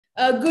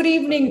Good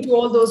evening to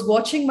all those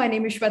watching. My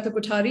name is Shweta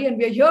Kothari, and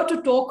we are here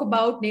to talk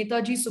about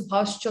Netaji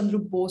Subhash Chandra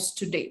Bose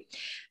today.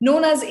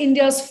 Known as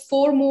India's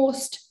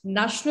foremost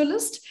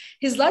nationalist,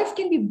 his life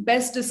can be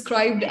best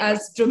described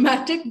as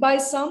dramatic by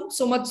some,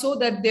 so much so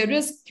that there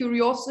is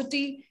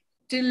curiosity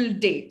till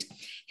date.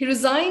 He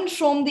resigned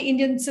from the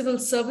Indian civil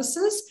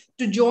services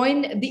to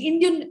join the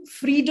Indian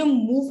freedom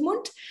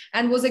movement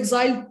and was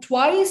exiled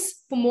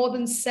twice for more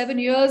than 7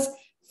 years,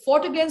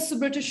 fought against the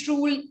British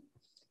rule,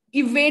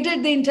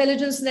 evaded the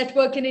intelligence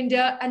network in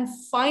India, and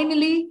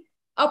finally,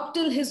 up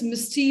till his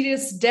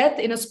mysterious death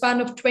in a span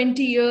of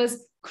 20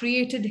 years,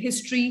 created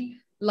history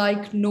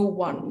like no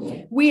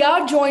one. We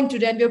are joined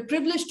today, and we're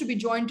privileged to be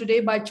joined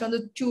today by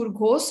Chandrachur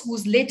Ghose,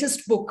 whose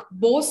latest book,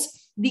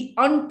 Bose, The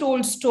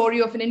Untold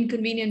Story of an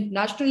Inconvenient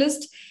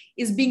Nationalist,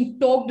 is being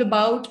talked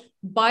about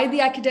by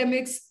the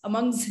academics,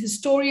 amongst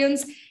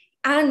historians,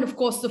 and of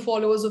course, the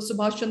followers of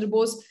Subhash Chandra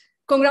Bose.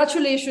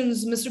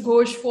 Congratulations, Mr.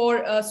 Ghosh,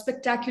 for a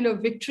spectacular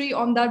victory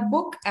on that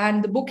book.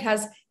 And the book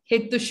has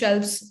hit the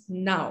shelves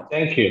now.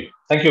 Thank you.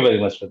 Thank you very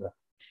much for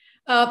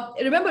that.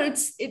 Remember,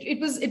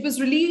 it was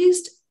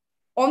released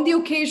on the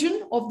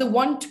occasion of the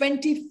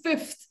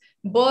 125th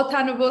birth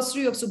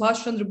anniversary of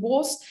Subhash Chandra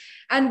Bose.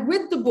 And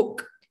with the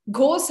book,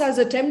 Ghosh has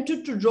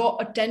attempted to draw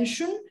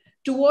attention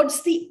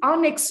towards the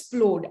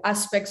unexplored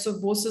aspects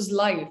of Bose's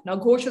life. Now,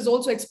 Ghosh has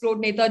also explored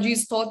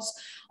Netaji's thoughts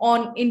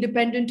on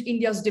independent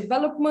India's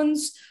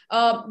developments,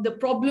 the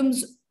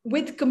problems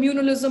with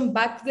communalism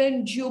back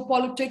then,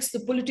 geopolitics, the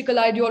political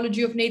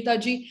ideology of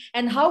Netaji,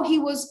 and how he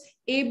was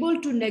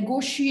able to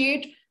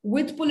negotiate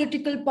with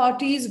political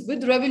parties,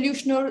 with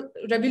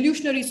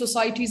revolutionary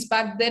societies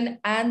back then,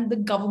 and the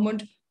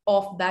government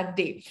of that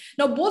day.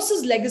 Now,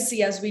 Bose's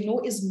legacy, as we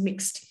know, is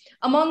mixed.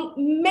 Among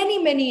many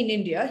in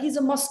India, he's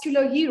a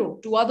muscular hero.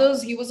 To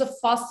others, he was a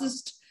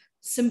fascist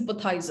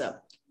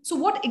sympathizer. So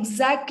what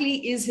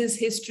exactly is his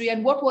history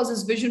and what was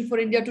his vision for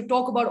India? To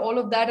talk about all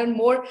of that and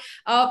more,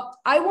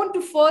 I want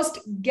to first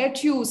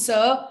get you,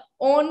 sir,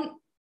 on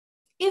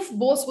if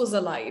Bose was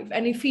alive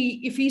and if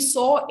he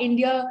saw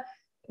India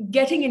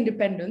getting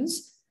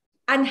independence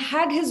and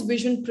had his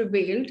vision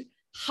prevailed,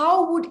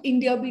 how would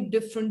India be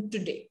different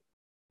today?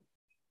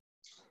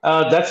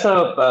 That's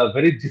a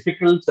very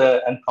difficult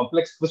and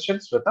complex question,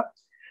 Shweta.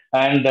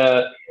 And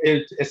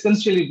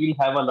essentially, we'll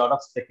have a lot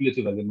of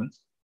speculative elements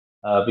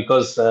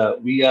because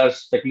we are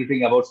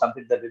speculating about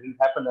something that didn't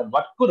happen and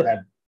what could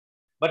happen.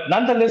 But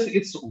nonetheless,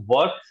 it's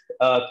worth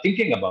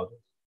thinking about it.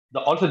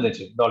 The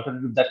alternative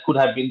that could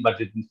have been but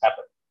didn't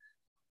happen.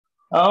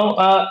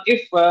 Now,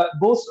 if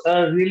Bose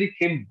really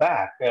came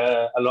back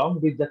along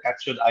with the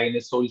captured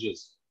INA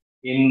soldiers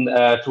in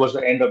towards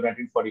the end of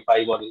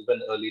 1945 or even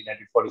early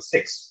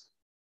 1946,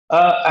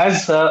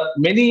 as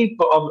many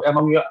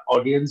among your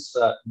audience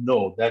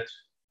know, that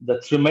the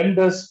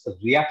tremendous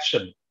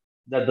reaction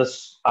that the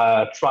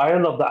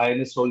trial of the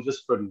INA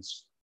soldiers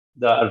produced,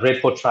 the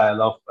Red Fort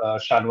trial of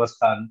Shahnawaz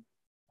Khan,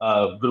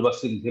 Gurbakh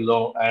Singh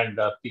Dhillon, and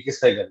P.K.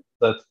 Sehgal,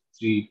 the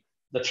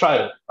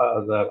trial,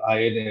 the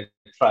INA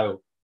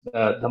trial,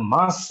 the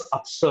mass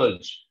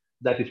upsurge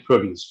that it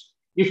produced.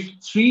 If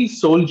three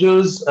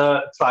soldiers'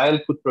 trial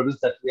could produce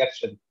that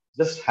reaction,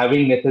 just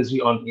having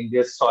Netaji on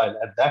India's soil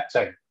at that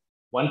time,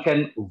 one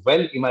can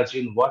well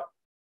imagine what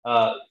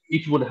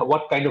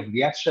what kind of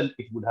reaction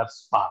it would have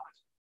sparked.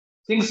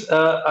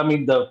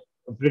 The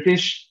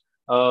British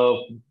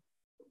Raj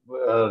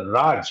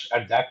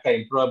at that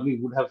time probably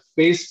would have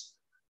faced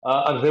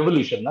a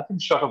revolution, nothing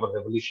short of a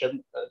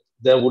revolution.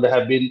 There would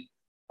have been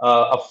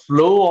a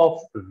flow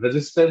of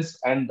resistance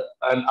and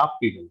an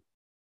upheaval.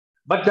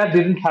 But that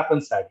didn't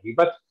happen, sadly.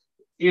 But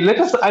let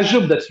us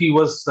assume that he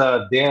was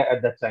there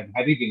at that time.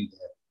 Had he been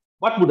there,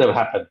 what would have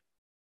happened?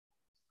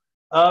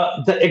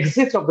 The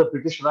exit of the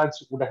British Raj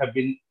would have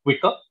been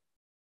quicker.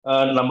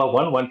 Number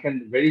one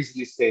can very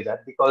easily say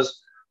that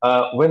because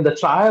when the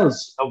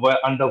trials were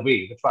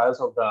underway, the trials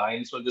of the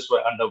Iron Soldiers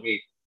were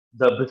underway,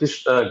 the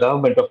British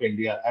government of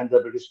India and the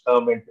British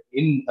government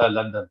in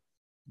London,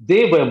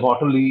 they were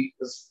mortally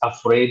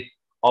afraid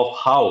of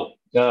how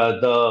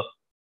the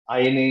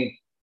INA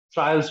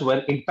trials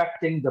were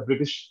impacting the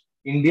British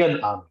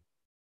Indian army,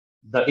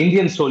 the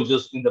Indian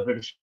soldiers in the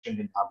British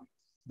Indian army,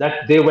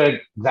 that they were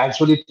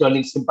gradually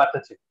turning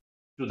sympathetic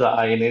to the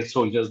INA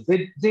soldiers.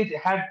 They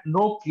had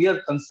no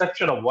clear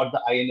conception of what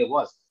the INA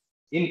was.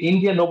 In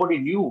India, nobody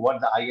knew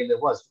what the INA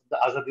was, the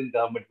Azadin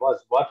government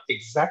was, what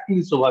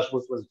exactly Subhash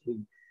Bose was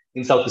doing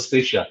in Southeast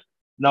Asia.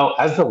 Now,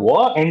 as the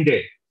war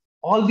ended,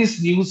 all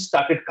this news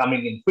started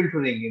coming in,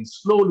 filtering in,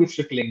 slowly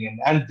trickling in.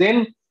 And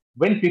then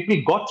when people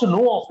got to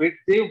know of it,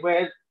 they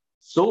were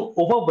so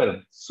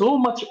overwhelmed, so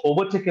much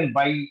overtaken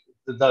by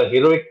the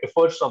heroic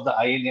efforts of the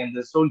INA and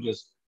the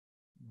soldiers.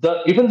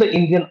 Even the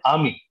Indian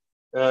army,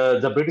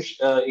 the British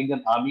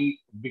Indian army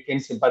became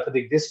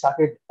sympathetic. They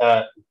started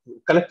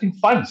collecting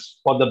funds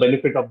for the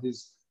benefit of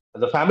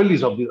the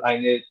families of the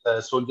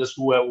INA soldiers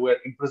who were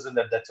imprisoned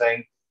at that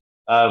time.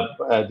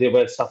 They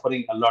were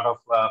suffering a lot of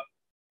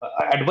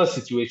adverse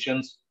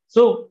situations.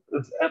 So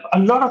a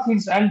lot of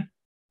things, and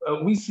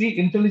we see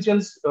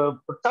intelligence,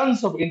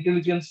 tons of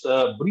intelligence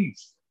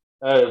briefs,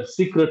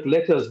 secret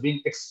letters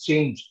being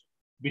exchanged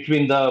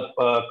between the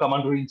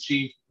commander in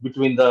chief,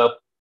 between the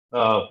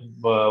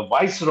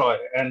viceroy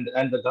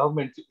and the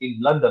government in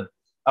London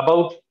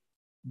about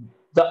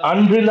the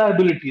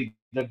unreliability,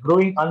 the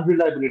growing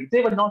unreliability.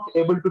 They were not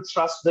able to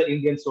trust the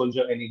Indian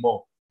soldier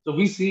anymore. So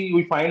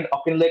we find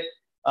Auchinleck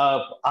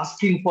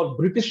asking for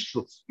British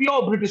troops,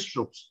 pure British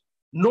troops,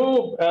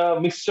 no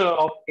mixture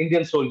of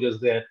Indian soldiers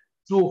there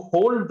to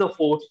hold the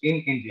fort in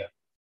India.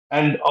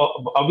 And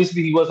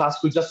obviously, he was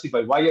asked to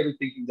justify why are you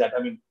thinking that?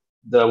 I mean,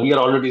 the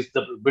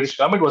British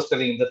government was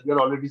telling him that we are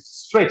already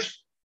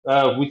stretched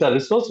with our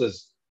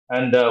resources,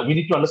 and we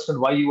need to understand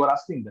why you are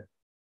asking that.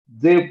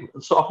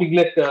 So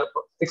Auchinleck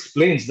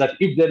explains that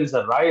if there is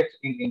a riot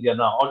in India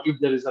now, or if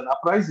there is an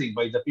uprising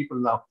by the people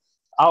now,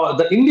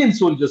 the Indian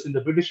soldiers in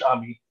the British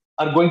army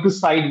are going to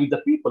side with the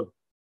people,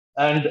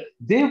 and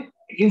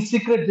in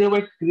secret, they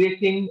were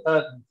creating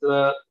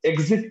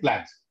exit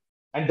plans,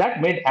 and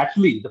that made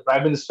actually the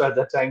prime minister at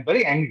that time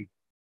very angry.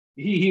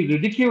 He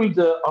ridiculed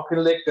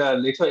Auchinleck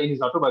later in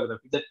his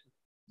autobiography that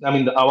I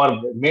mean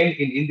our men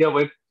in India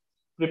were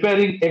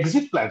preparing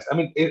exit plans. I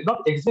mean,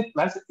 not exit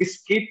plans,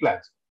 escape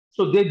plans.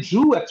 So they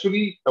drew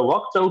actually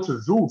worked out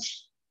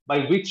routes by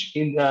which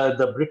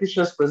the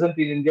Britishers present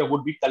in India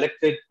would be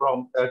collected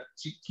from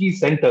key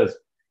centers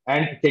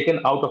and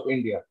taken out of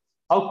India.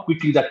 How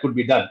quickly that could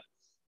be done.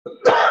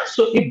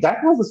 So if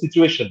that was the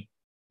situation,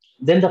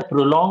 then the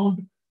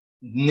prolonged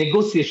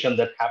negotiation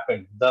that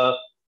happened, the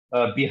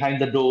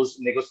behind the doors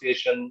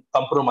negotiation,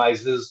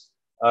 compromises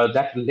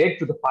that led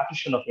to the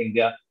partition of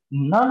India,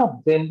 none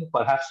of them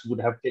perhaps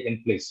would have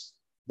taken place.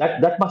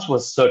 That much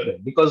was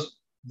certain because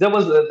there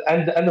was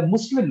and the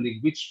Muslim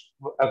League, which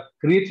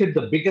created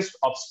the biggest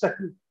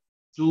obstacle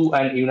to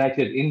an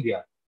united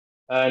India,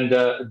 and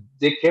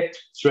they kept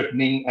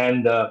threatening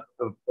and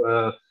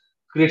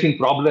creating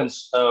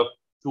problems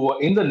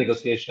in the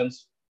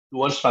negotiations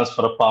towards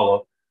transfer of power.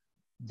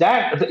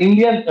 That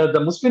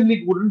the Muslim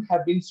League wouldn't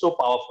have been so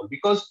powerful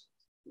because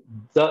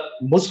the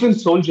Muslim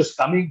soldiers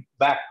coming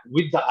back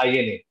with the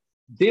INA,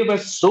 they were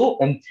so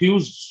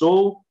enthused,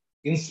 so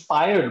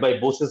inspired by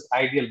Bose's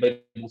ideal, by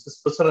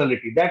Bose's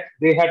personality, that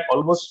they had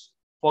almost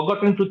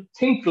forgotten to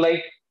think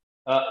like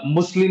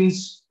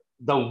Muslims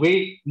the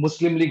way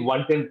Muslim League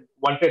wanted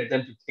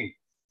them to think.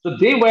 So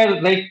they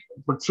were like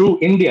true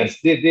Indians.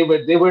 They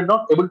were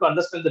not able to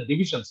understand the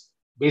divisions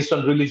based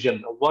on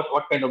religion,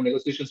 what kind of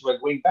negotiations were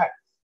going back.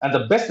 And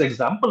the best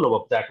example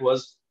of that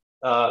was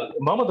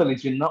Muhammad Ali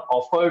Jinnah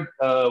offered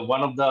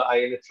one of the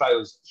INA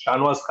trials,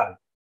 Shanwaz Khan,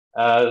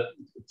 uh,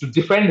 to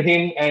defend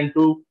him and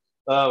to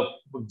uh,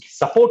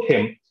 support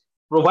him,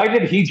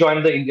 provided he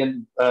joined the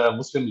Indian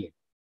Muslim League.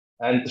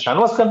 And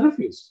Shanwaz Khan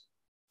refused.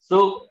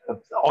 So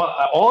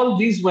all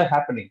these were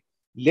happening.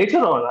 Later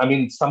on, I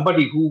mean,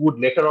 somebody who would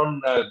later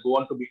on go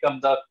on to become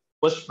the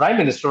first prime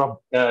minister of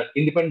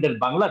independent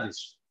Bangladesh,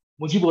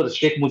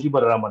 Sheikh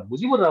Mujibur Rahman.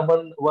 Mujibur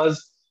Rahman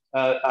was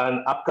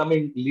an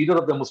upcoming leader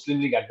of the Muslim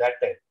League at that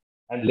time.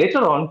 And later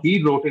on,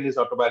 he wrote in his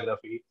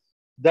autobiography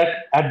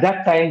that at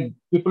that time,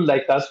 people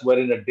like us were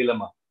in a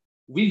dilemma.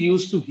 We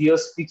used to hear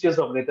speeches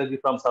of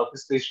Netaji from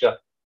Southeast Asia,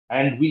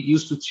 and we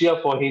used to cheer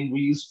for him. We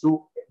used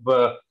to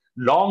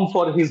long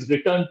for his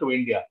return to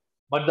India.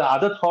 But the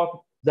other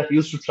thought that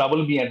used to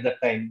trouble me at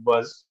that time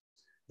was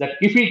that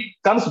if he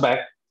comes back,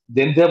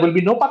 then there will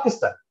be no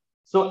Pakistan.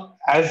 So,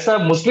 as a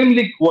Muslim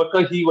League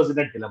worker, he was in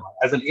a dilemma.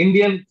 As an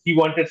Indian, he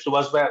wanted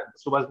Subhash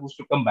Bose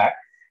to come back.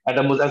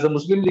 As a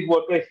Muslim League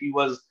worker, he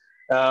was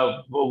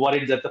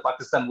worried that the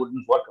Pakistan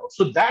wouldn't work out.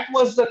 So that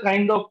was the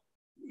kind of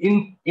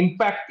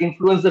impact,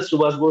 influence that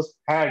Subhash Bose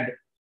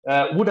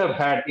would have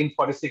had in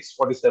 46,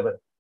 47.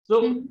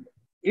 So Mhm.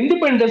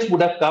 independence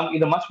would have come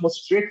in a much more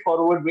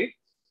straightforward way.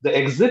 The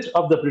exit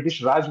of the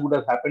British Raj would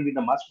have happened in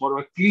a much more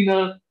of a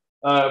cleaner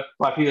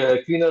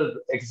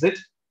exit,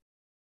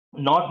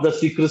 not the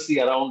secrecy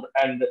around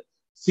and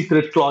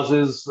secret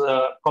clauses,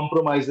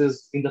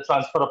 compromises in the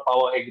transfer of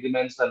power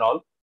agreements and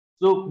all.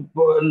 So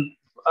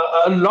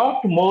a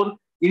lot more,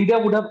 India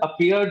would have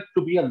appeared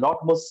to be a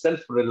lot more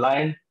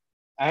self-reliant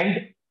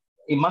and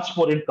much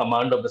more in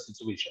command of the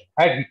situation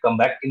had we come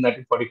back in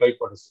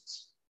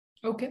 1945-46.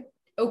 Okay.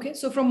 Okay.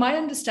 So, from my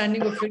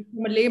understanding of it,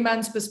 from a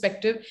layman's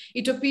perspective,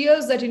 it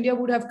appears that India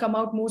would have come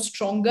out more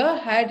stronger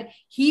had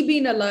he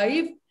been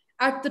alive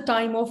at the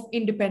time of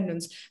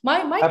independence.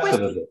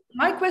 Absolutely.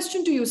 My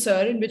question to you,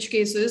 sir, in which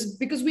cases,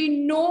 because we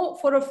know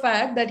for a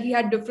fact that he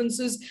had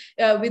differences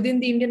within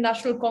the Indian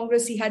National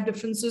Congress, he had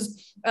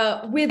differences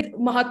with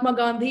Mahatma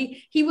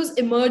Gandhi. He was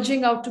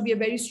emerging out to be a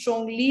very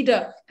strong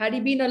leader. Had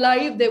he been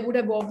alive, there would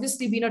have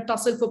obviously been a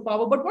tussle for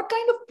power. But what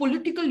kind of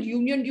political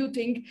union do you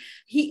think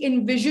he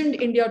envisioned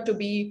India to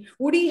be?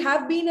 Would he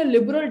have been a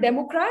liberal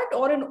Democrat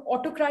or an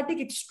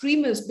autocratic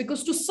extremist?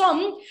 Because to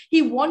some,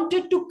 he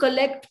wanted to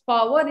collect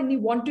power and he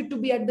wanted to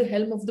be at the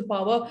helm of the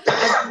power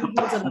as he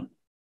was alive.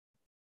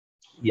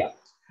 Yeah.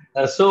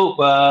 So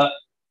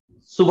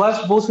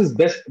Subhash Bose is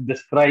best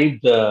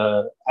described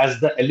as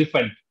the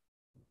elephant,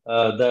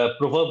 the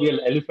proverbial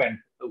elephant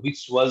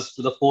which was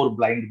to the four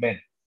blind men.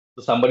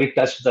 So somebody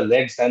touched the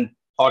legs and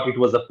thought it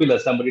was a pillar.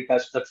 Somebody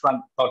touched the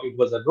trunk, thought it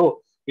was a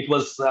rope. It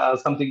was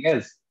something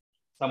else.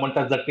 Someone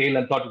touched the tail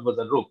and thought it was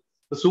a rope.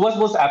 So Subhash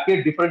Bose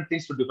appeared different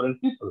things to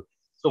different people.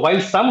 So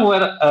while some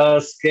were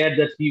scared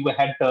that he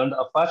had turned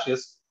a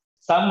fascist,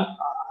 some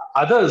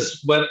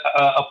others were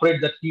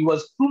afraid that he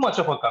was too much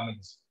of a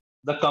communist.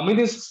 The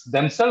communists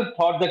themselves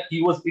thought that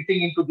he was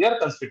eating into their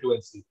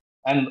constituency.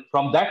 And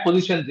from that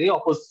position, they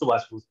opposed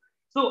Subhash Bose.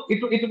 So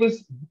it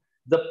was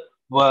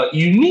the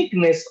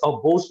uniqueness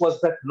of Bose was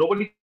that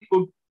nobody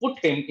could put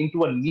him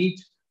into a neat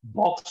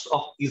box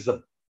of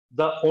ism.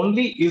 The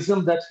only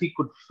ism that he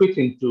could fit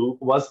into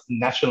was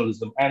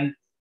nationalism, and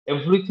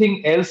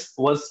everything else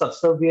was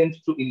subservient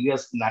to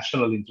India's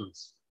national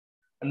interests.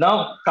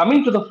 Now,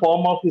 coming to the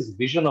form of his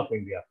vision of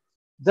India,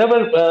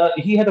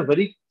 he had a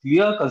very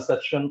clear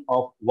conception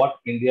of what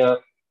India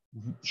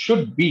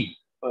should be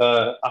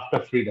after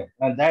freedom,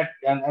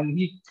 and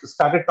he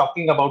started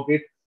talking about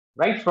it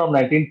right from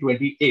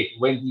 1928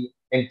 when he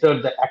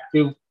entered the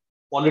active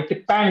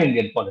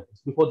pan-Indian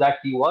politics. Before that,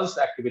 he was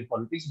active in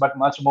politics, but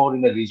much more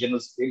in a regional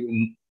scale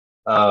in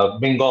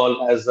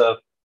Bengal as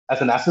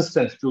an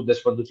assistant to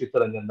Deshbandhu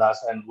Chittaranjan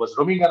Das, and was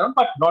roaming around,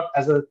 but not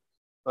as a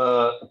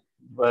uh,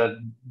 uh,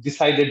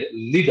 decided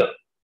leader.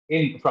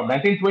 From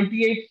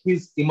 1928,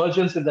 his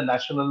emergence in the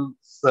national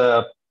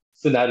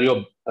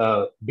scenario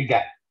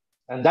began,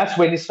 and that's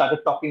when he started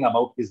talking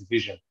about his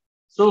vision.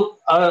 So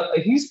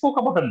he spoke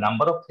about a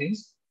number of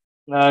things,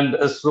 and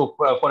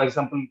for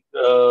example,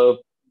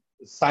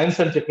 science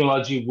and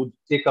technology would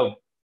take a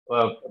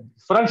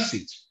front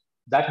seat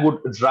that would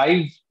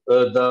drive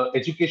the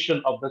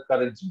education of the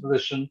current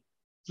generation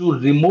to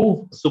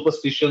remove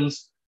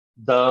superstitions,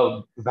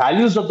 the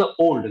values of the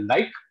old,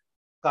 like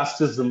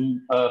casteism,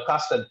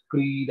 caste and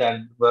creed,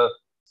 and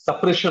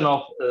suppression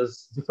of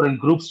different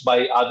groups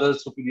by other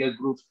superior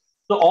groups.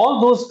 So all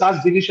those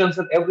caste divisions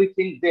and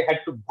everything, they had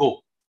to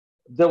go.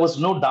 There was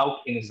no doubt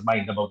in his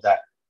mind about that.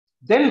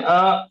 Then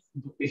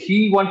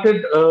he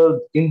wanted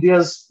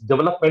India's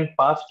development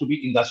path to be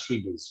industry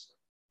based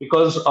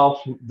because of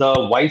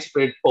the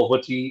widespread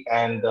poverty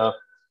and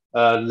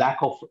lack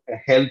of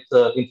health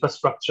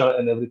infrastructure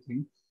and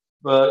everything.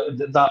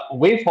 The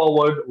way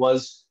forward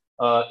was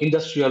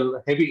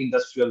heavy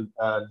industrial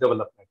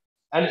development.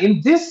 And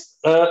in this,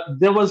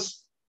 there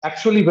was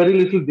actually very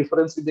little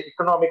difference in the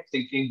economic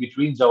thinking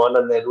between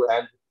Jawaharlal Nehru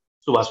and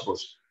Subhash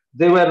Bose.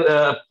 They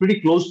were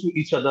pretty close to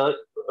each other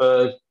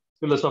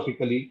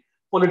philosophically,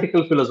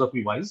 political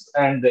philosophy wise,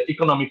 and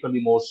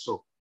economically more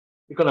so,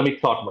 economic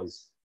thought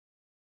wise.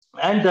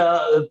 And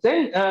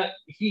then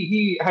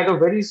he had a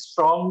very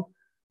strong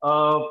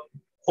uh,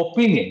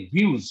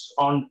 views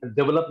on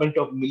development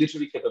of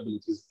military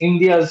capabilities,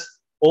 India's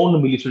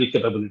own military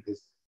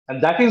capabilities.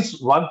 And that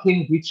is one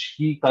thing which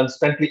he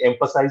constantly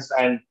emphasized.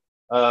 And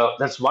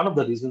that's one of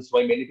the reasons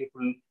why many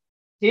people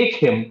take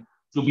him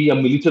to be a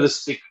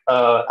militaristic,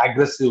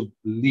 aggressive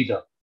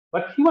leader.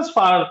 But he was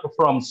far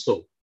from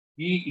so.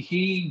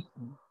 He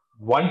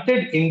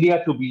wanted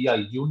India to be a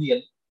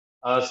union,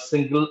 a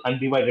single,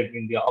 undivided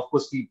India. Of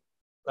course, he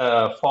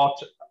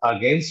fought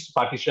against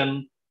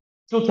partition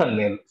tooth and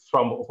nail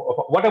from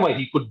whatever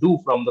he could do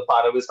from the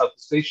faraway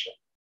Southeast Asia.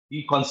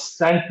 He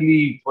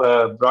constantly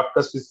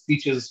broadcast his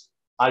speeches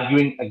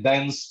arguing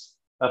against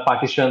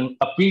partition,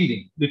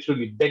 appealing,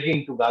 literally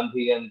begging to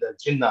Gandhi and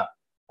Jinnah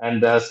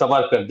and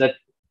Savarkar that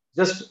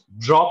just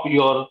drop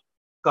your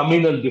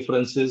communal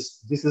differences.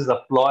 This is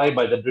a ploy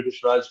by the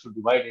British Raj to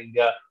divide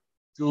India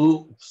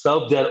to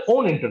serve their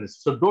own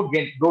interests. So don't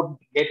get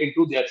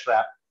into their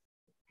trap.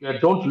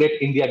 Don't let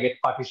India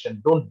get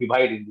partitioned. Don't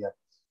divide India.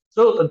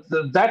 So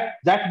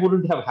that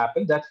wouldn't have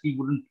happened. That he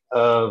wouldn't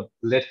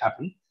let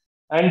happen,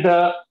 and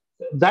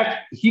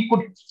that he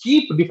could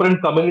keep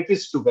different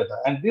communities together.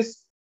 And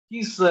this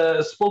he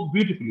spoke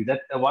beautifully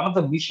that one of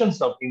the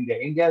missions of India,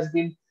 India has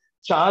been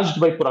charged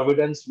by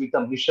Providence with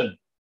a mission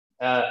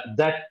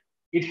that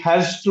it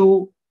has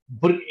to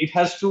it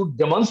has to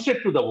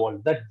demonstrate to the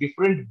world that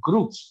different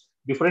groups,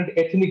 different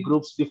ethnic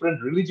groups,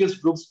 different religious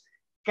groups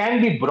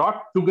can be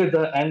brought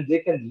together and they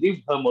can live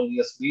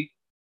harmoniously.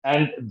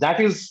 And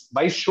that is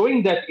by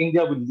showing that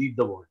India will lead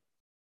the world.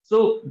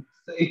 So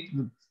it,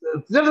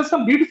 there are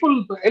some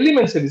beautiful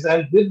elements in this,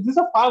 and these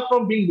are far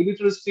from being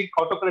militaristic,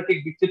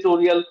 autocratic,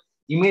 dictatorial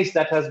image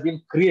that has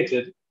been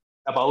created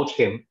about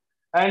him.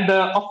 And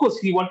of course,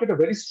 he wanted a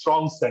very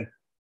strong center.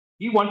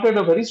 He wanted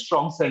a very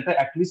strong center,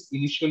 at least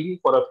initially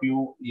for a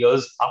few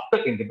years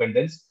after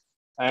independence.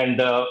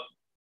 And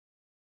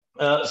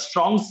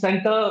strong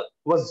center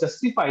was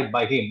justified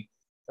by him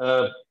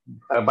uh,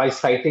 by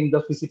citing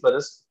the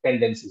Sisyphus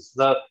tendencies.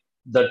 The,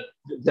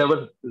 there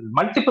were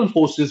multiple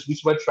forces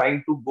which were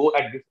trying to go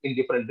in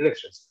different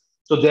directions.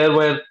 So there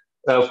were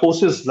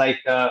forces like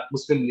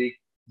Muslim League.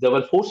 There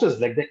were forces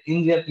like the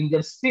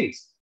Indian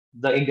states.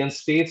 The Indian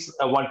states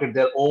wanted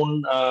their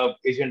own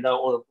agenda,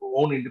 or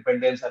own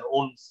independence and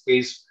own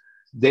space.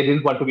 They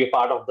didn't want to be a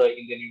part of the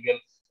Indian Union,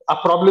 a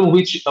problem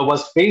which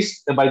was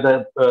faced by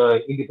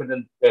the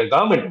independent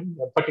government,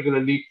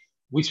 particularly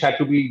which had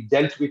to be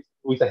dealt with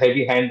with a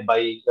heavy hand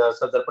by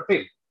Sardar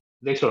Patel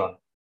later on.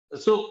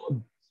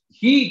 So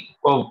he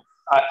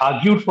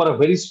argued for a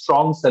very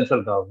strong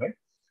central government,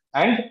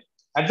 and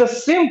at the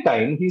same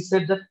time, he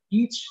said that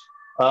each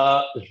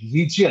uh,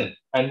 region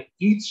and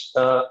each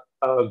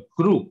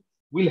group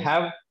will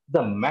have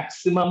the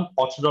maximum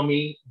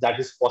autonomy that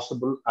is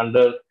possible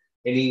under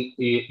any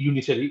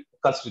unitary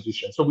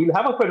constitution. So we'll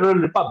have a federal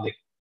republic.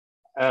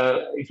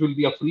 It will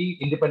be a free,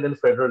 independent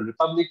federal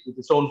republic with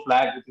its own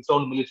flag, with its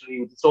own military,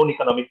 with its own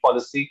economic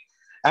policy,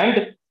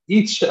 and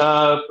each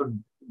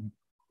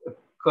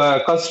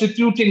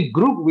constituting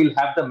group will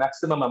have the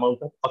maximum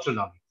amount of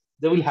autonomy.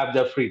 They will have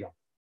their freedom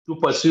to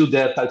pursue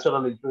their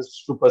cultural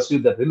interests, to pursue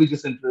their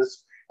religious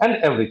interests, and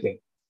everything.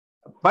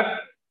 But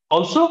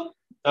also,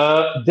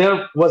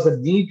 there was a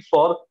need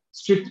for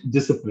strict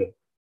discipline.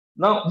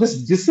 Now,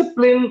 this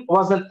discipline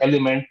was an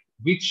element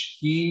which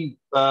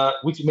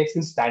makes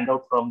him stand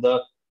out from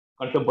the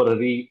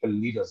contemporary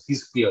leaders,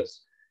 his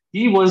peers.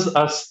 He was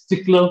a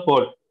stickler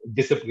for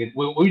discipline.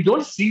 We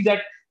don't see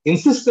that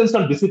insistence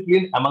on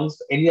discipline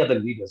amongst any other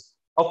leaders.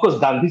 Of course,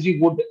 Gandhiji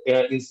would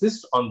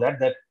insist on that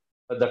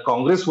the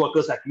Congress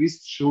workers at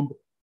least should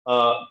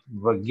uh,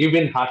 give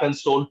in heart and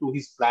soul to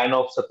his plan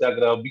of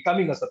satyagraha,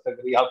 becoming a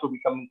satyagrahi, how to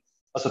become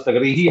a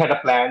satyagrahi. He had a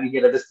plan, he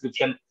had a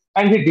description,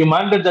 and he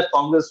demanded that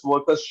Congress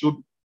workers should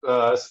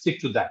stick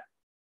to that.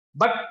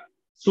 But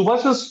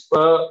Subhash's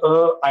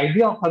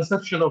idea of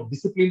conception of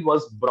discipline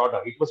was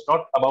broader. It was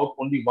not about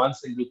only one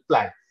single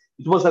plan.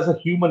 It was as a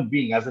human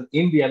being, as an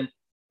Indian,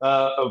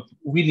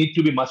 we need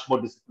to be much more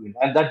disciplined.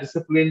 And that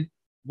discipline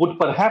would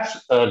perhaps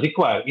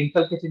require,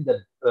 inculcating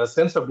the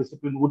sense of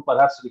discipline would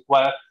perhaps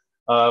require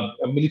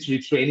a military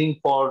training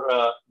for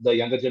the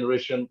younger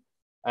generation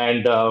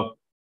and a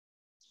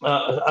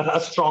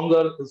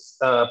stronger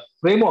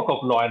framework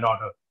of law and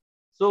order.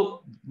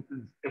 So,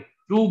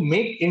 to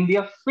make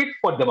India fit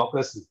for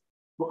democracy,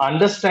 to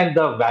understand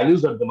the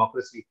values of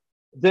democracy,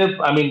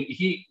 I mean,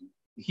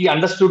 he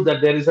understood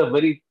that there is a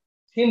very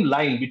thin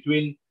line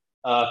between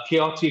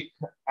chaotic,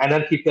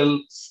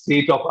 anarchical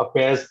state of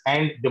affairs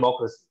and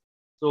democracy.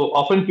 So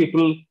often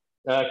people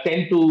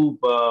tend to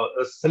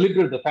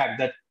celebrate the fact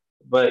that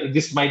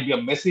this might be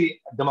a messy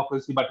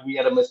democracy, but we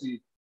are a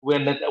messy,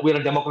 we're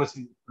a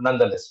democracy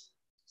nonetheless.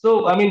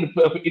 So I mean,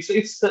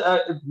 it's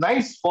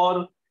nice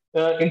for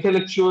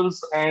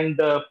intellectuals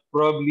and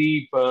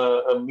probably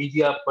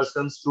media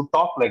persons to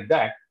talk like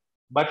that.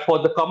 But for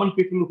the common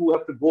people who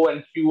have to go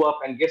and queue up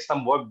and get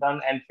some work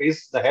done and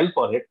face the hell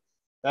for it,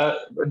 uh,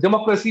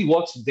 democracy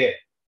works there.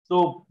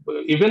 So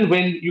even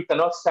when you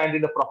cannot stand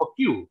in a proper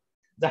queue,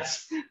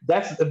 that's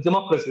the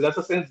democracy. That's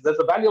a sense. That's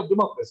the value of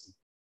democracy.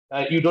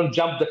 You don't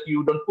jump the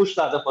queue, don't push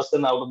the other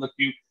person out of the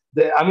queue.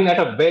 I mean, at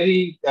a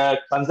very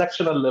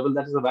transactional level,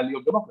 that is the value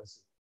of democracy.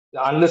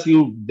 Unless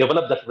you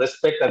develop that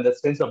respect and that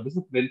sense of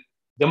discipline,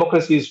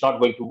 democracy is not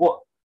going to work.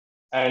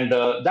 And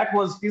that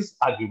was his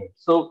argument.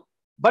 So,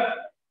 but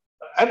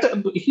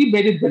he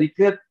made it very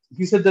clear.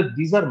 He said that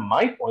these are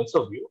my points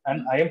of view,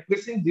 and I am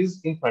placing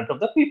these in front of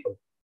the people.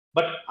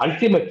 But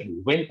ultimately,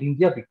 when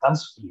India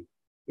becomes free,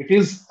 it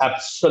is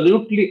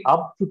absolutely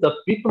up to the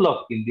people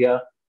of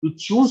India to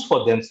choose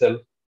for themselves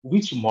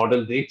which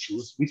model they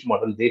choose, which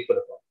model they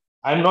prefer.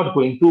 I'm not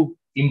going to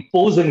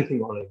impose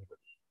anything on anybody.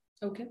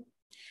 Okay.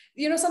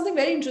 You know, something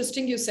very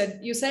interesting you said.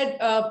 You said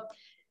uh,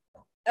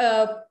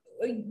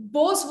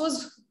 Bose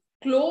was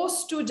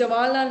close to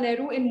Jawaharlal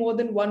Nehru in more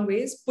than one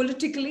ways,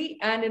 politically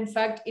and in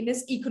fact in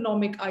his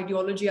economic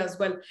ideology as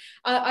well.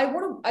 I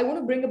want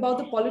to bring about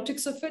the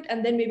politics of it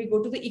and then maybe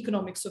go to the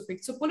economics of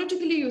it. So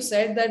politically, you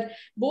said that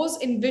Bose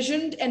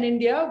envisioned an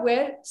India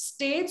where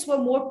states were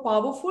more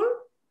powerful,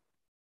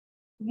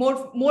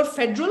 more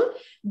federal,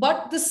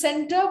 but the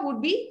center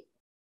would be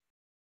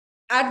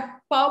at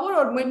power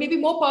or maybe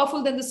more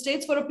powerful than the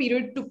states for a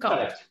period to come.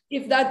 Correct.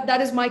 If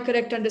that is my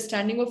correct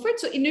understanding of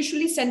it. So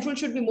initially central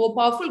should be more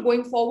powerful.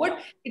 Going forward,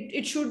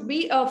 it should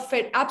be a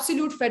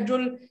absolute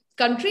federal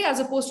country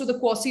as opposed to the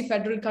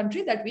quasi-federal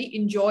country that we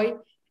enjoy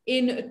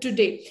in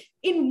today.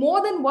 In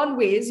more than one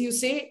ways, you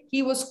say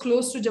he was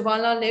close to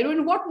Jawaharlal Nehru.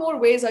 In what more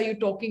ways are you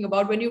talking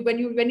about when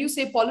you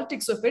say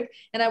politics of it?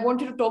 And I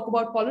want you to talk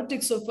about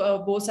politics of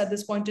Bose at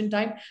this point in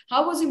time.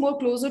 How was he more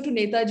closer to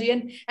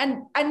Netaji?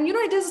 And you know,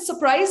 it is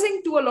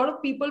surprising to a lot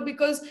of people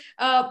because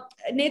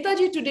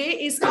Netaji today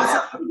is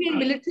considered to be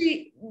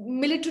a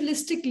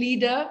militaristic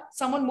leader,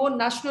 someone more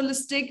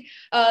nationalistic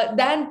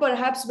than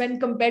perhaps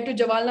when compared to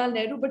Jawaharlal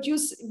Nehru.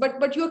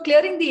 But you're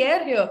clearing the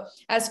air here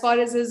as far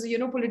as his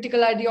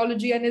political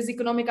ideology and his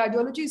economic ideology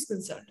is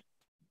concerned.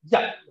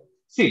 Yeah.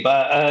 See,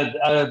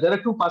 there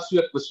are two parts to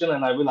your question,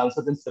 and I will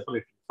answer them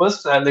separately.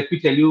 First, let me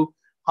tell you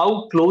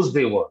how close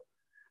they were.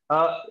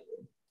 Uh,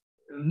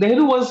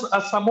 Nehru was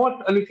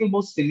somewhat a little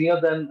more senior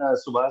than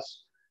Subhash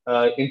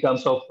in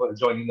terms of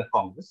joining the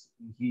Congress.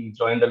 He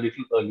joined a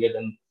little earlier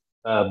than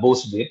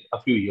Bose did,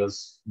 a few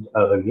years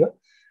earlier.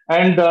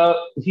 And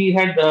he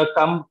had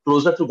come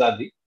closer to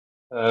Gandhi.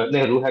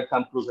 Nehru had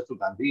come closer to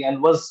Gandhi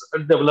and was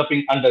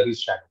developing under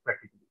his shadow,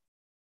 practically.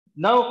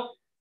 Now,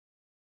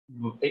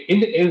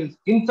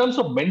 in terms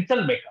of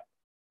mental makeup,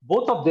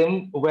 Both of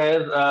them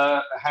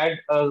were had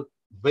a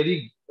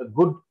very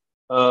good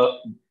uh,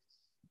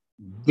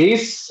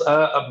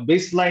 a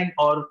baseline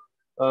or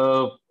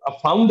a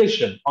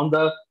foundation on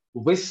the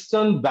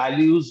Western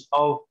values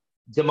of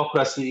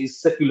democracy,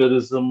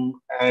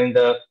 secularism, and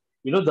the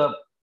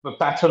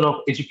pattern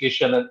of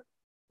education. And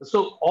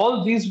so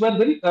all these were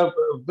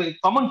very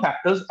common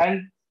factors,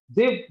 and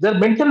their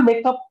mental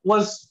makeup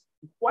was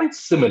quite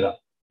similar.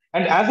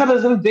 And as a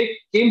result, they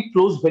came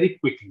close very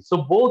quickly. So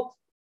both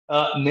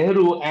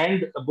Nehru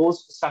and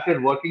Bose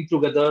started working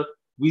together.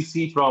 We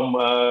see from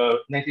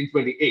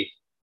 1928.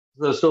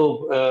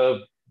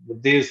 So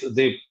they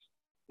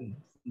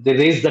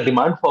raised the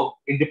demand for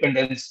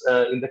independence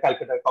in the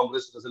Calcutta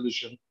Congress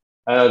resolution.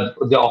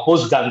 They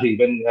opposed Gandhi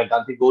when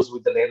Gandhi goes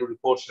with the Nehru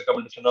report's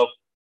recommendation of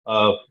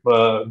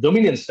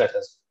dominion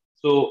status.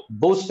 So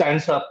Bose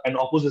stands up and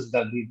opposes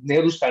Gandhi.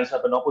 Nehru stands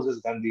up and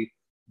opposes Gandhi.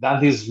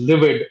 Gandhi is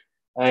livid,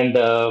 and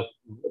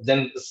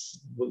then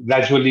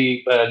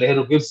gradually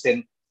Nehru gives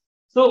in.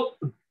 So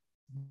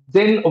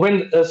then,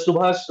 when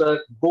Subhash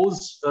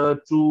goes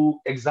to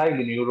exile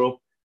in Europe,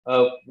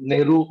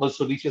 Nehru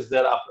also reaches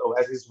there after,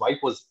 as his wife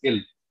was ill.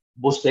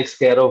 Bose takes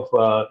care of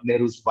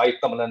Nehru's wife,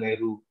 Kamala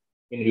Nehru,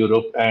 in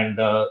Europe, and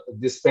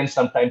they spend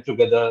some time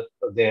together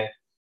there.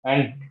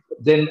 And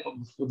then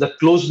the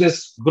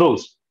closeness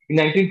grows. In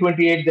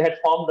 1928, they had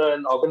formed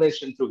an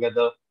organization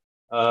together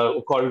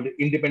called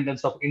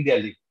Independence of India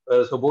League.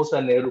 So Bose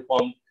and Nehru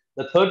formed.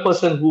 The third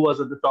person who was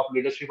at the top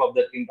leadership of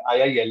that in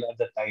IIL at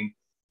that time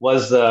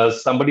was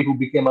somebody who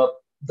became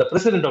the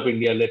president of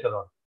India later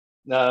on,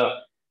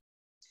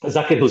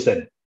 Zakir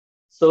Hussain.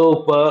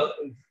 So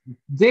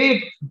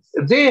they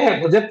they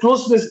have their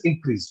closeness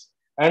increased,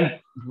 and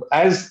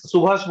as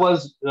Subhash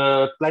was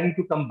planning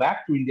to come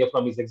back to India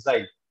from his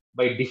exile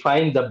by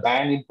defying the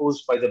ban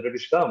imposed by the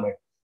British government,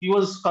 he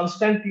was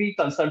constantly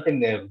consulting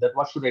Nehru that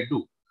what should I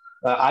do?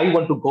 I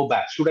want to go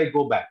back. Should I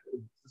go back?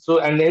 So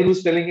and Nehru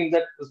is telling him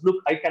that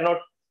look, I cannot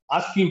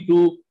ask you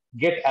to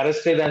get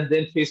arrested and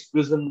then face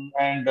prison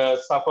and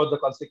suffer the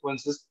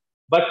consequences.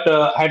 But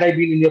had I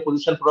been in your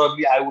position,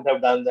 probably I would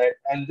have done that.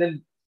 And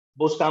then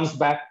Bose comes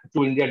back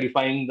to India,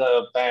 defying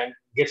the ban,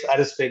 gets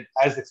arrested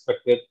as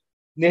expected.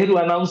 Nehru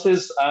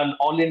announces an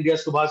All India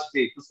Subhash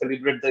Day to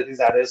celebrate his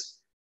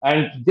arrest.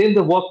 And then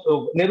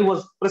Nehru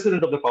was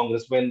president of the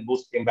Congress when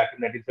Bose came back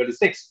in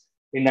 1936.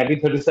 In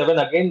 1937,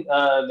 again,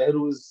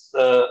 Nehru is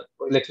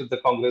elected the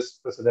Congress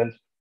president.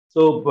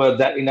 So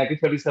that in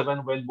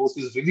 1937, when Bose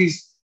is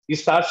released, he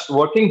starts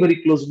working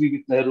very closely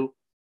with Nehru.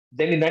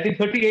 Then in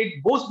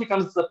 1938, Bose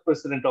becomes the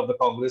president of the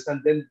Congress,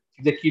 and then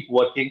they keep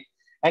working.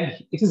 And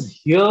it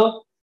is here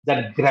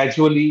that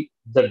gradually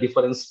the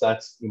difference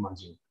starts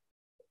emerging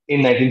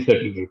in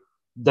 1938.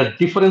 The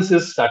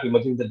differences start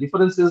emerging, the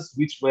differences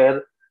which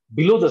were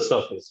below the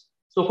surface.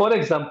 So, for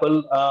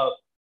example,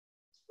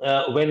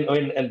 when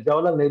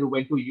Jawaharlal Nehru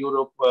went to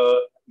Europe,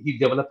 he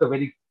developed a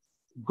very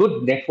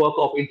good network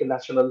of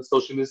international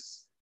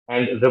socialists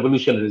and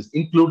revolutionaries,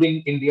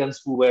 including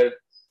Indians who were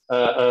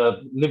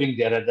living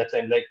there at that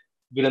time, like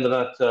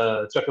Virendranath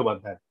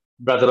Chattopadhyay,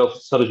 brother of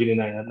Sarojini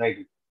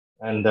Naidu.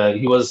 And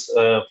he was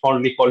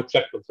fondly called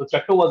Chatto. So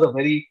Chatto was a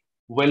very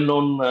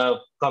well-known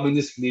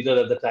communist leader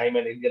at the time,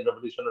 and Indian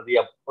revolutionary,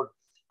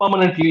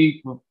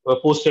 permanently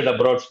posted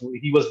abroad. So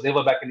he was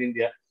never back in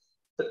India.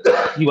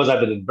 He was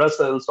either in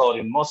Brussels or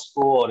in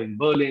Moscow or in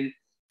Berlin,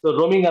 so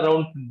roaming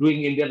around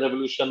doing Indian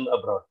revolution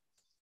abroad.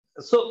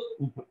 So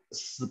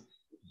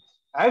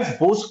as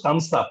Bose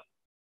comes up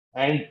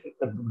and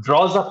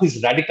draws up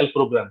his radical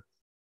program,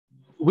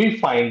 we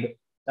find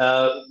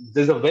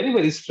there's a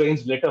very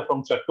strange letter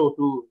from Chatto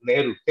to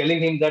Nehru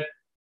telling him that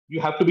you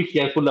have to be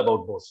careful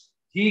about Bose.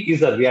 He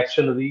is a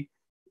reactionary,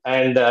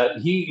 and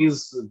he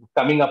is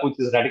coming up with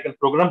his radical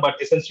program,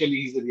 but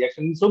essentially he's a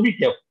reactionary, so be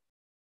careful.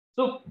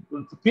 So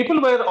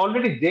people were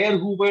already there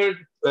who were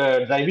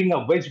driving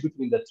a wedge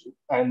between the two.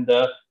 And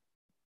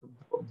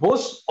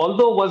Bose,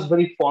 although was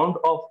very fond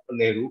of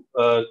Nehru,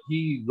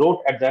 he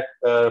wrote at that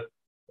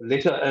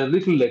later, a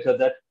little later,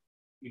 that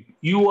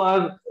you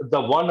are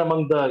the one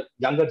among the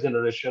younger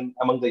generation,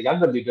 among the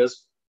younger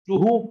leaders, to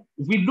whom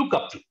we look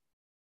up to.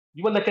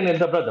 You are like an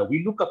elder brother.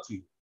 We look up to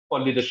you for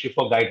leadership,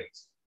 for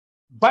guidance.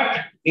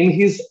 But in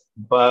his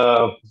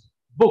book,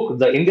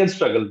 The Indian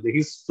Struggle,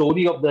 his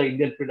story of the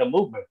Indian freedom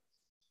movement,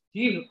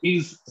 he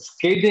is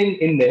scathing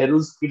in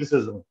Nehru's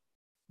criticism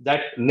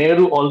that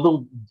Nehru,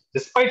 although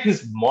despite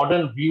his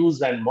modern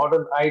views and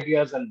modern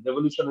ideas and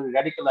revolutionary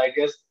radical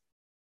ideas,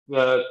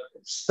 uh,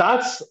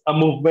 starts a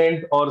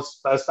movement or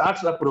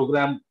starts a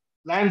program,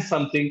 plans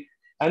something,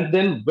 and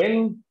then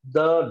when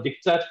the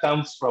diktat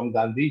comes from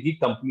Gandhi, he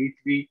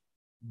completely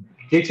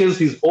ditches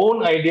his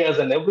own ideas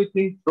and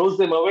everything, throws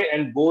them away,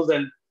 and goes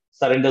and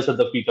surrenders at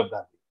the feet of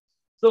Gandhi.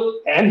 So,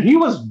 and he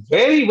was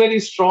very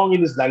strong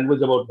in his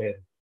language about Nehru.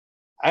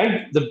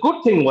 And the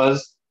good thing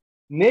was,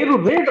 Nehru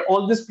read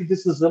all this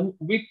criticism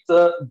with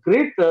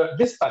great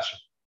dispassion,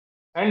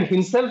 and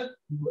himself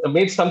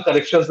made some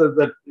corrections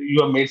that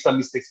you have made some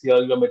mistakes here,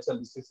 you have made some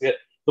mistakes here,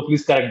 so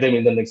please correct them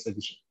in the next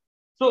edition.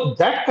 So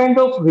that kind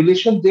of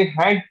relation they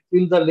had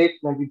till the late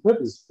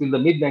 1930s, till the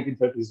mid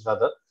 1930s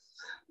rather.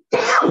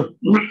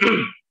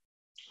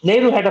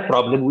 Nehru had a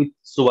problem with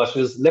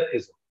Subhash's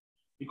leftism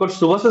because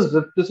Subhas's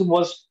leftism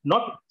was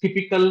not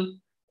typical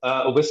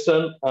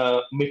Western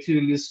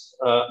materialist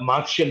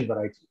Marxian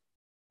variety.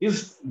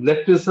 His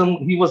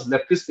leftism, he was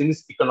leftist in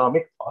his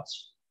economic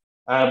thoughts,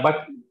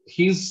 but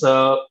his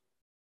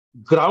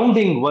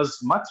grounding was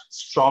much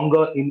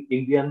stronger in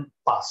Indian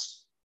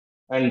past.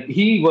 And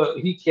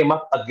he came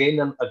up again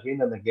and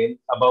again and again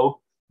about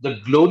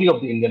the glory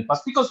of the Indian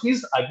past because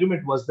his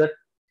argument was that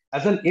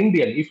as an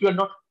Indian, if you are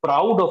not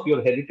proud of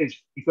your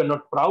heritage, if you are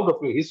not proud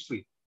of your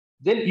history,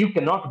 then you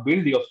cannot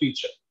build your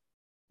future.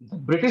 The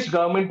British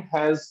government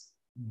has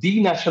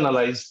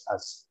denationalized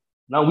us.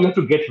 Now we have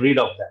to get rid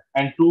of that.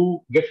 And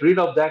to get rid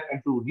of that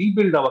and to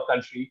rebuild our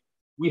country,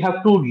 we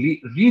have to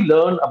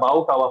relearn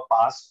about our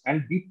past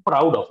and be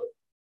proud of it.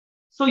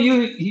 So he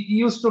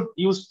used to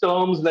use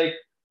terms like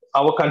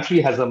our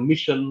country has a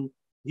mission.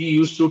 He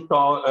used to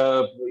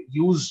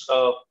use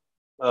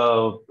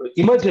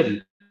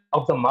imagery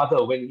of the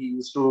mother when he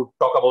used to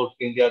talk about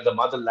India, the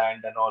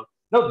motherland, and all.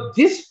 Now,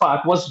 this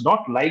part was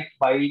not liked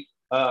by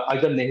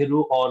either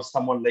Nehru or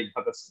someone like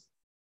Bhagat Singh.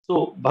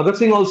 So Bhagat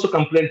Singh also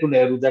complained to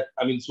Nehru that,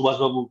 I mean, Subhash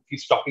Babu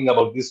keeps talking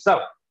about this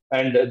stuff,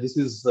 and this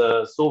is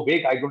so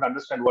vague. I don't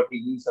understand what he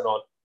means and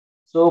all.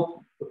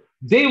 So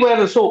they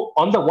were so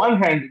on the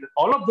one hand,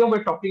 all of them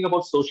were talking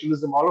about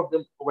socialism, all of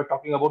them were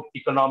talking about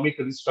economic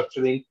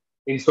restructuring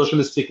in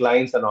socialistic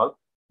lines and all.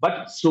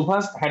 But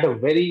Subhas had a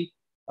very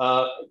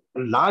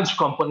large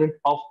component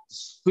of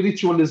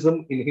spiritualism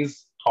in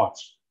his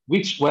thoughts,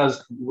 which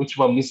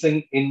were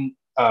missing in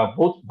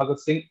both Bhagat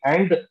Singh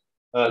and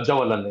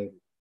Jawaharlal Nehru.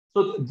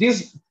 So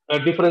these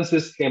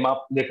differences came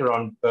up later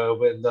on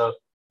when the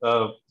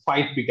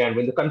fight began,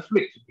 when the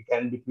conflict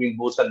began between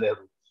Bose and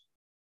Nehru.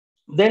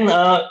 Then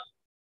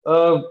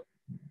uh,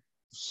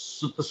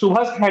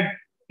 Subhas had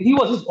he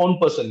was his own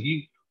person.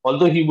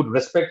 Although he would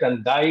respect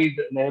and guide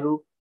Nehru,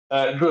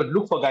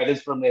 look for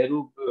guidance from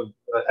Nehru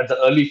at the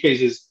early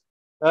phases.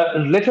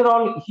 Later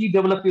on, he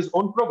developed his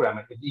own program.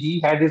 He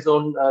had his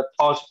own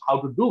thoughts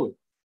how to do it.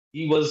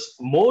 He was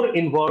more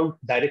involved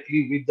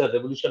directly with the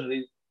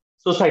revolutionary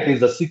societies,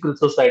 the secret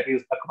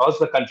societies across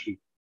the country,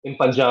 in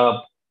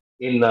Punjab,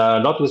 in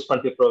Northwest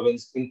Frontier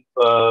Province, in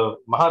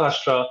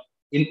Maharashtra,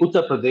 in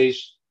Uttar Pradesh,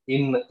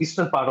 in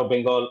eastern part of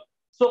Bengal.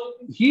 So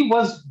he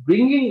was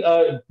trying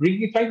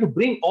to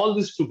bring all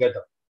this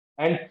together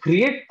and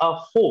create a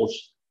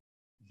force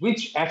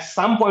which at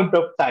some point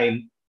of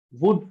time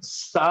would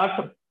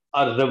start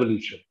a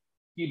revolution.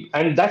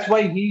 And that's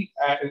why he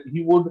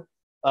would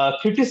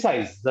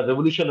criticize the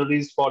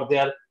revolutionaries for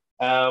their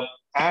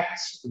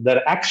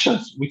their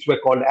actions, which were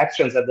called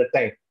actions at the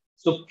time.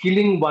 So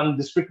killing one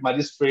district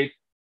magistrate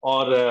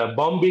or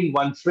bombing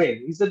one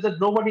train. He said that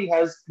nobody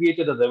has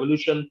created a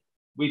revolution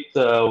with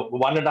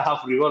one and a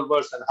half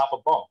revolvers and half a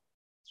bomb.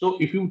 So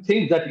if you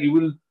think that you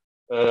will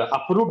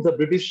uproot the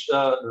British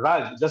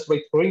Raj just by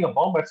throwing a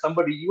bomb at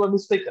somebody, you are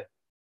mistaken.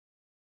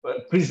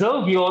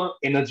 Preserve your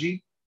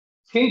energy,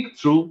 think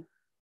through,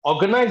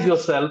 organize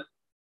yourself,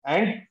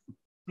 and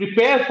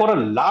prepare for a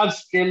large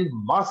scale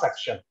mass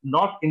action,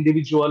 not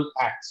individual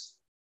acts.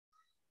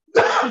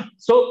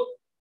 So,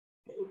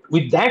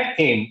 with that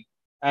aim,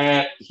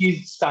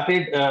 he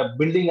started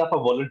building up a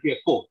volunteer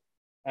corps.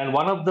 And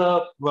one of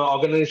the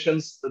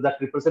organizations that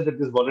represented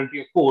this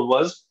volunteer corps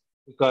was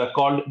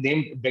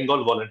named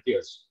Bengal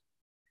Volunteers.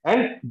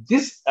 And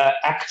this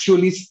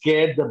actually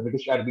scared the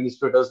British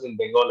administrators in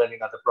Bengal and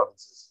in other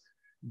provinces.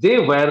 They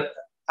were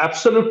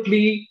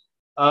absolutely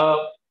uh,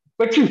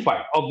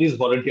 petrified of these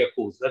volunteer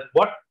corps. That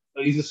what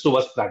is this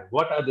Suva's plan?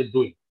 What are they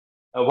doing?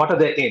 What are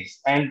their aims?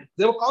 And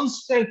they were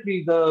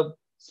constantly the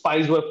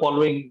spies were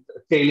following,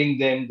 tailing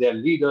them, their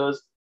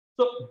leaders.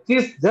 So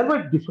there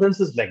were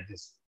differences like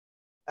this.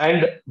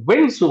 And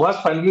when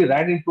Subhas finally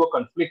ran into a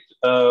conflict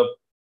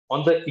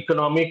on the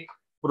economic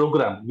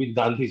program with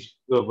Gandhi,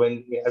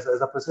 as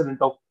a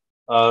president of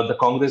the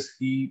Congress,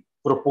 he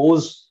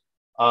proposed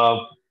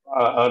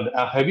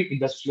a heavy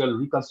industrial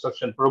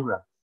reconstruction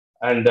program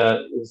and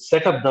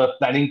set up the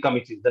planning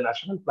committee, the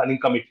National Planning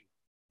Committee,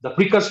 the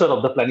precursor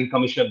of the Planning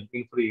Commission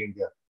in Free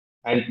India,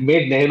 and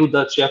made Nehru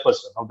the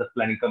chairperson of the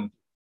planning committee.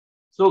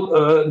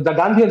 So the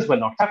Gandhians were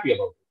not happy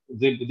about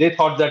it. They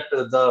thought that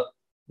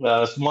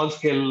the small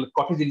scale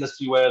cottage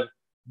industry were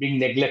being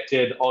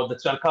neglected or the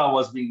charkha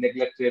was being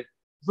neglected.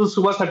 So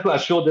Subhas had to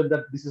assure them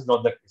that this is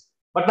not the case.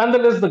 But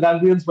nonetheless, the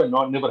Gandhians were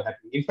never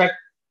happy. In fact,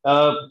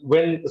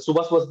 when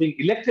Subhas was being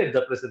elected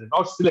the president,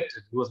 not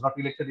selected, he was not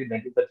elected in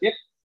 1938.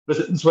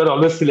 Presidents were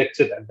always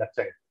selected at that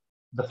time.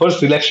 The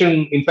first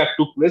election, in fact,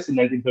 took place in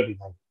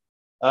 1939.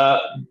 Uh,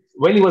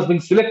 when he was being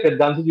selected,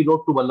 Gandhiji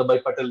wrote to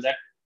Vallabhbhai Patel that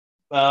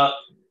uh,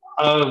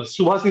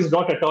 Subhas is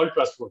not at all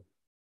trustworthy.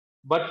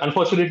 But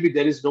unfortunately,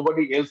 there is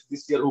nobody else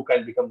this year who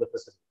can become the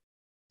president.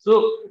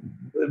 So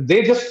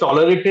they just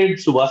tolerated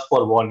Subhas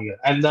for 1 year,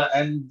 and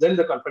then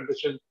the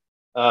confrontation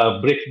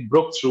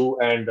broke through,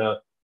 and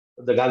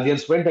the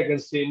Gandhians went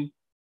against him.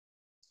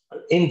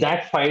 In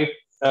that fight,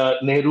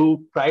 Nehru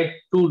tried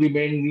to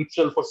remain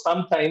neutral for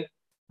some time,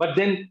 but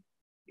then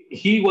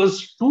he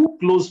was too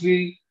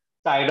closely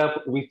tied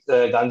up with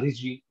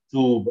Gandhiji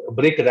to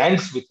break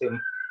ranks with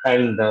him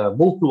and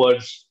move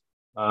towards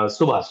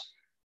Subhash.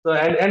 So,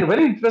 and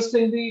very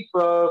interestingly,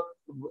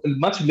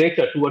 much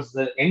later, towards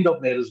the end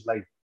of Nehru's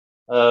life,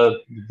 uh,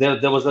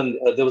 there was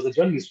a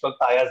journalist called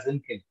Taya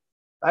Zinkin.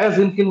 Taya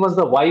Zinkin was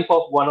the wife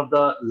of one of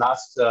the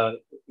last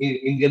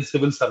Indian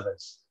civil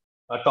servants,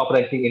 a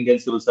top-ranking Indian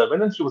civil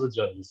servant, and she was a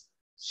journalist.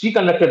 She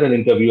conducted an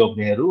interview of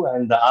Nehru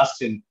and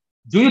asked him,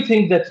 "Do you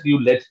think that you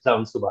let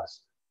down Subhash?"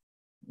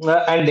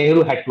 And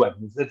Nehru had to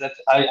admit that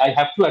I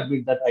have to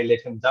admit that I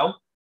let him down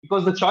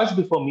because the choice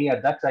before me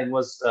at that time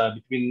was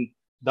between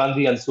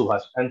Gandhi and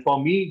Subhash. And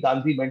for me,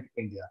 Gandhi meant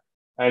India.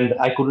 And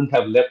I couldn't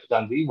have left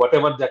Gandhi,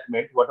 whatever that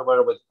meant,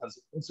 whatever were the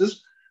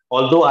consequences.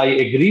 Although I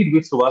agreed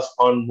with Subhash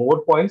on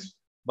more points,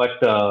 but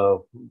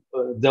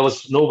there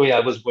was no way I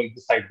was going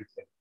to side with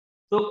him.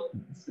 So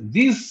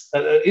these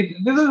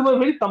are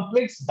very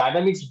complex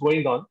dynamics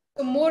going on.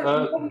 So more,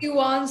 Uh, more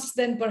nuanced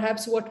than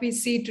perhaps what we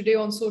see today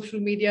on social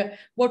media,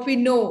 what we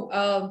know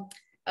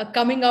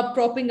coming up,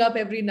 propping up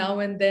every now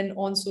and then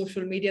on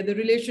social media. The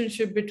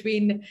relationship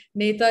between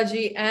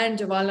Netaji and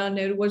Jawaharlal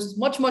Nehru was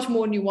much, much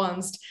more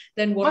nuanced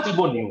than what Much we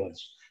more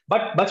nuanced,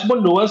 but much more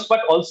nuanced,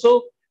 but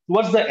also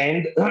towards the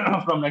end,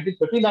 from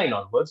 1939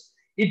 onwards,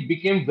 it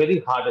became very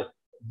hardened.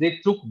 They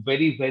took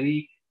very,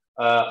 very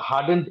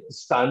hardened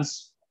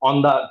stance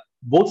on the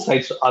both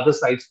sides, other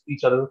sides,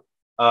 each other,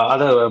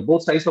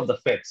 both sides of the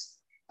fence,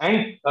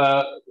 and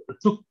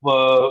took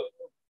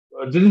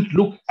didn't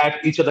look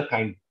at each other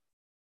kindly.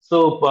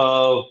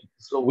 So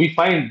we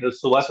find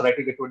Subhash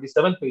writing a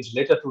 27th page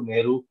letter to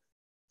Nehru,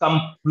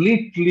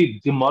 completely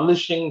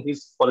demolishing his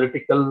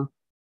political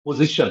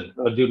position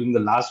during the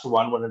last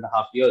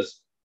 1.5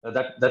 years.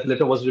 That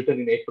letter was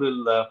written in April,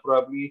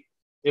 probably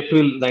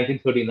April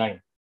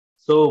 1939.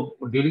 So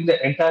during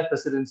the entire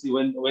presidency,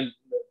 when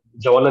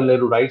Jawaharlal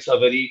Nehru writes a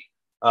very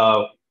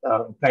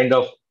kind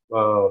of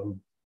uh,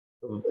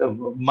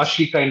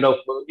 mushy kind of,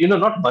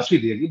 not mushy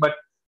really, but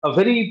a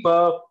very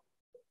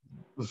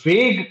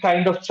vague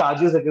kind of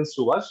charges against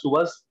Subhash.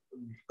 Subhash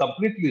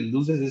completely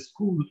loses his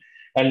cool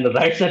and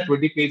writes a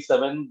 20-page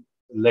 7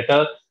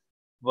 letter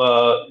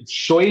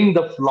showing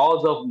the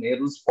flaws of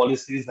Nehru's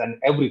policies and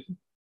everything.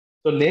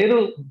 So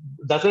Nehru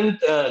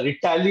doesn't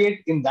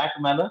retaliate in that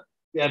manner,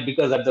 yeah,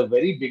 because at the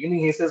very beginning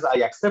he says, "I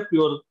accept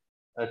your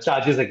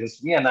charges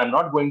against me, and I'm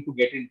not going to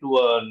get into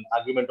an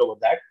argument over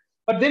that."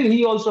 But then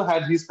he also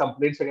had his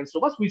complaints against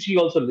Subhash, which he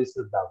also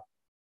listed down.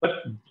 But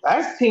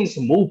as things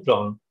moved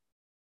on,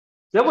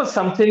 there was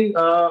something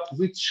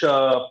which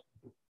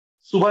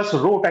Subhas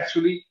wrote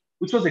actually,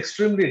 which was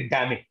extremely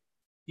damning.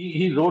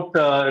 He wrote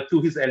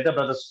to his elder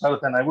brother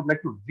Sharath, and I would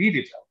like to read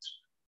it out.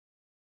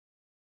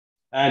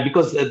 And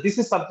because this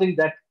is something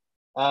that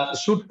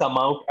should come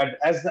out, and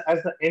as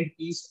the end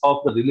piece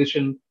of the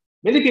relation,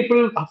 many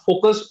people are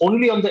focused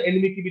only on the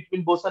enmity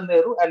between Bose and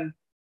Nehru, and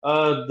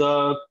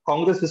the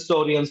Congress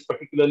historians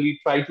particularly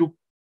try to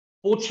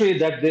portray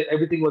that they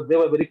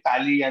were very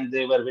pally and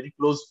they were very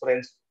close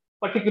friends.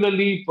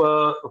 Particularly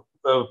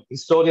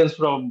historians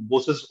from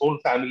Bose's own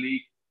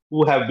family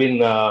who have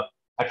been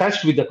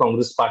attached with the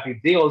Congress party,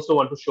 they also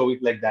want to show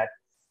it like that.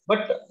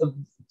 But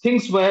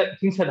things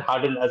had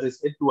hardened, as I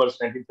said, towards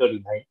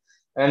 1939.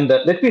 And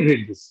let me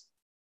read this.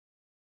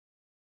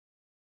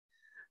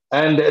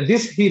 And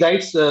this he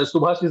writes.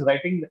 Subhash is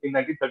writing in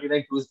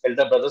 1939 to his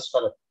elder brother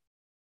Sharat.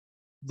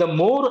 The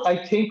more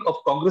I think of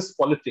Congress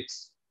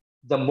politics,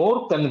 the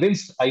more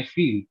convinced I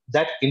feel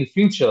that in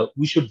future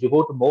we should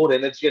devote more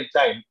energy and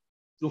time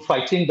to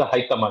fighting the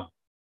High Command.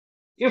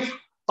 If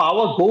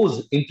power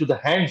goes into the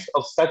hands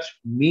of such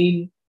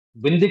mean,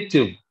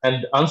 vindictive,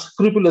 and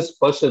unscrupulous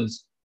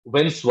persons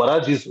when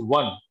Swaraj is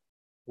won,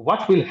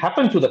 what will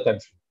happen to the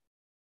country?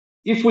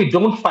 If we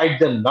don't fight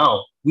them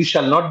now, we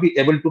shall not be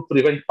able to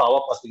prevent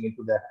power passing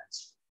into their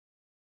hands.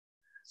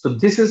 So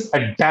this is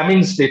a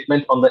damning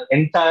statement on the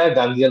entire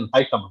Gandhian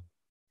High Command.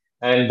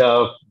 And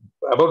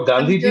about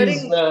I'm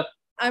Gandhiji's, hearing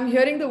I'm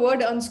hearing the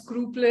word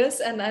unscrupulous,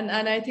 and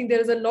I think there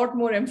is a lot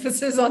more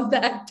emphasis on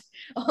that,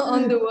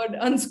 on the word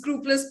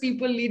unscrupulous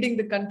people leading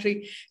the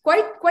country.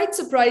 Quite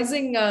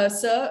surprising,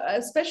 sir,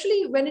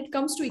 especially when it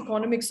comes to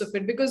economics of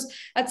it, because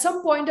at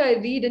some point I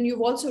read, and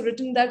you've also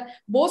written that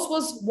Bose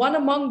was one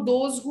among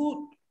those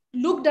who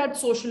looked at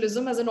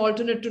socialism as an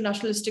alternate to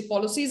nationalistic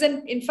policies,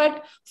 and in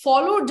fact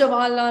followed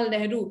Jawaharlal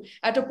Nehru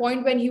at a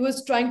point when he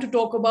was trying to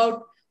talk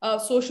about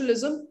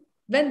socialism,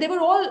 when they were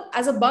all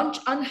as a bunch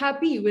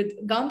unhappy with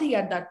Gandhi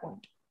at that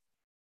point.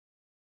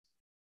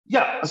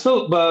 yeah,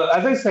 so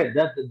as I said,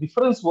 that the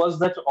difference was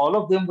that all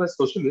of them were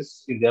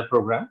socialists in their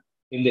program,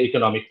 in the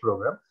economic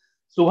program.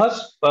 Subhas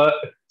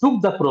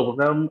took the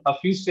program a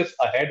few steps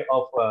ahead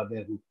of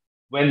Nehru,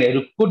 when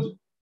Nehru could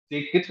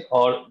take it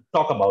or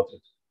talk about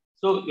it.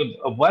 So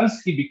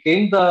once he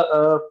became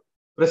the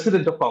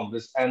president of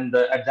Congress, and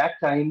at that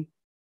time,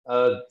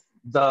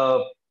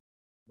 the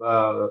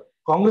uh,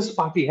 Congress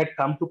party had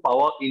come to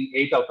power in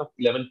 8 out of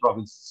 11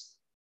 provinces.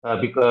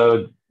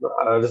 because,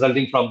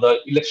 resulting from the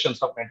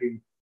elections of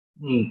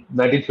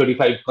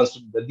 1935,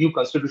 the new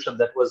constitution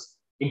that was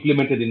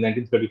implemented in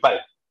 1935.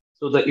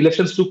 So the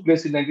elections took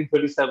place in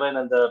 1937,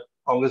 and the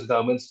Congress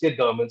government, state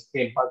governments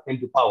came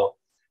to power.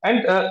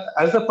 And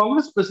as the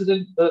Congress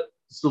president,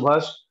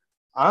 Subhash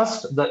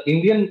asked the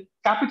Indian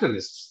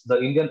capitalists,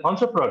 the Indian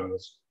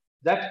entrepreneurs,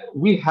 that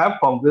we have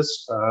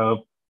Congress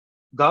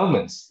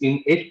governments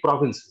in 8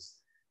 provinces.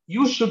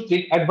 You should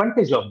take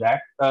advantage of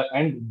that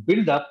and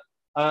build up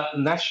a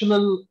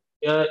national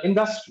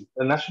industry,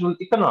 a national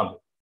economy.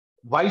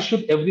 Why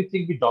should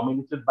everything be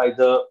dominated by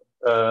the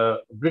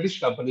British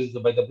companies,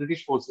 by the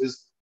British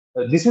forces?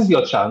 This is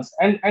your chance,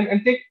 and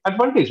take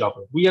advantage of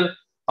it.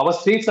 Our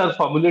states are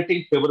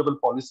formulating favorable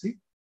policy,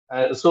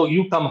 so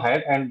you come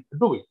ahead and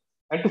do it.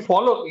 And to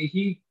follow,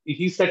 he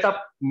set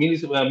up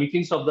meetings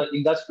of the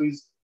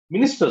industries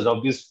ministers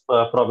of these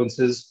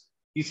provinces.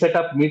 He set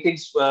up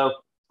meetings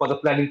for the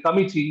planning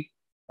committee,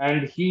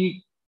 and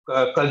he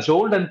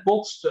cajoled and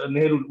coaxed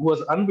Nehru, who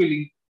was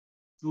unwilling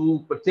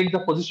to take the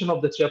position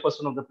of the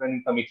chairperson of the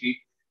planning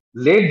committee,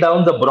 laid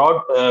down the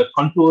broad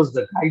contours,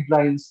 the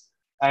guidelines,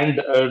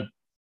 and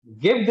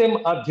gave them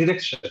a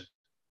direction.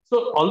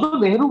 So, although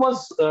Nehru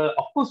was,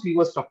 of course, he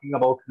was talking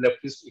about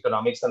leftist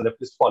economics and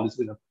leftist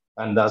policies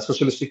and the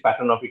socialistic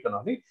pattern of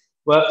economy,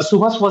 but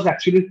Subhash was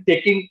actually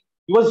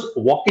he was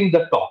walking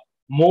the talk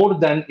more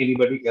than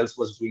anybody else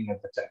was doing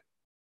at the time.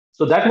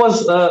 So that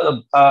was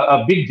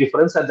a big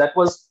difference, and that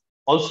was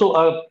also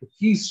a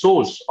key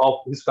source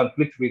of his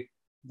conflict with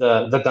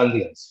the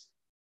Gandhians.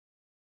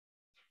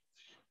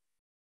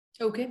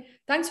 Okay,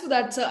 thanks for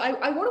that, sir.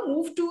 I want to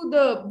move to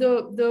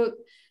the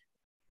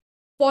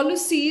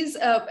policies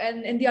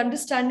and the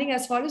understanding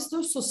as far as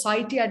the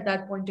society at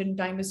that point in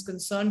time is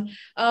concerned.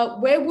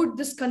 Where would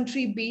this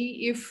country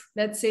be if,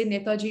 let's say,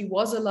 Netaji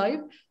was alive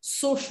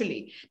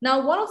socially?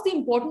 Now, one of the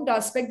important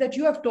aspects that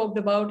you have talked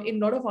about in a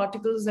lot of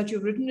articles that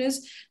you've written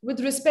is with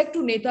respect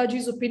to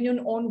Netaji's opinion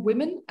on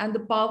women and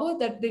the power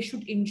that they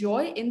should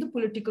enjoy in the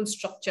political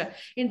structure.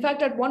 In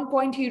fact, at one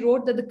point he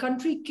wrote that the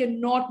country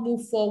cannot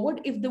move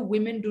forward if the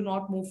women do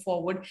not move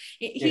forward.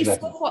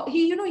 Exactly.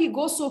 He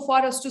goes so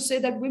far as to say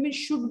that women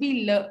should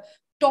be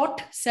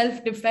taught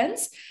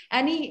self-defense.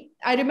 And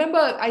I remember,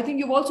 I think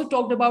you've also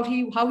talked about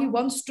how he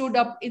once stood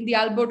up in the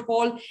Albert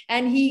Hall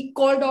and he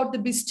called out the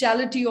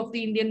bestiality of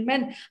the Indian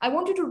men. I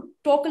want you to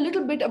talk a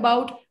little bit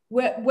about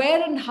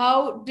where and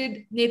how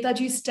did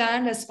Netaji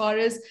stand as far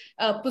as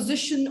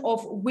position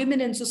of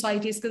women in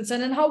society is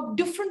concerned, and how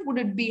different would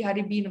it be had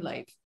he been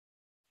alive?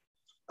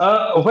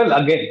 Well,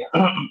 again,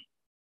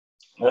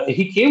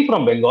 he came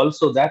from Bengal,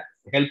 so that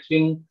helped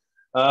him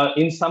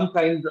in some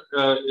kind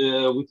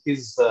with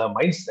his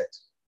mindset,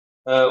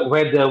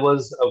 where there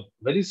was a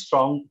very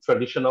strong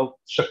tradition of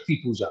Shakti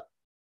Puja.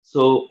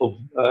 So,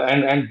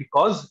 and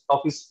because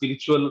of his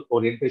spiritual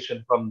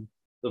orientation from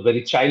the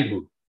very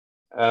childhood,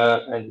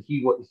 and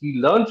he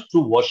learned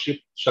to worship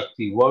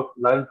Shakti,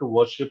 learned to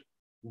worship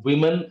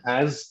women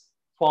as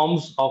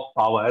forms of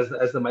power,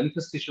 as the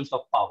manifestations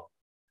of power.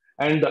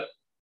 And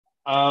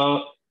uh,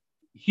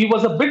 he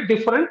was a bit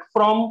different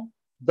from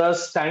the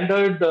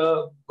standard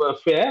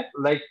fare,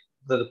 like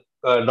the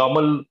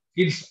normal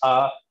kids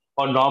are,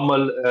 or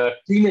normal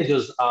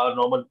teenagers are,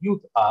 normal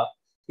youth are,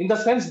 in the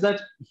sense that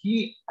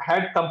he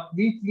had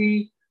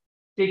completely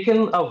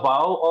taken a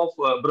vow of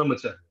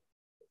brahmacharya,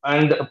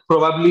 and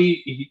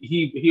probably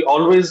he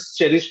always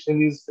cherished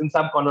in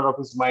some corner of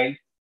his mind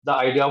the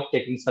idea of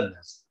taking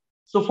sannyas.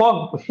 So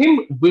for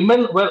him,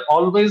 women were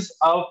always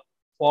a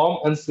form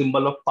and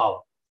symbol of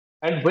power.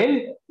 And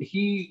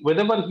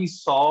whenever he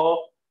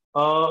saw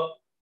uh,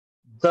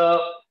 the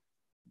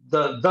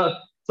the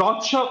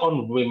torture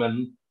on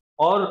women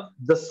or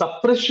the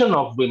suppression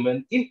of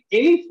women in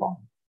any form,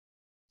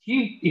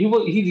 he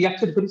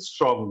reacted very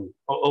strongly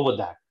over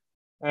that.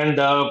 And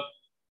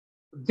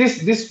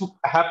this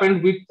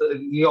happened with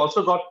he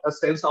also got a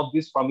sense of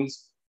this from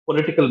his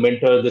political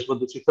mentor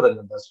Deshbandhu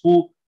Chittaranjan Das,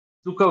 who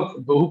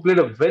played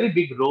a very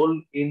big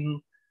role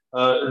in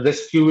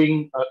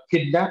rescuing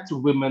kidnapped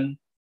women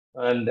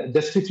and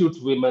destitute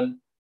women.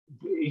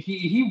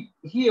 He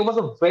was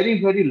a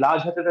very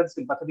large-hearted and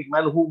sympathetic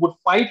man who would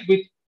fight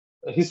with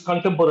his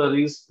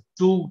contemporaries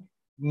to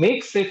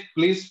make safe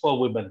place for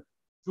women,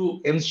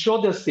 to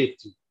ensure their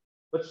safety.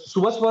 But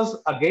Subhash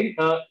was again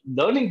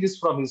learning this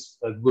from his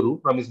guru,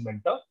 from his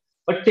mentor,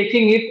 but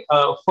taking it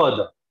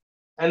further.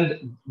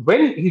 And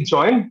when he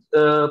joined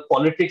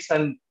politics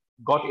and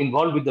got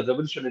involved with the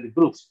revolutionary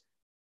groups,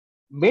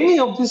 many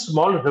of these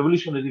small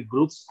revolutionary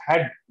groups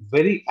had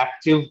very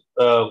active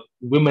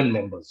women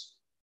members.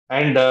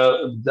 And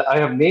I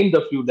have named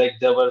a few, like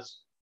there was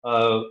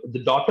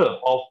the daughter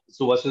of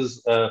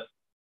Subhash's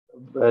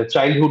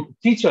childhood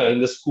teacher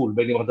in the school,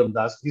 Beni Madam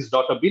Das, his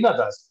daughter Bina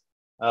Das.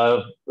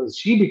 Uh,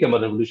 she became a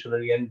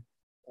revolutionary, and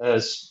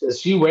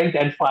she went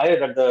and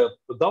fired at the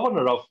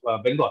governor of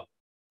Bengal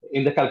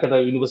in the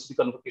Calcutta University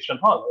Convocation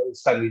Hall,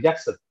 Stanley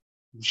Jackson.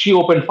 She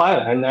opened fire,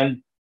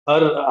 and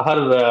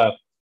her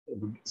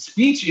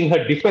speech in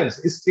her defense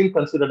is still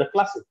considered a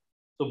classic.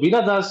 So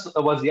Veena Das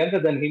was younger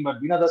than him, but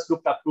Veena Das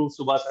looked up to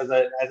Subhas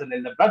as an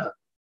elder brother,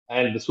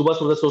 and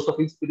Subhas was a source of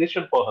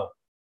inspiration for her.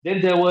 Then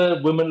there were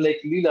women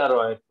like Leela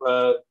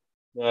Roy,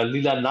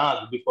 Leela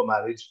Nag before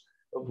marriage,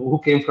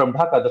 who came from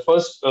Dhaka, the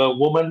first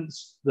woman,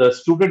 the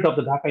student of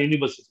the Dhaka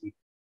University,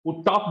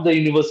 who topped the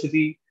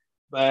university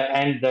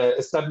and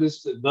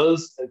established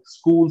girls'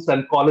 schools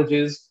and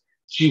colleges.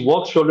 She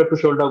worked shoulder to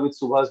shoulder with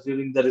Subhas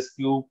during the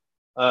rescue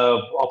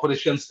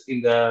operations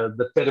in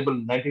the terrible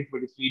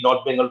 1923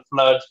 North Bengal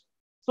floods.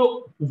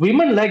 So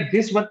women like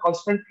this were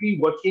constantly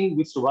working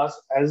with Subhas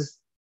as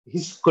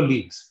his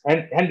colleagues,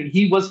 and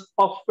he was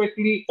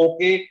perfectly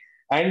okay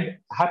and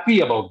happy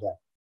about that.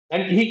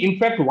 And he, in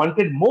fact,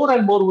 wanted more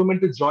and more women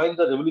to join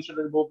the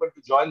revolutionary movement,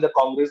 to join the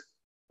Congress.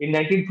 In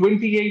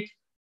 1928,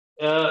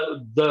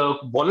 the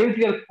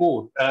volunteer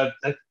corps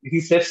that he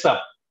sets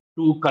up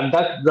to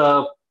conduct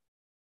the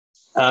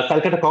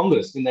Calcutta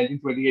Congress in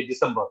 1928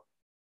 December.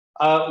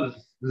 A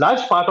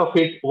large part of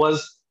it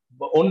was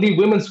only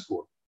women's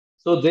corps.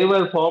 So they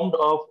were formed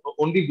of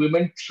only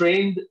women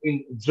trained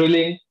in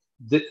drilling.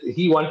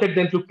 He wanted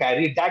them to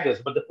carry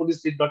daggers, but the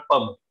police did not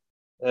permit.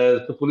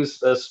 The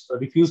police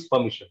refused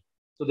permission,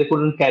 so they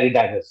couldn't carry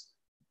daggers.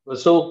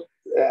 So,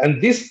 and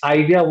this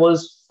idea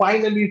was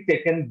finally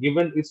taken,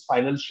 given its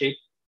final shape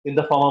in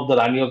the form of the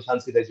Rani of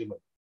Jhansi regiment.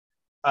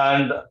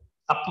 And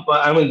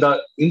I mean, the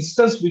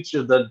instance which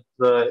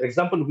the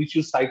example which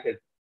you cited,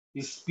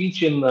 his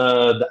speech in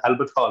the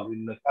Albert Hall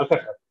in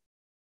Calcutta,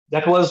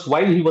 that was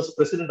while he was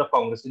president of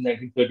Congress in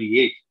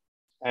 1938.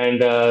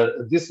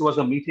 And this was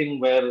a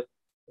meeting where,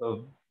 uh,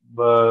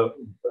 uh,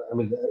 I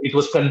mean, it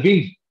was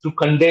convened to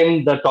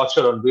condemn the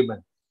torture on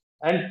women.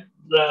 And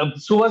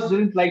Suhas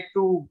didn't like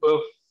to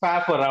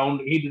faff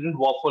around. He didn't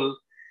waffle.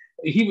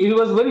 He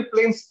was very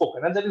plain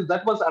spoken, and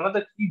that was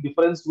another key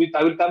difference. With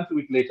I will come to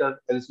it later,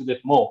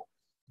 elucidate more.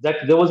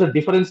 That there was a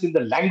difference in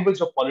the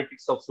language of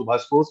politics of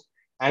Subhas Bose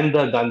and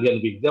the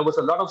Gandhian wing. There was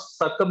a lot of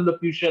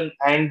circumlocution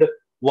and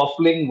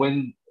waffling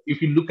when,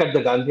 if you look at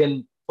the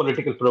Gandhian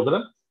political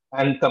program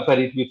and compare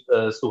it with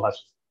Subhash.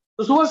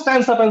 So Subhash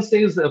stands up and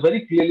says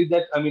very clearly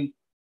that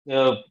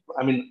uh,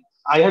 I mean,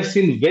 I have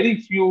seen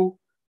very few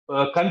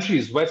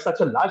countries where such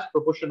a large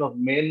proportion of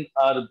men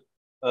are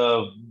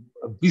uh,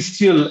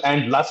 bestial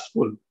and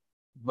lustful,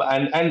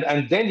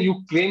 and then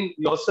you claim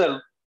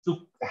yourself to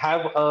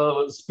have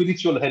a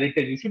spiritual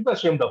heritage. You should be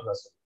ashamed of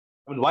yourself.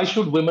 I mean, why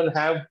should women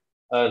have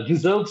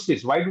reserved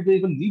seats? Why do they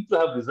even need to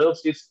have reserved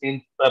seats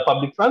in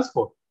public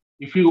transport?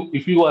 If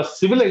you are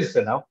civilized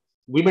enough,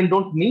 women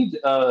don't need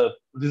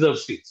reserved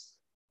seats.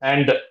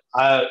 And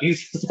he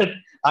said,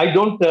 I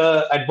don't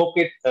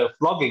advocate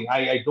flogging.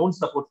 I don't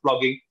support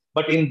flogging.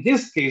 But in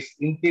this case,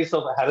 in case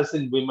of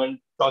harassing women,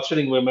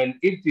 torturing women,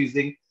 ill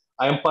teasing,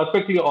 I am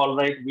perfectly all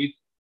right with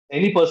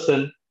any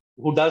person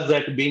who does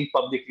that being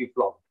publicly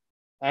flogged,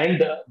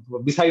 and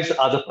besides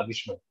other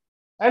punishment.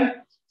 And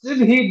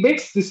then he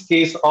makes this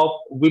case of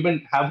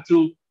women have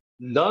to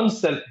learn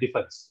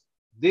self-defense.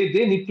 They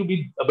need to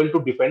be able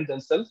to defend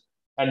themselves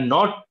and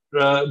not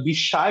be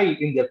shy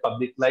in their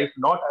public life,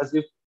 not as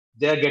if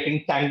they are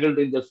getting tangled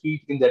in their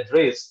feet in their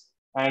dress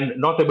and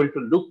not able to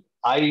look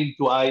eye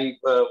to eye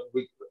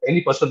with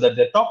any person that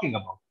they're talking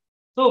about.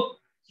 So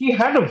he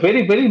had a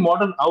very, very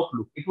modern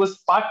outlook. It was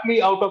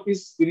partly out of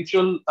his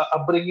spiritual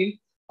upbringing,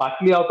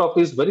 partly out of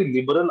his very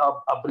liberal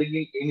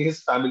upbringing in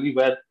his family,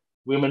 where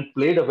women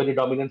played a very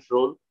dominant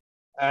role.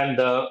 And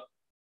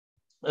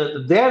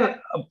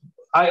there,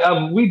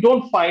 we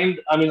don't find,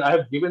 I mean, I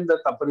have given the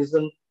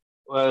comparison,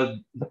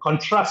 the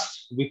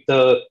contrast with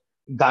the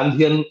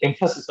Gandhian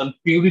emphasis on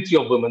purity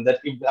of women, that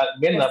if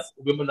Yes.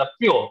 women are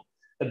pure,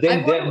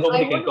 then I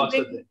nobody can want to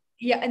torture bring, them.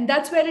 yeah, and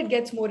that's where it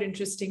gets more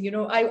interesting.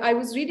 I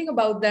was reading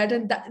about that,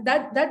 and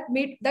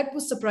that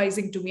was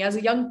surprising to me as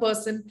a young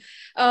person.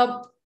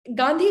 Uh,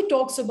 Gandhi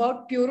talks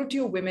about purity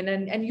of women,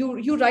 and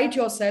you write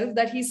yourself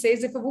that he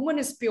says if a woman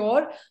is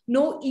pure,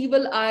 no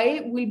evil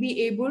eye will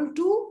be able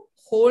to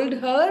hold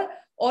her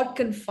or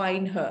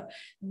confine her.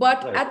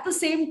 But Right. at the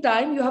same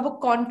time, you have a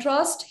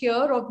contrast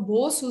here of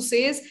Bose who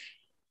says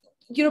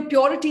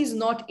purity is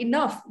not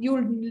enough.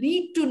 You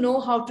need to know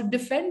how to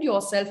defend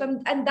yourself,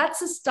 and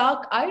that's a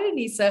stark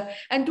irony, sir.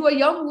 And to a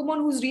young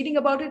woman who's reading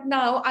about it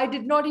now, I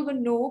did not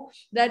even know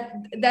that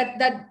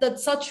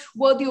such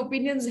were the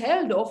opinions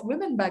held of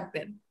women back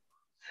then.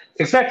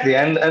 Exactly,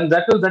 and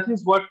that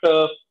is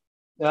uh,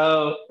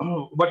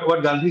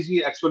 what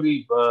Gandhiji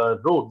actually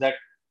wrote, that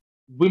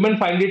women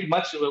find it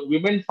much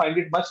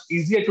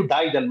easier to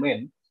die than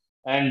men,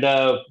 and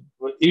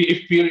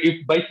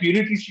if by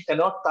purity she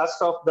cannot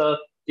cast off the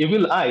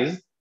evil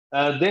eyes,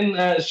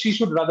 then she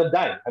should rather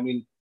die. I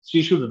mean,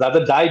 she should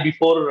rather die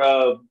before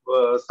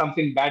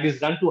something bad is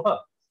done to her.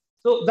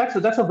 So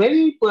that's a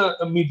very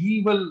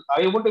medieval.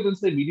 I won't even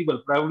say medieval.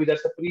 Probably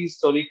that's a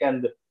prehistoric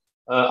and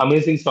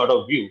amazing sort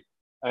of view.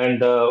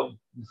 And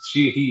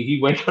he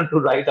went on to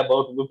write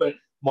about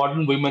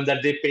modern women,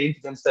 that they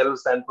paint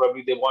themselves and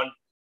probably they want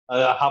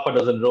half a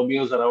dozen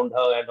Romeos around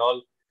her and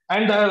all,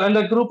 and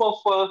a group of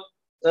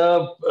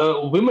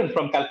women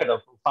from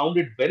Calcutta found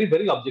it very,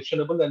 very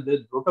objectionable, and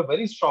they wrote a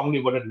very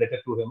strongly worded letter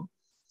to him,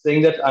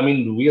 saying that, I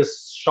mean, we are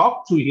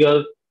shocked to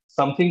hear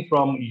something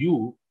from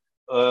you,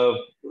 uh,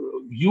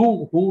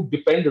 you who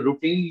depend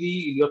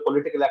routinely in your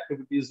political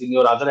activities, in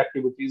your other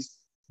activities,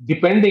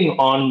 depending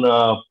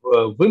on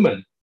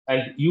women,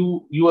 and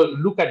you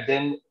look at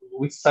them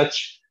with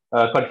such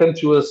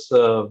contemptuous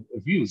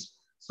views.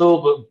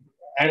 So,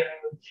 and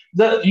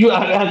the you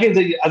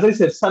again, as I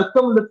said,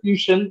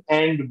 circumlocution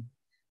and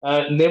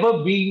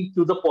never being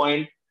to the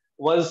point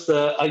was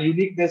a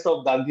uniqueness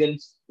of Gandhian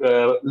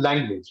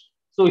language.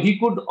 So he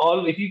could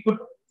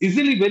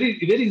easily, very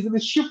easily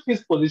shift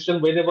his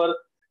position whenever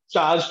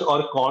charged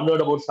or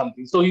cornered about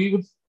something. So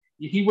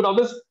he would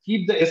always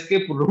keep the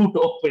escape route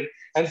open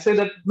and say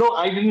that, no,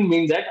 I didn't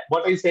mean that.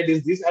 What I said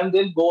is this, and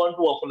then go on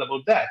to waffle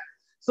about that.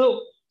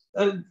 So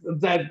uh,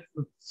 that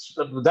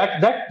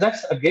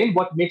that's again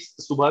what makes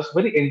Subhash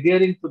very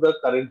endearing to the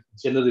current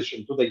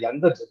generation, to the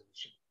younger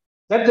generation,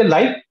 that they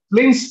like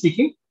plain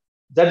speaking,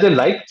 that they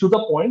like to the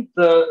point,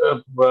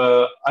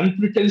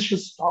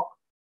 unpretentious talk,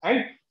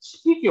 and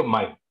speak your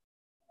mind.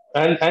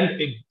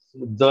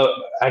 The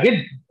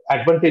added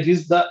advantage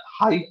is the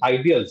high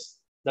ideals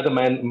that a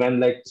man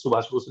like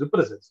Subhash Bose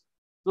represents.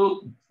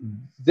 So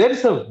there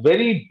is a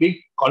very big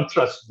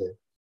contrast there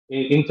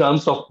in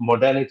terms of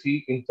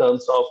modernity, in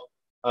terms of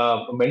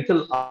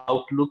mental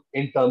outlook,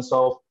 in terms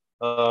of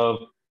uh,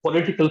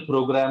 political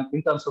program,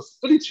 in terms of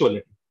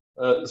spirituality.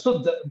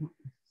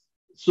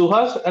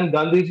 Suhas and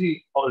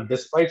Gandhiji, or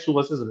despite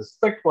Subhas's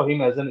respect for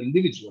him as an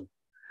individual,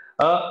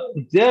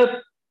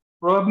 there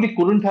probably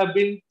couldn't have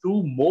been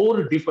two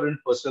more different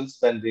persons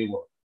than they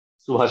were,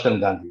 Subhas and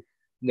Gandhi.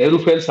 Nehru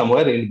fell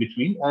somewhere in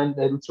between, and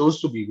Nehru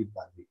chose to be with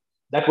Gandhi.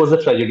 That was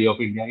the tragedy of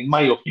India, in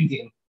my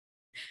opinion.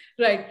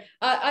 Right.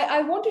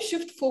 I want to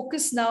shift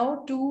focus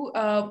now to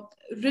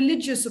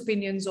religious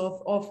opinions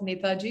of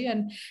Netaji,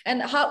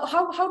 and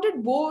how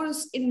did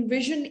Bose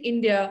envision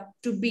India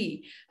to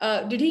be?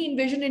 Did he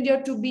envision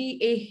India to be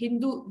a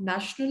Hindu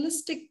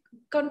nationalistic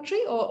country,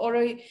 or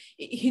a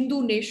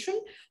Hindu nation,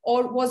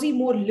 or was he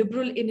more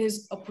liberal in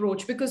his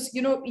approach? Because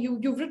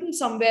you've written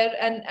somewhere,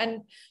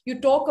 and you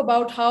talk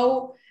about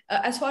how,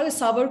 as far as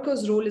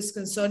Savarkar's role is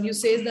concerned, you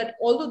say that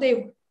although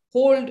they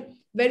hold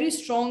very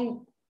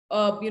strong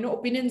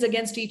opinions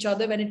against each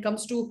other when it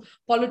comes to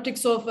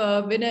politics of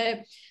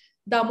Vinay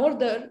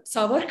Damodar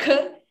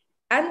Savarkar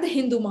and the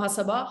Hindu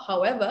Mahasabha.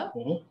 However,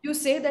 Mhm. you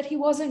say that he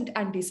wasn't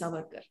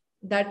anti-Savarkar,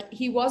 that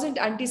he wasn't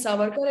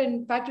anti-Savarkar, and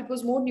in fact, it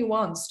was more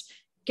nuanced.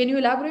 Can you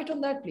elaborate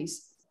on that, please?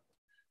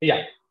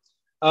 Yeah.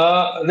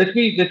 Let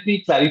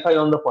me clarify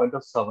on the point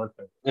of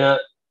Savarkar.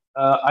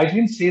 I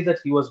didn't say that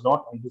he was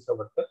not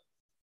anti-Savarkar.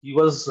 He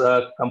was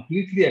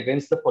completely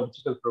against the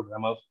political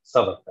program of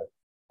Savarkar,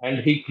 and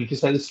he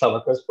criticized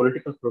Savarkar's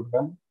political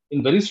program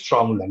in very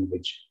strong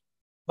language.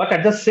 But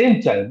at the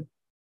same time,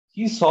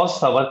 he saw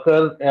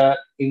Savarkar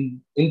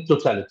in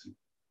totality,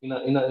 in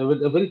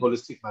a very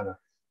holistic manner.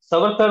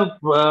 Savarkar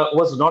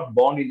was not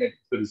born in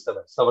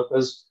 1937.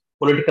 Savarkar's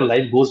political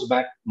life goes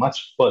back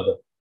much further,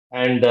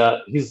 and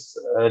his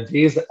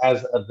days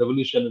as a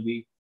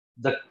revolutionary,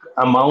 the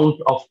amount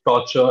of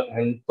torture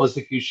and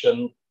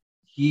persecution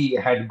he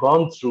had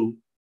gone through,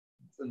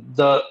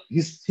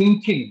 his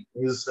thinking,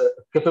 his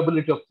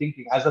capability of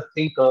thinking as a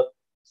thinker,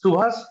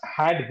 Suhas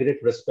had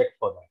great respect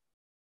for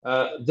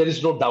that. There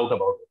is no doubt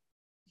about it.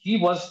 He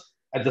was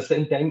at the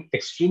same time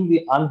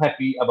extremely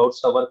unhappy about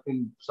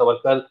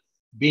Savarkar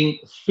being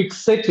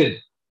fixated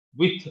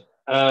with,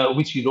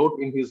 which he wrote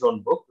in his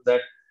own book,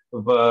 that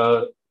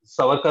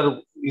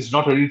Savarkar is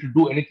not ready to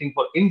do anything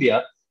for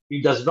India.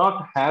 He does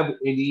not have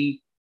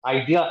any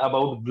idea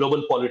about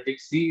global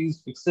politics. He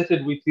is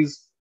fixated with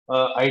his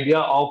idea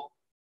of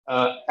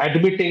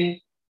admitting,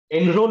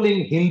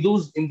 enrolling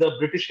Hindus in the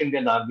British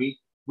Indian Army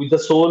with the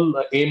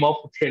sole aim of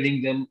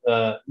training them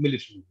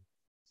militarily.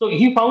 So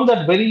he found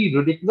that very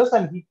ridiculous,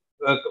 and he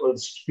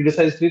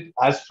criticized it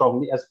as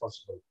strongly as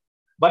possible.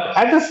 But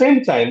at the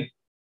same time,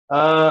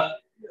 uh,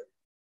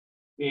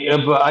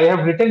 I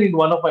have written in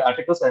one of my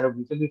articles, I have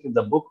written it in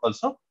the book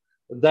also,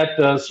 that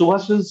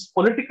Subhash's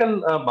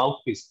political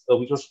mouthpiece,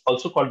 which was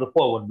also called the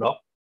Forward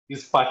Bloc,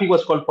 his party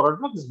was called Forward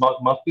Bloc, his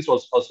mouthpiece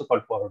was also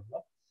called Forward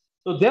Bloc.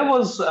 So there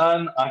was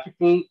an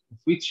article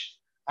which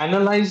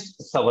analyzed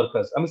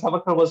Savarkar. I mean,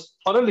 Savarkar was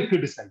thoroughly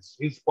criticized.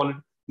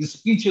 His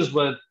speeches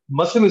were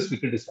mercilessly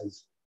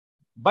criticized.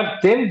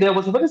 But then there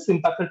was a very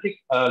sympathetic,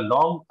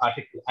 long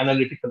article,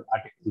 analytical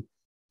article,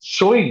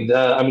 showing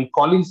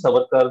calling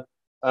Savarkar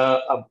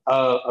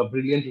a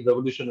brilliant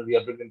revolutionary,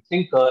 a brilliant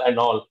thinker, and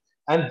all.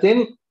 And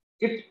then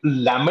it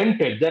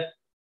lamented that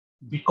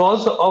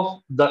because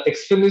of the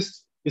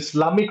extremist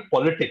Islamic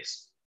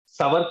politics,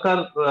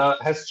 Savarkar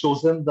has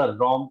chosen the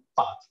wrong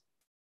path.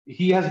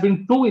 He has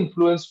been too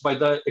influenced by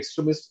the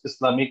extremist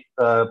Islamic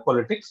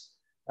politics,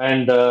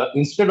 and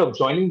instead of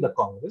joining the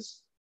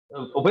Congress,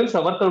 when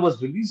Savarkar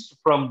was released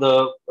from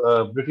the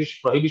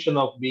British prohibition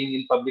of being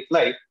in public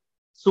life,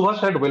 Subhash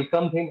had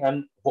welcomed him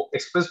and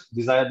expressed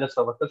desire that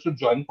Savarkar should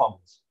join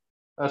Congress.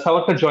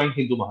 Savarkar joined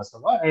Hindu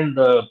Mahasabha, and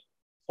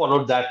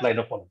followed that line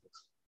of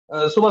politics.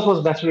 Subhas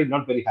was naturally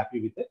not very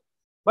happy with it,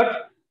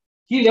 but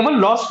he never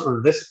lost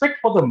respect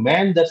for the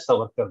man that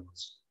Savarkar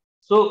was.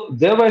 So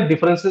there were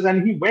differences,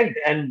 and he went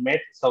and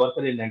met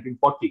Savarkar in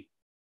 1940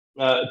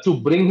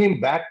 to bring him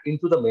back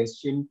into the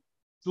mainstream,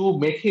 to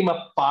make him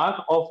a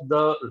part of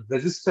the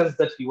resistance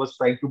that he was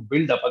trying to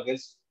build up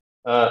against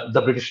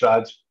the British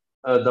Raj,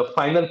 the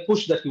final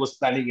push that he was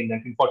planning in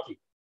 1940,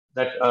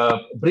 that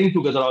bring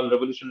together all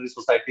revolutionary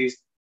societies,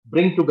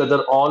 bring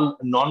together all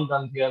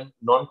non-Gandhian,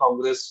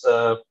 non-Congress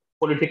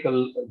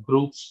political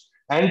groups,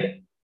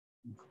 and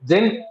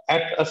then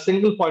at a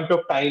single point of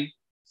time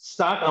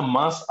start a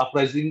mass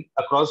uprising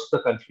across the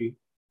country,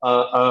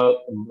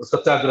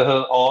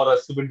 satyagraha or a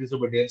civil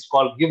disobedience,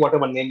 call give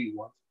whatever name you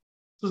want.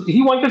 So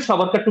he wanted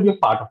Savarkar to be a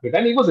part of it,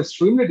 and he was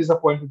extremely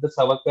disappointed that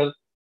Savarkar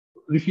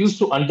refused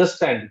to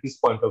understand his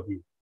point of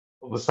view.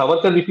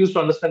 Savarkar refused to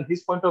understand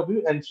his point of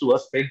view, and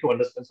Suhas failed to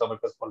understand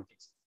Savarkar's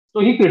politics. So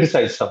he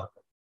criticized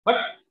Savarkar. But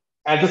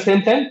at the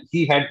same time,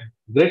 he had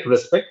great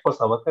respect for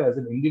Savarkar as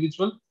an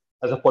individual,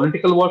 as a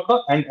political worker,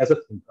 and as a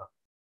thinker.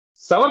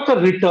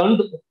 Savarkar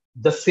returned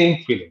the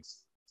same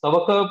feelings.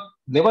 Savarkar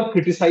never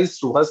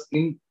criticized Suhas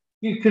he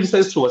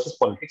criticized Suhas's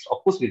politics.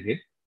 Of course, he did.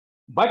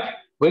 But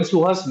when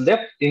Suhas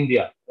left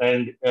India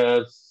and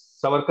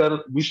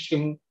Savarkar wished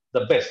him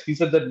the best, he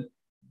said that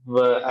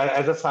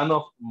as a son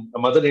of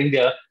Mother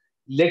India,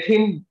 let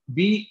him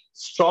be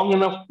strong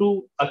enough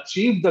to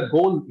achieve the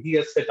goal he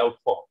has set out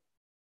for.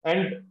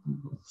 And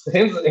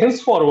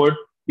henceforward,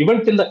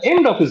 even till the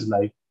end of his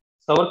life,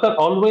 Savarkar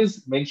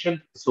always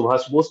mentioned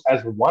Subhash Bose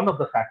as one of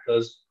the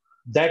factors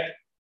that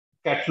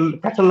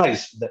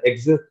catalyzed the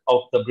exit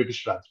of the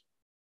British Raj,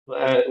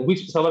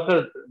 which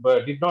Savarkar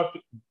did not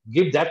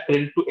give that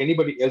credit to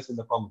anybody else in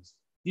the Congress.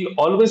 He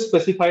always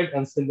specified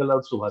and singled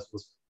out Subhash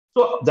Bose.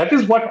 So that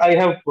is what I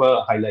have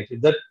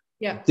highlighted, that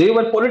Yeah. they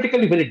were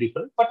politically very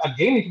different, but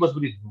again, it was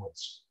very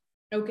nuanced.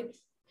 Okay.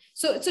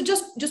 So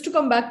just to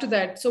come back to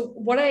that. So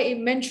what I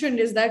mentioned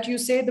is that you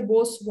say the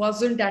Bose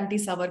wasn't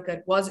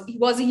anti-Savarkar. He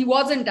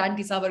wasn't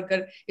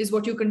anti-Savarkar is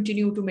what you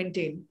continue to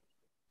maintain.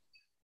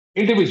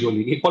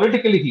 Individually,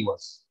 politically, he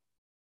was.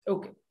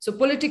 Okay. So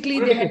politically,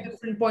 they had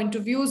different point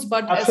of views,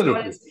 but Absolutely.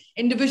 as far as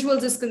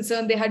individuals is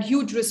concerned, they had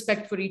huge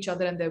respect for each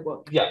other and their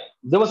work. Yeah,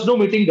 there was no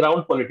meeting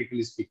ground,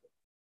 politically speaking.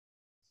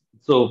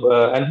 So,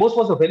 and Bose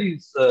was a very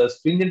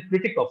stringent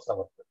critic of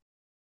Savarkar.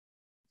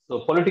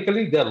 So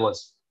politically, there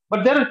was.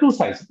 But there are two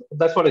sides.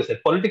 That's what I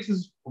said. Politics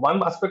is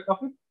one aspect of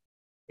it.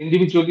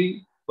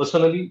 Individually,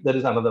 personally, there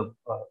is another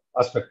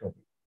aspect of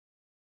it.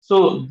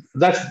 So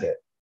that's there.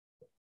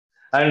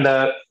 And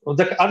the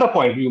other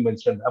point you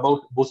mentioned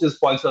about Bose's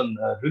points on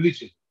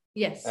religion.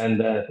 Yes. And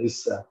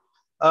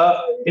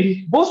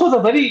Bose was a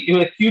very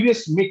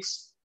curious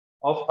mix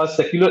of a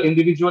secular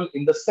individual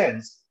in the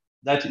sense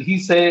that he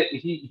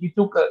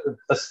took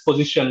a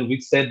position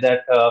which said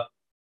that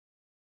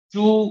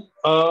to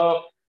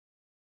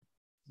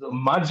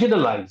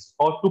marginalize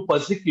or to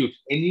persecute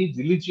any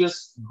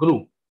religious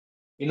group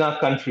in our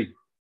country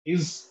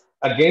is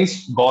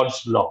against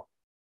God's law.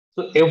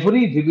 So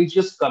every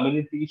religious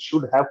community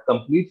should have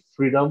complete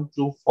freedom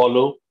to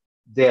follow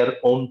their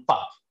own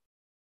path.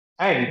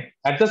 And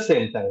at the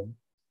same time,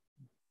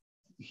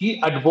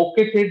 he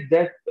advocated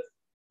that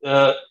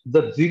the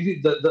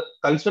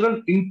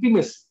cultural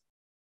intimacy,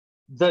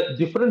 the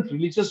different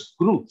religious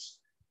groups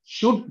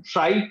should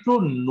try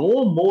to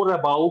know more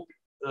about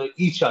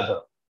each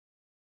other.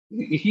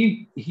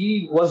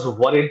 He was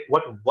worried.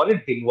 What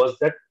worried him was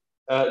that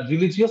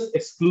religious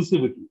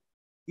exclusivity.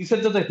 He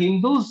said that the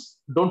Hindus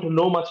don't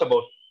know much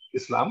about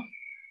Islam,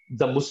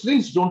 the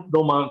Muslims don't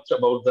know much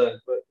about the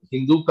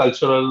Hindu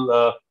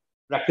cultural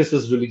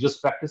practices, religious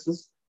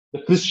practices.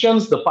 The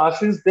Christians, the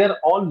Parsis, they're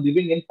all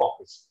living in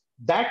pockets.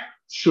 That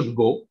should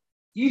go.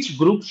 Each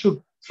group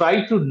should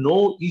try to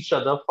know each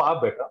other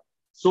far better,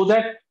 so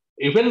that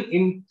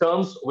even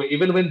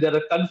when there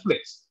are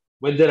conflicts,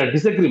 when there are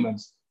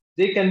disagreements,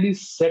 they can be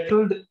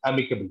settled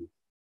amicably.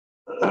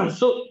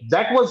 So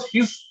that was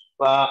his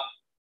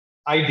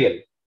ideal.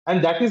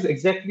 And that is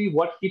exactly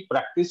what he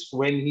practiced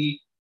when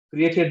he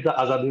created the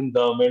Azad Hind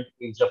government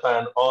in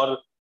Japan or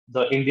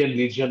the Indian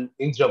Legion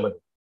in Germany.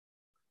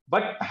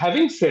 But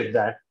having said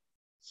that,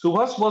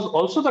 Subhas was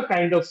also the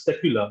kind of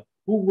secular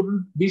who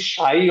wouldn't be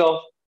shy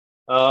of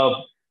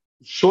uh,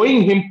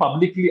 showing him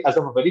publicly as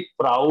a very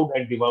proud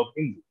and devout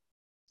Hindu.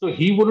 So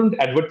he wouldn't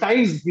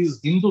advertise his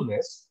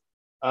Hinduness,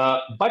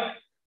 but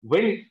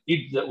when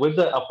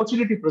the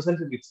opportunity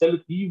presented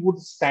itself, he would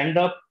stand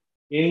up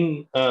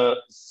in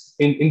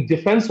in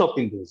defense of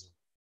Hinduism.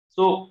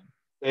 So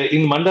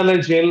in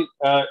Mandalay jail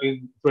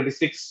in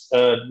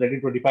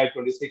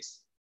 1925-26,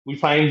 we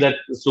find that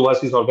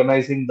Subhas is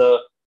organizing the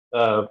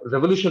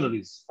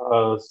revolutionaries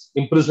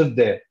imprisoned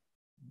there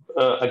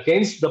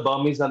against the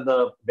Burmese and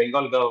the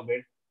Bengal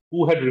government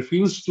who had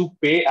refused to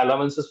pay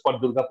allowances for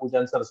Durga Puja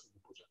and Saraswati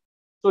Puja.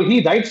 So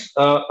he writes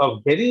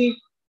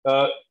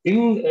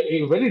in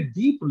a very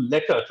deep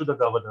letter to the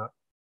governor,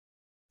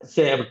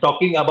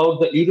 talking about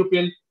the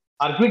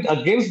arguing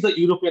against the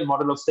European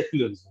model of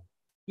secularism.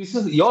 He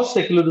says, your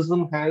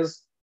secularism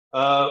has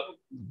uh,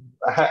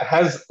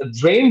 has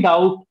drained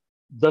out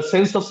the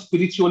sense of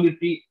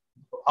spirituality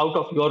out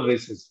of your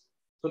races.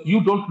 So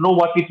you don't know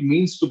what it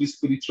means to be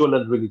spiritual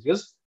and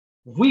religious.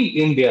 We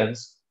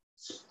Indians,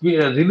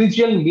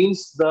 religion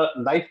means the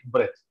life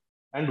breath,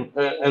 and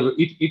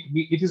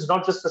it is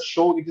not just a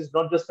show. It is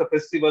not just a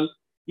festival.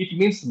 It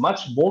means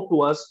much more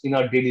to us in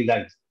our daily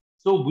lives.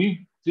 So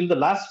we, till the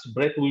last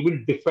breath, we will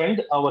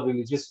defend our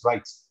religious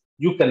rights.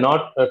 You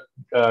cannot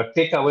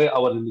take away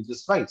our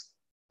religious rights.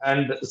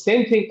 And the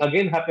same thing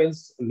again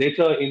happens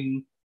later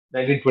in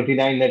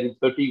 1929,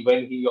 1930,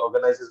 when he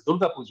organizes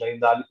Durga Puja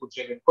in the Alipur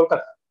jail in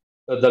Kolkata.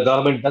 The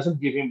government doesn't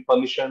give him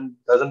permission,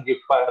 doesn't give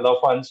allow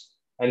funds,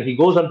 and he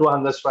goes onto a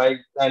hunger strike,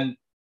 and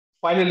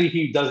finally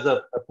he does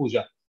the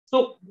puja.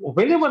 So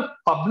whenever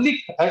public,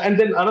 and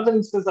then another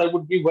instance I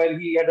would give where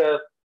he had a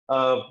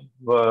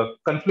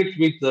conflict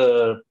with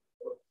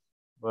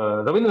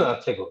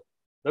Rabindranath Tagore.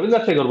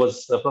 Rabindranath Tagore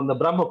was from the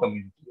Brahmo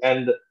community,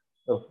 and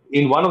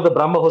in one of the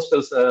Brahmo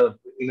hostels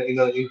in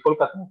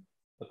Kolkata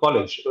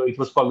college, it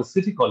was called the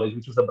City College,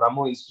 which was a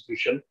Brahmo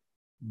institution.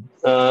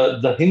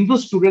 The Hindu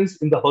students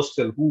in the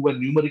hostel who were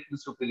numerically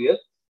superior,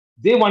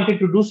 they wanted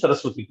to do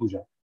Saraswati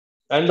Puja,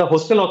 and the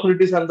hostel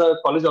authorities and the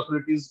college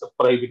authorities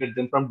prohibited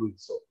them from doing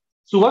so.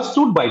 So, what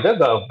stood by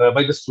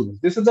the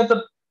students? They said that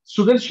the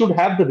students should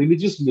have the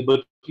religious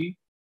liberty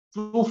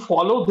to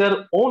follow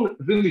their own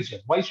religion.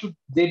 Why should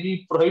they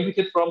be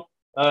prohibited from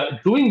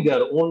doing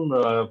their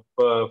own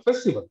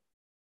festival?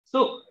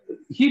 So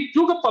he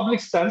took a public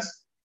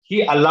stance.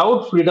 He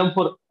allowed freedom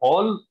for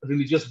all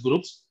religious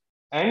groups,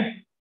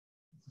 and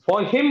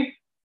for him,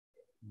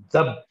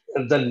 the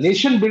the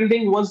nation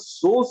building was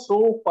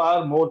so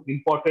far more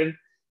important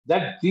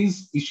that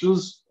these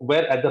issues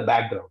were at the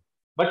background.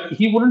 But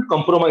he wouldn't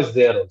compromise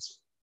there also.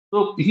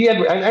 So he had,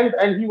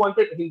 and he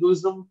wanted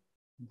Hinduism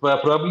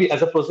probably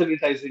as a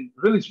proselytizing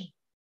religion.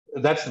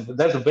 That's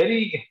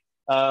very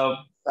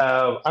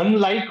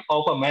unlike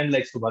of a man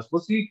like Subhash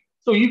Bose.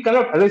 So you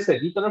cannot, as I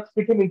said, you cannot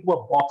fit him into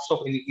a box of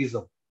any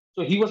ism.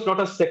 So he was not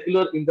a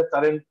secular in the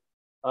current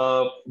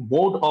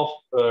mode of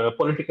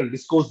political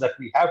discourse that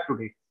we have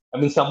today. I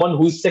mean, someone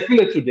who is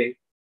secular today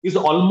is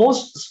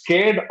almost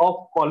scared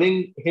of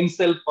calling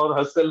himself or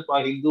herself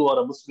a Hindu or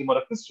a Muslim or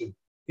a Christian.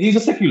 He's a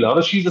secular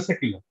or she's a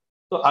secular.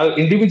 So,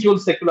 individual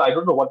secular, I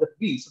don't know what that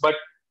means, but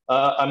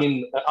I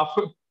mean,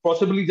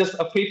 possibly just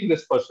a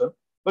faithless person.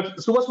 But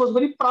Subhas was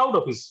very proud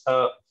of his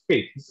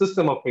faith, his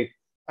system of faith.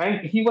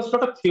 And he was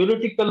not a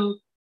theoretical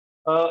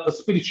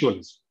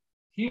spiritualist.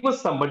 He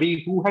was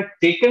somebody who had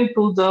taken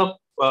to the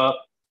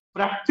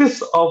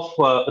practice of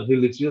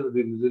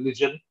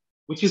religion,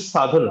 which is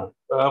sadhana,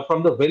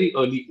 from the very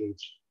early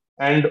age.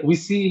 And we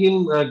see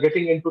him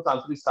getting into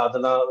Tantri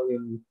sadhana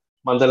in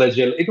Mandala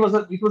jail. It was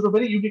a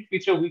very unique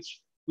feature which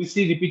we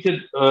see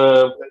repeated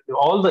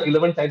all the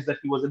 11 times that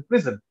he was in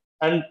prison.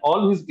 And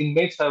all his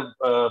inmates have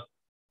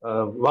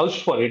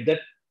vouched for it that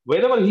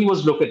wherever he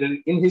was located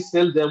in his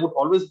cell, there would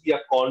always be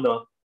a corner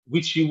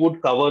which he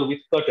would cover with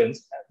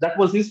curtains. That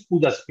was his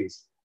puja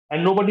space.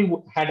 And nobody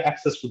had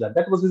access to that.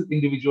 That was his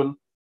individual,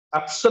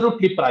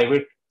 absolutely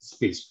private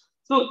space.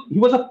 So he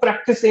was a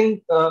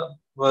practicing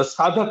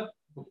sadhak,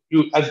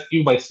 as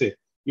you might say.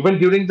 Even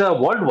during the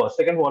World War,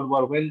 Second World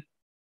War, when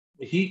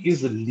he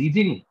is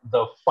leading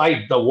the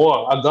fight, the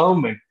war, a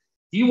government,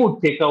 he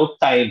would take out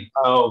time,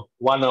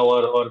 1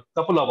 hour or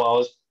couple of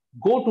hours,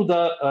 go to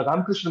the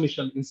Ramakrishna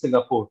Mission in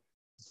Singapore,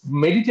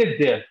 meditate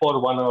there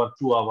for 1 hour,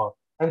 2 hour,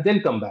 and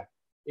then come back.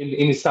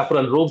 In his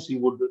saffron robes, he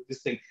would do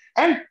this thing.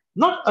 And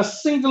not a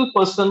single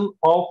person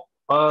of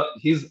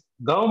his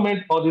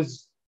government or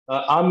his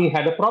army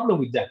had a problem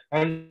with that.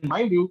 And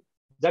mind you,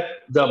 that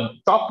the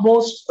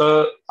topmost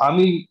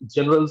army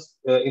generals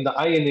in the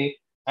INA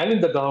and in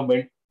the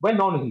government were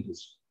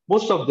non-Hindus.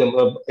 Most of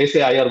them,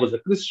 SAIR was a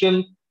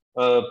Christian.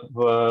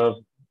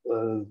 The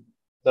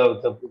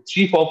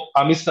chief of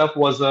army staff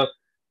was a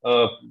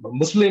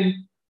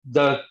Muslim.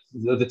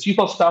 The chief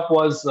of staff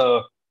was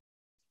a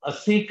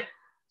Sikh.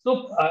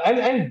 So,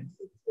 and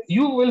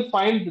you will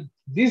find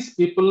these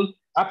people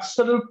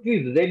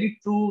absolutely ready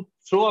to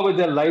throw away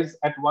their lives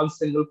at one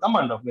single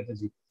command of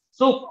Netaji.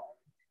 So,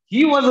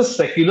 he was a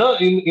secular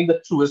in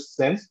the truest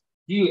sense.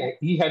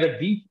 He had a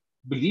deep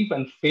belief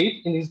and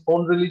faith in his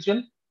own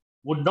religion,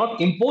 would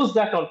not impose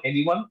that on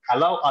anyone,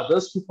 allow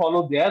others to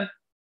follow their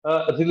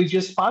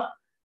religious path,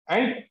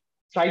 and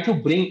try to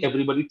bring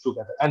everybody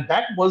together. And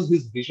that was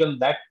his vision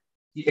that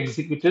he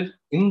executed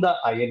in the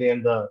INA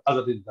and the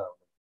Azadin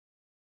government,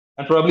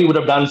 and probably would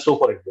have done so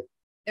for India.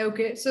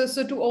 Okay, so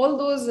to all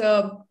those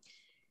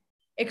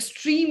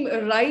extreme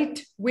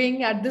right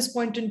wing at this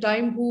point in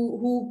time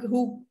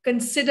who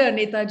consider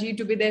Netaji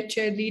to be their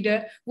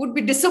cheerleader would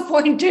be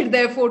disappointed,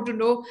 therefore, to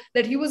know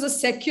that he was a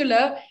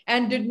secular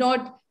and did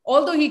not,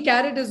 although he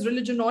carried his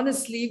religion on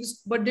his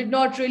sleeves, but did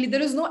not really,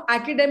 there is no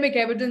academic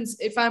evidence,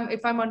 if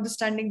I'm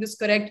understanding this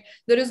correct,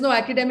 there is no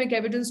academic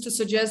evidence to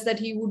suggest that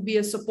he would be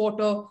a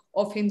supporter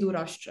of Hindu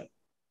Rashtra.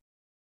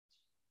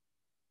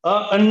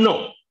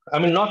 No, I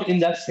mean, not in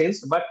that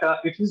sense, but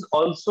it is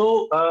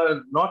also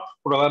not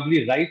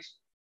probably right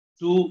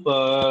to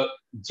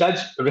judge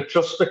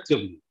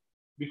retrospectively,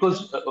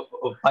 because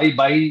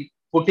by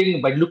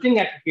looking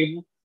at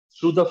him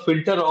through the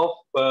filter of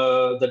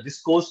the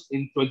discourse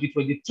in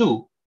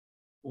 2022,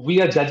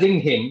 we are judging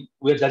him.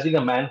 We are judging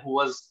a man who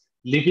was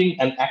living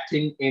and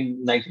acting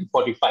in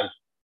 1945.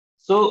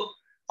 So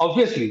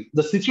obviously,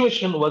 the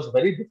situation was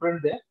very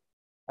different there,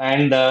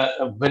 and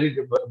very.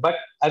 But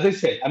as I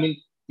said, I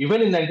mean,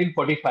 even in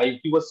 1945,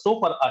 he was so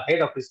far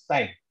ahead of his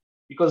time,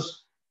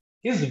 because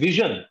his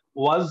vision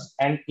was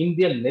an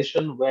Indian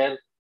nation where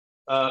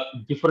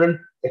different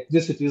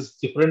ethnicities,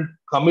 different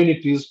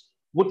communities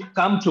would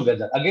come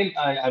together. Again,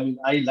 I mean,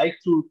 I like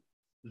to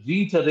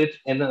reiterate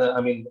and I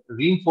mean,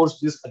 reinforce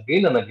this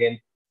again and again,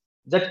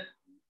 that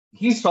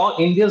he saw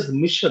India's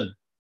mission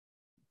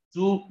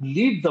to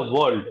lead the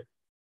world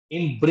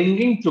in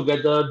bringing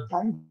together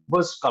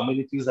diverse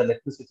communities and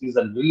ethnicities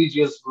and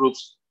religious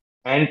groups,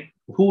 and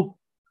who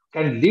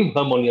can live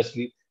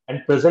harmoniously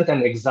and present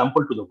an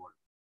example to the world.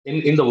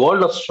 In the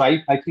world of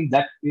strife, I think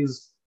that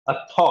is a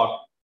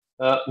thought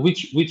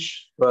which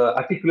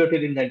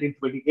articulated in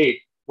 1928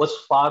 was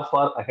far,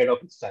 far ahead of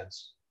its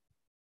times.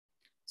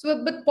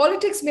 So, but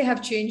politics may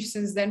have changed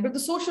since then, but the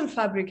social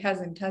fabric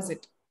hasn't, has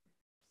it?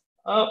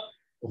 Uh,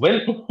 well,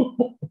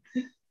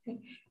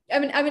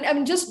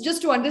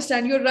 just to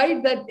understand, you're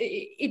right that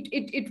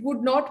it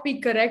would not be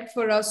correct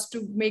for us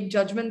to make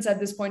judgments at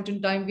this point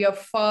in time. We are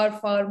far,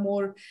 far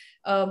more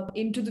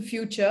into the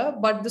future,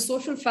 but the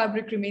social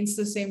fabric remains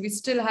the same. We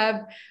still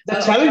have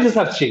the challenges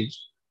have changed.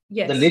 The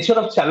yes, nature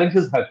of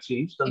challenges have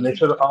changed. The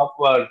nature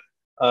exactly.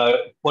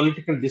 of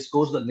political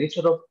discourse, the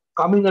nature of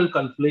communal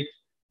conflict,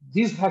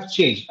 these have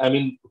changed. I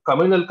mean,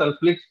 communal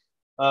conflict,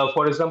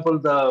 for example,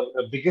 the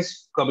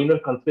biggest communal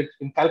conflict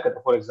in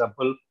Calcutta, for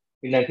example,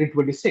 in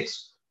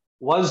 1926,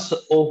 was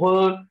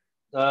over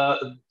uh,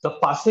 the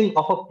passing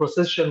of a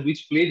procession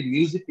which played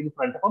music in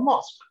front of a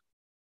mosque.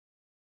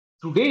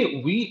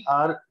 Today, we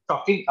are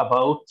talking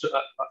about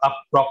a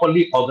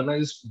properly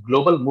organized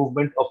global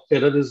movement of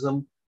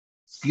terrorism,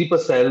 sleeper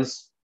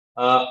cells,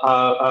 and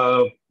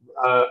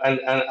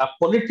a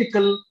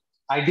political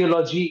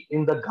ideology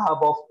in the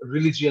garb of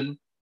religion,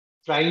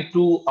 trying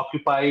to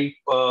occupy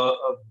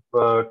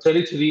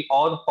territory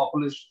or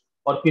population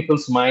or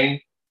people's mind.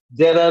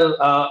 There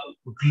are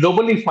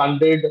globally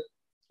funded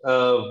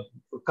uh,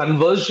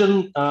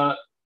 conversion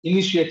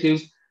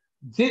initiatives.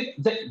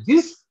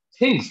 These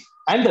things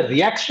and the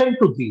reaction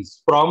to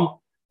these from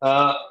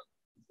uh,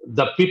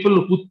 the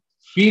people who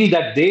feel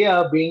that they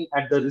are being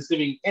at the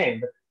receiving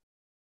end,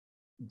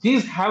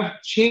 these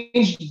have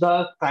changed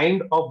the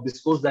kind of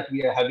discourse that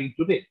we are having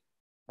today.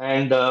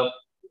 And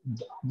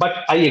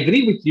but I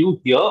agree with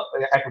you here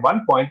at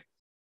one point,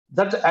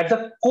 that at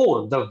the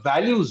core,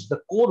 the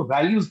core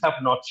values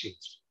have not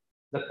changed.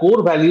 The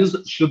core values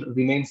should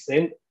remain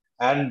same,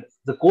 and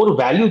the core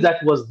value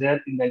that was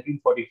there in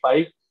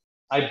 1945,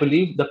 I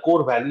believe the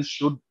core values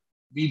should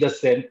be the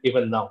same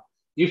even now.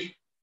 If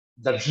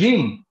the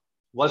dream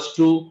was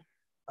to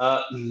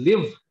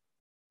live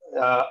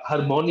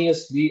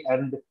harmoniously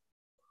and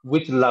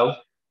with love,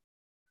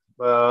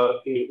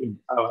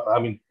 I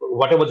mean,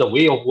 whatever the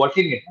way of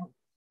working it out.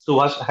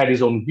 Suhas had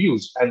his own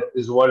views, and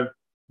his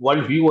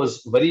worldview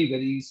was very,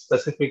 very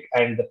specific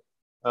and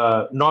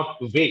not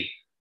vague.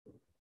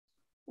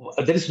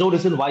 There is no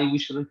reason why we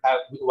shouldn't have,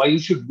 why you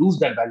should lose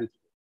that value.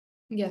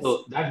 Yes.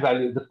 So that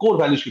value, the core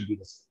value should be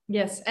the same.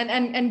 Yes,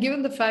 and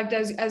given the fact,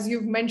 as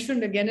you've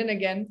mentioned again and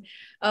again,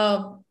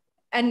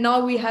 and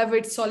now we have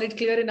it solid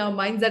clear in our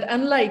minds that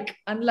unlike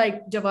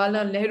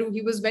Jawaharlal Nehru,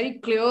 he was very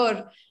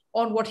clear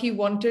on what he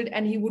wanted,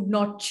 and he would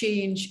not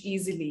change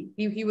easily.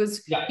 Yeah,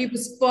 he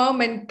was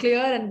firm and clear,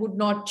 and would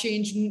not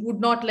change, would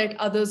not let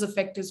others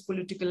affect his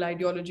political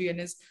ideology and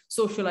his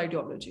social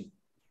ideology.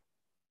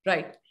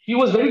 Right. he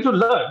was ready to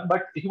learn,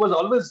 but he was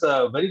always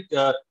very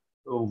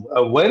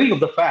wary of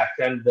the fact.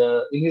 And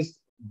in his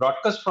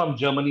broadcast from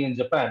Germany and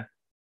Japan,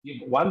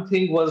 one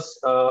thing was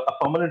a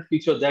permanent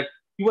feature, that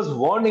he was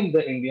warning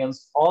the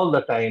Indians all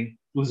the time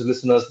to his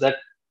listeners that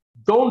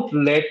don't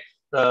let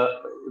uh,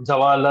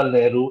 Jawaharlal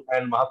Nehru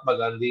and Mahatma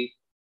Gandhi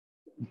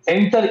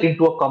enter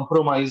into a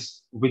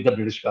compromise with the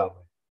British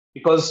government,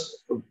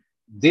 because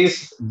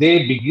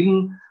they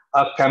begin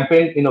a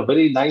campaign in a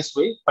very nice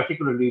way.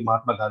 Particularly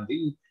Mahatma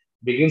Gandhi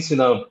begins in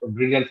a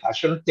brilliant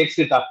fashion, takes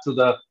it up to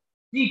the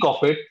peak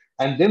of it,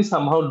 and then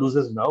somehow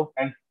loses nerve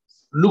and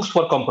looks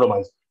for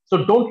compromise.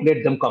 So don't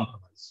let them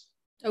compromise.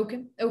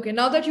 Okay. Okay.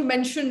 Now that you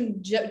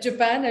mentioned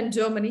Japan and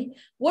Germany,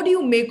 what do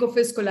you make of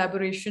his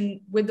collaboration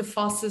with the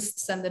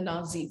fascists and the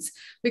Nazis?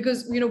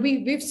 Because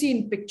we've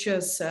seen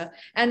pictures,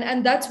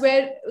 and that's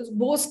where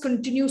Bose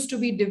continues to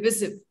be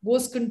divisive.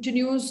 Bose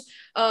continues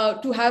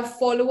to have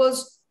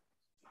followers,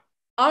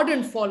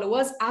 ardent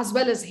followers as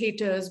well as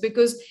haters,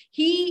 because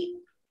he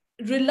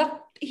was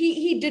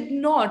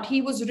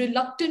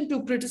reluctant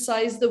to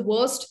criticize the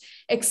worst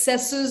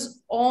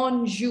excesses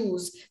on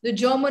Jews, the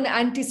German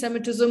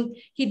anti-Semitism.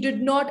 He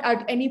did not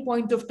at any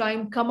point of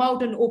time come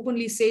out and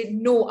openly say,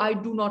 no, I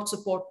do not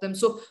support them.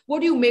 So what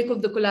do you make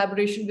of the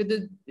collaboration with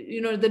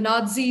the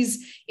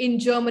Nazis in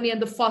Germany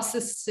and the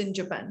fascists in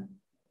Japan?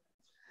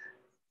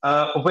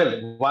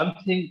 Well, one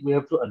thing we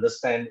have to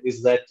understand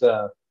is that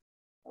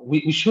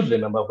we should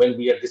remember when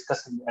we are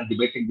discussing and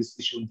debating this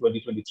issue in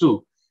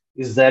 2022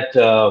 is that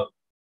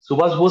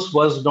Subhash Bose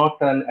was not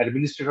an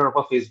administrator of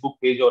a Facebook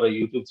page or a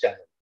YouTube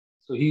channel.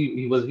 So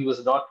he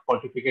was not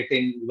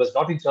pontificating. He was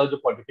not in charge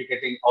of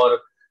pontificating or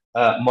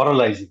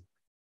moralizing.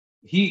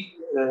 He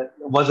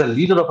was a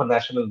leader of a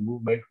national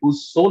movement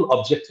whose sole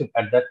objective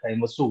at that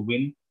time was to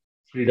win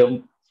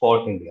freedom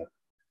for India.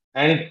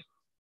 And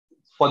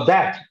for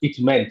that, it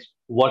meant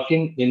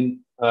working in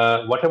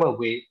whatever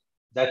way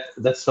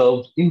that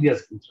served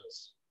India's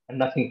interest and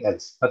nothing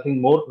else,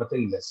 nothing more,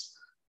 nothing less.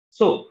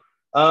 So,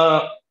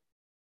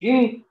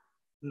 in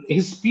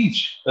his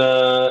speech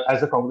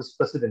as a Congress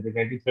president in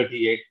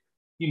 1938,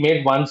 he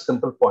made one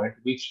simple point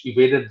which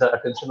evaded the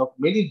attention of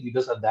many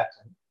leaders at that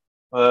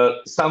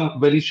time. Some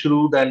very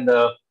shrewd and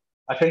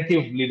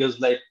attentive leaders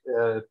like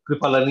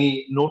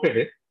Kripalani noted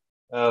it,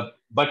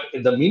 but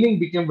the meaning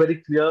became very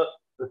clear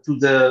to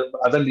the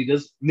other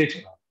leaders later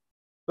on,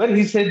 where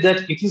he said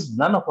that it is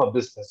none of our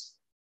business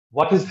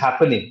what is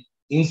happening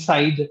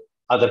inside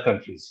other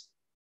countries.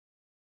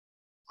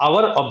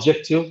 Our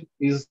objective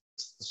is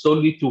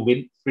solely to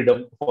win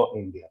freedom for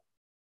India.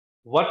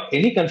 What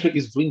any country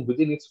is doing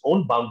within its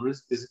own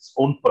boundaries is its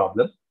own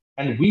problem,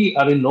 and we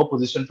are in no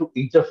position to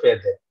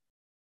interfere there.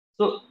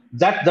 So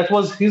that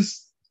was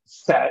his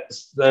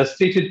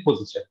stated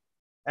position,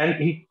 and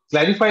he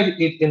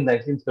clarified it in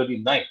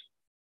 1939,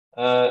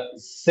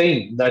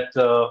 saying that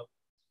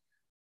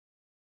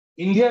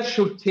India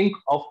should think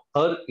of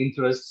her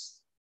interests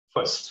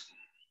first.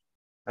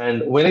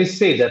 And when I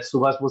say that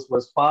Subhash Bose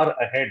was far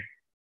ahead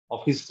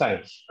of his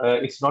time,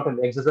 it's not an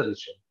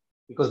exaggeration,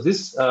 because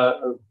this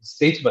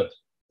statement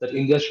that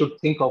India should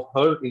think of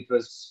her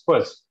interests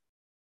first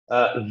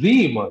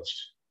re-emerged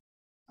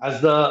as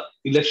the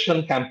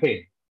election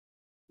campaign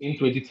in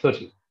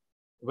 2013,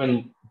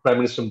 when Prime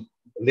Minister,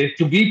 late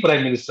to be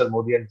Prime Minister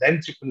Modi and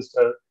then Chief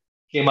Minister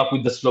came up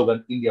with the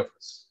slogan India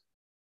First.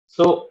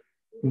 So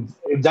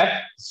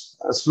that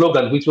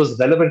slogan, which was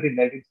relevant in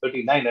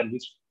 1939 and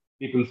which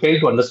people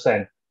failed to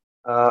understand,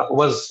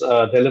 was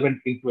relevant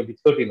in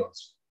 2013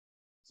 also.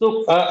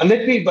 So I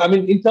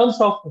mean, in terms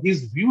of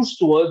his views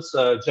towards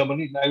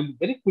Germany, I will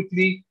very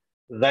quickly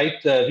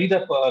read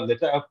up a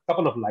letter, a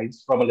couple of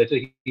lines from a letter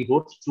he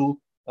wrote to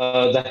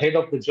the head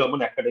of the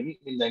German Academy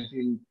in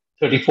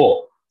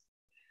 1934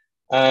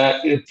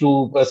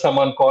 to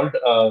someone called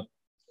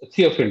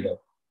Theophilder.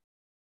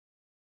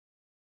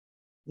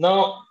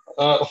 Now,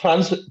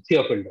 Franz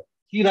Theophilder,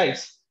 he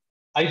writes,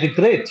 I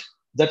regret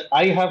that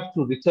I have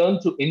to return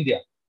to India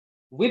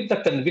with the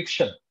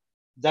conviction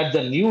that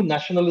the new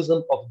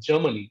nationalism of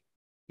Germany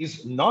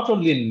is not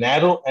only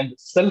narrow and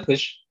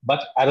selfish,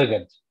 but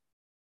arrogant.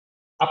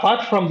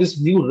 Apart from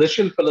this new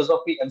racial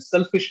philosophy and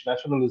selfish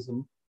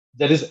nationalism,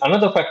 there is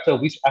another factor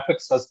which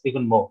affects us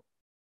even more.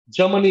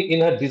 Germany,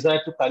 in her desire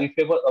to curry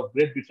favor of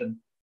Great Britain,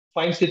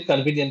 finds it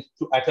convenient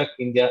to attack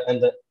India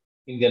and the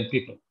Indian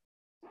people.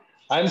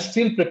 I am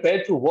still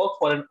prepared to work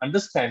for an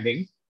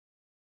understanding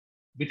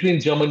between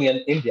Germany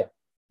and India.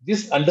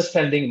 This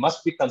understanding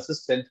must be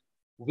consistent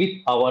with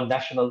our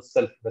national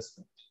self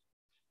respect.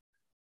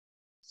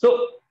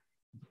 So,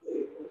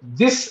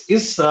 this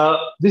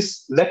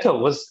letter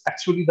was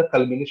actually the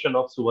culmination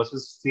of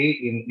Subhash's stay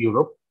in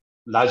Europe,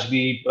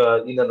 largely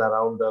in and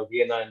around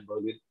Vienna and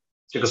Berlin,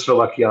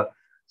 Czechoslovakia.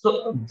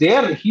 So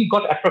there he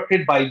got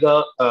attracted by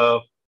the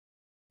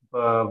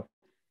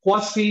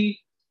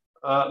quasi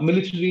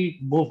military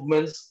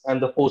movements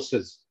and the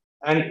forces.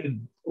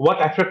 And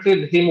what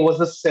attracted him was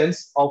a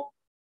sense of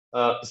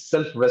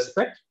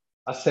self-respect,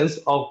 a sense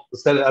of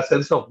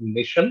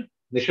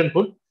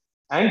nationhood,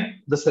 and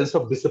the sense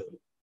of discipline.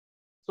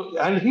 So,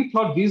 and he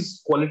thought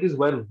these qualities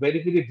were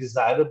very, very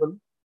desirable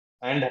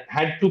and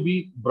had to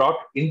be brought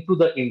into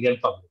the Indian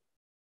public,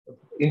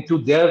 into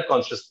their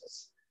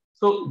consciousness.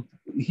 So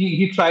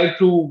he tried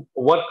to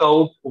work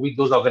out with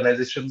those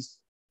organizations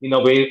in a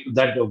way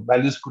that the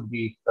values could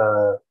be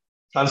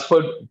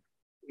transferred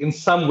in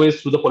some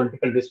ways to the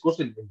political discourse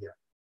in India.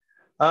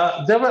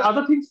 There were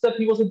other things that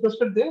he was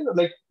interested in,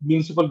 like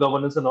municipal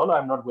governance and all.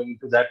 I'm not going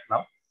into that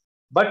now.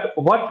 But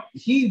what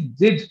he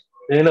did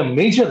in a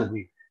major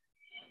way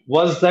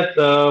was that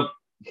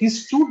he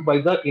stood by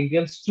the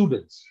Indian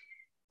students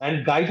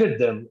and guided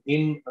them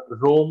in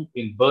Rome,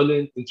 in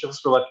Berlin, in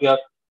Czechoslovakia,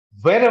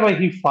 wherever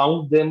he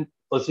found them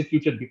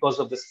persecuted because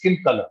of the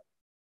skin color,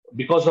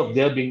 because of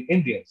their being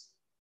Indians.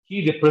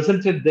 He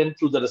represented them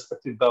to the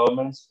respective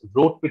governments,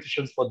 wrote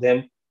petitions for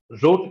them,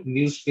 wrote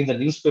news in the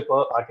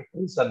newspaper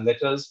articles and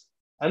letters,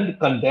 and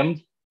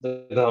condemned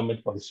the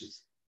government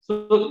policies.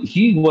 So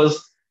he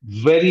was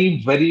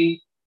very,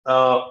 very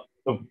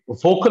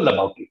vocal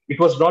about it. It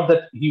was not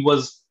that he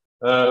was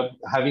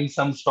having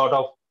some sort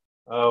of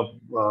uh,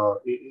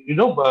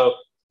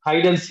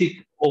 hide and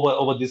seek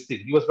over this thing.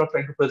 He was not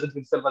trying to present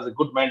himself as a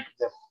good man to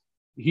them.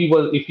 He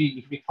was, if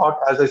he thought,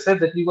 as I said,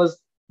 that he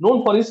was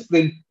known for his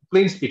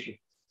plain speaking.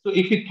 So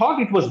if he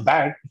thought it was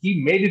bad,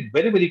 he made it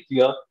very, very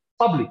clear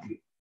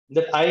publicly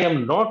that I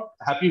am not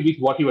happy with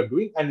what you are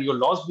doing and your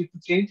laws need to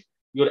change.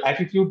 your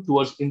attitude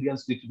towards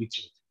Indians need to be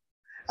changed.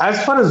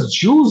 As far as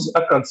Jews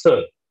are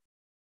concerned,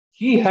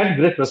 he had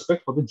great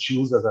respect for the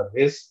Jews as a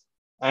race,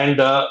 and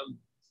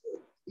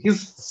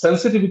his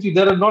sensitivity.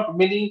 There are not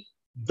many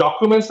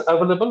documents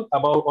available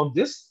about on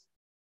this,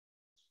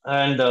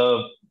 and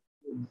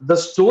the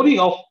story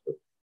of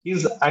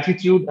his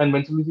attitude and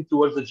mentality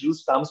towards the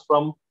Jews comes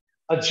from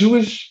a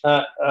Jewish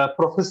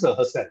professor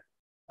herself,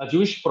 a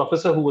Jewish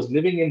professor who was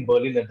living in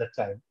Berlin at that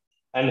time,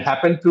 and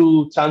happened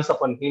to chance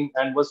upon him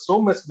and was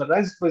so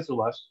mesmerized by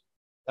Suvash,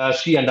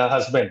 she and her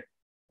husband,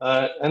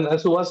 and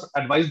Suvash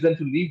advised them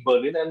to leave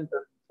Berlin and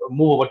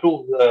move over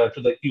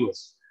to the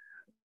US.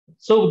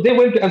 So they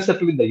went and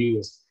settled in the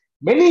US.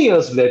 Many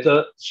years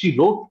later, she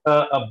wrote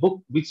a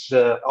book which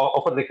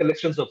of her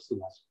recollections of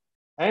Suvash,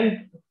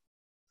 and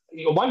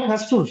one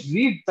has to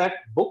read that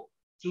book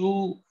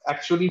to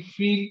actually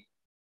feel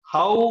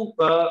how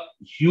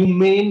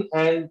humane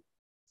and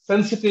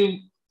sensitive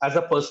as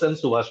a person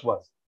Suvash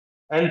was.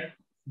 And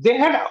they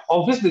had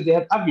obviously they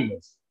had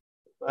arguments,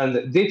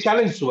 and they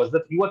challenged to us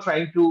that you are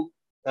trying to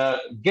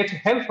get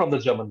help from the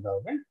German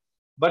government,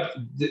 but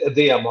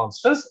they are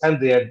monsters and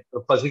they are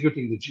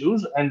persecuting the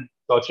Jews and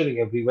torturing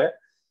everywhere.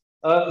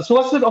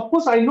 So I said, of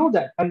course, I know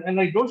that, and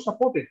I don't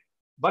support it.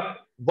 But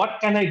what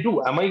can I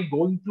do? Am I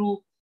going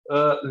to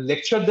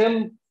lecture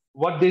them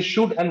what they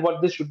should and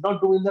what they should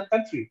not do in their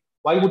country?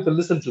 Why would they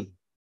listen to me?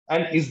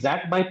 And is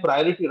that my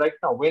priority right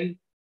now when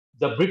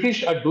the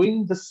British are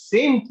doing the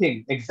same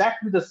thing,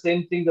 exactly the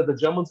same thing that the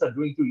Germans are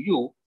doing to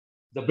you?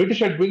 The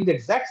British are doing the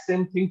exact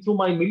same thing to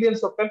my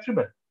millions of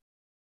countrymen.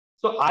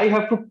 So I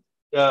have to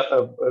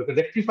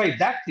rectify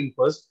that thing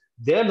first.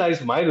 There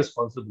lies my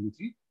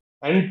responsibility.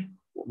 And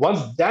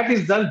once that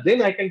is done,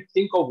 then I can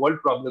think of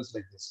world problems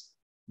like this.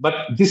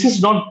 But this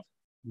is not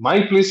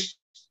my place.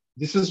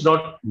 This is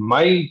not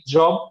my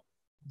job.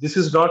 This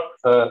is not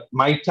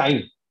my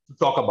time to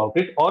talk about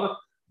it or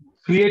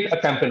create a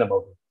campaign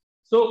about it.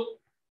 So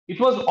it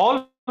was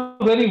all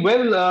very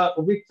well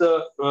with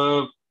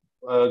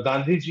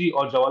Gandhiji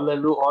or Jawaharlal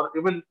Nehru or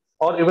even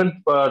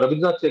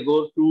Rabindranath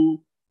Tagore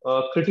to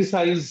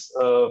criticize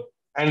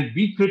and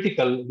be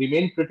critical,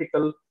 remain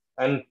critical,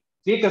 and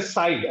take a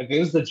side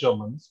against the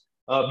Germans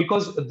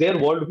because their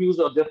worldviews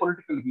or their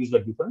political views were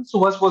different. So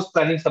was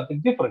planning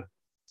something different.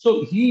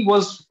 So he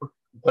was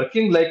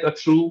working like a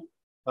true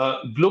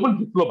global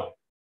diplomat.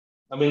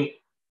 I mean,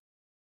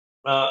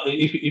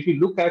 if you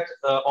look at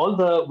all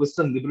the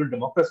Western liberal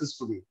democracies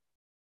today,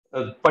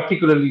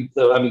 particularly,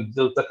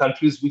 the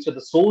countries which are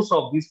the source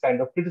of these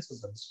kind of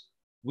criticisms,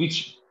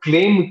 which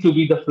claim to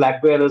be the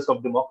flag bearers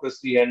of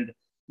democracy and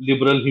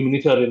liberal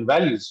humanitarian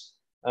values.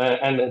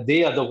 And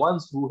they are the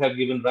ones who have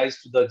given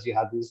rise to the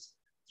jihadists,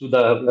 to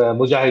the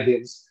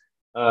mujahideens,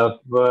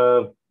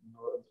 where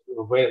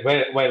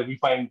we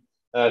find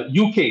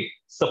UK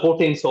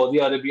supporting Saudi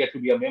Arabia to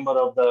be a member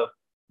of the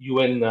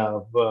UN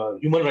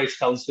Human Rights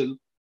Council.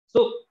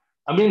 So,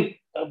 I mean,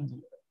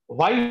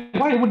 why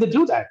would they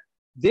do that?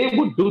 They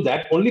would do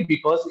that only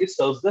because it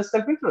serves their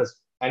self-interest.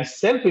 And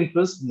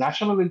self-interest,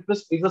 national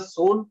interest, is the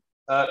sole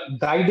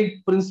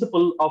guiding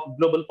principle of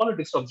global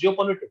politics, of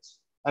geopolitics.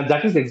 And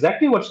that is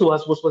exactly what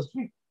Subhash Bose was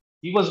doing.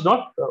 He was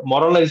not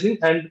moralizing.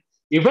 And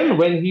even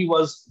when he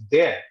was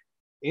there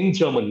in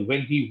Germany,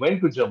 when he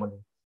went to Germany,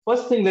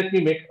 first thing, let me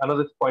make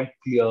another point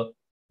clear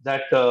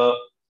that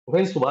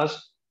when Subhash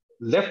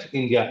left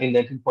India in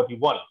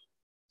 1941,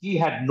 he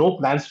had no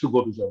plans to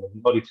go to Germany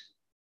or Italy.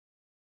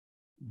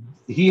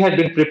 He had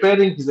been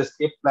preparing his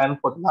escape plan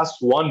for the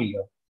last 1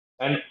 year,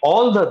 and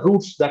all the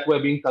routes that were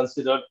being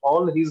considered,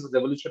 all his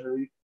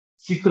revolutionary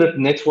secret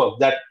network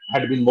that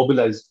had been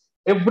mobilized,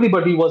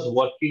 everybody was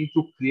working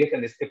to create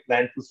an escape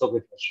plan to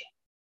Soviet Russia.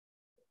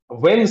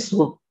 When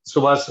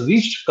Subhas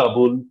reached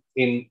Kabul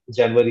in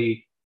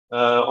January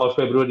or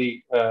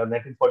February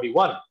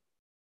 1941,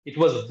 it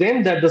was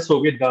then that the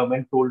Soviet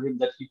government told him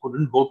that he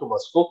couldn't go to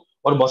Moscow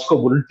or Moscow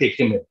wouldn't take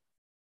him in.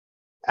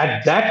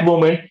 At that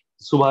moment,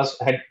 Subhas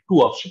had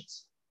two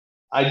options.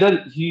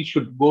 Either he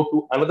should go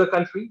to another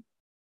country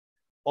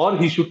or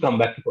he should come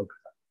back to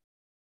Kolkata.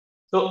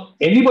 So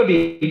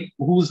anybody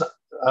who's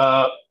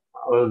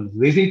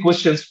raising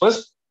questions,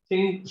 first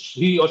thing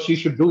he or she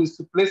should do is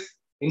to place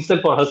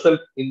himself or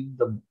herself in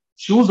the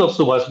shoes of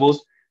Subhas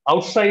Bose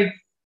outside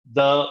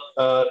the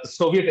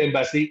Soviet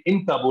embassy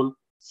in Kabul,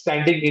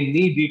 standing in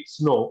knee-deep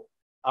snow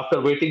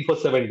after waiting for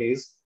 7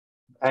 days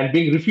and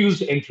being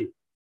refused entry.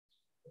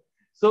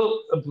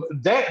 So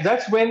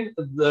that's when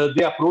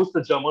they approached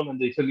the German and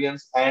the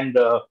Italians, and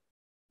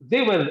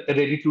they were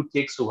ready to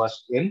take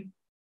Subhash in,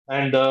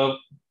 and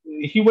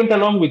he went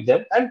along with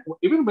them. And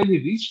even when he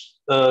reached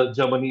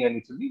Germany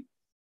and Italy,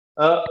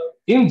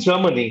 in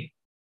Germany,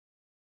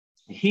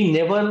 he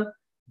never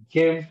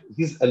gave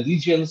his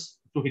allegiance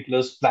to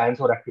Hitler's plans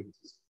or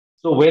activities.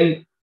 So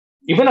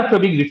even after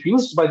being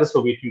refused by the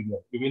Soviet Union,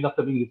 even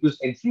after being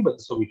refused entry by the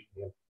Soviet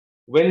Union,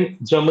 when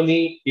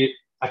Germany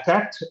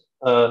attacked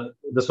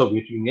the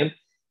Soviet Union,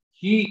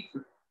 he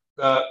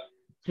uh,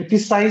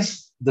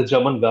 criticized the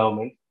German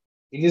government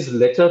in his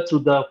letter to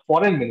the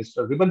foreign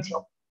minister,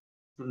 Ribbentrop,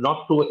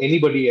 not to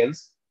anybody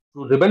else. to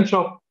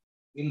Ribbentrop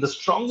in the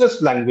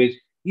strongest language.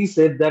 He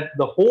said that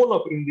the whole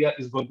of India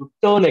is going to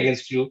turn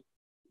against you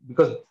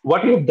because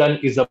what you've done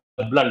is a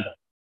blunder.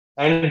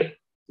 And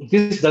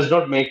this does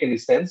not make any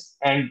sense.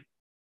 And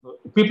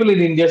people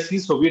in India see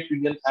Soviet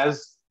Union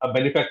as a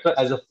benefactor,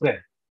 as a friend,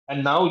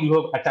 and now you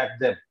have attacked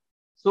them.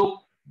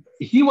 So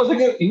he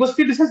was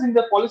criticizing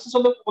their policies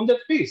on their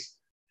face.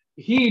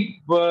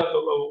 He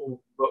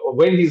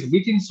when he's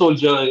meeting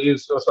soldier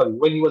is sorry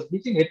when he was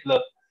meeting Hitler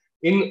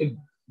in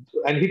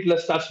and Hitler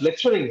starts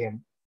lecturing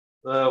him.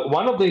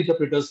 One of the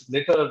interpreters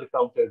later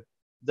recounted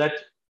that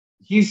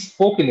he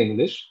spoke in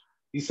English.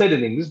 He said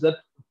in English that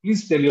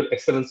please tell your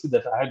excellency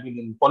that I have been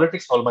in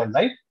politics all my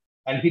life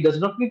and he does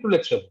not need to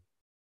lecture me.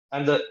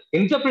 And the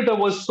interpreter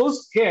was so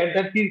scared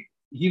that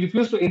he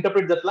refused to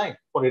interpret that line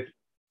for it.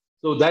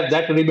 So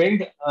that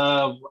remained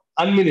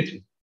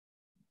unmilitary.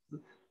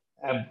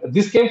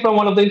 This came from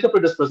one of the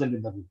interpreters present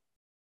in the room.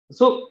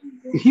 So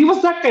he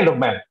was that kind of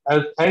man.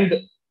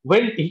 And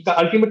when he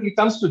ultimately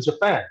comes to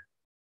Japan,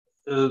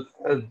 uh,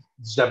 uh,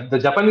 the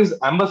Japanese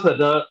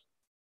ambassador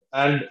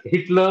and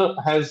Hitler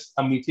has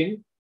a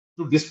meeting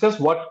to discuss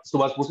what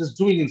Subhash Bose is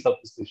doing in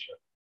Southeast Asia.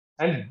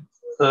 And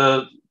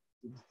uh,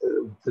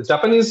 the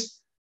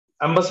Japanese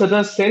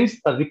ambassador sends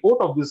a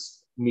report of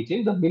this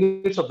meeting, the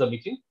minutes of the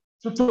meeting,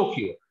 to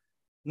Tokyo.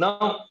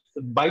 Now,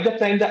 by the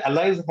time the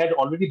Allies had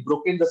already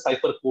broken the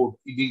cipher code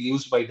being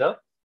used by the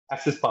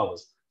Axis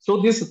powers.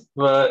 So this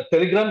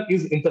telegram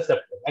is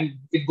intercepted and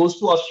it goes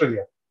to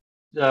Australia.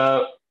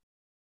 Uh,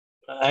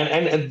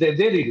 and they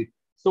read it.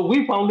 So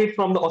we found it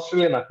from the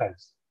Australian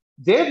archives.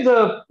 There,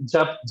 the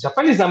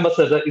Japanese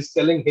ambassador is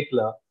telling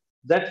Hitler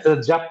that the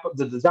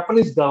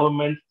Japanese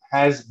government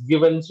has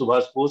given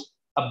Subhash Bose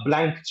a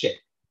blank check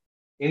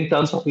in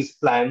terms of his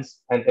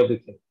plans and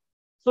everything.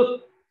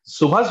 So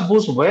Subhash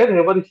Bose,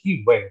 wherever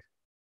he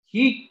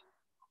he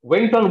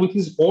went on with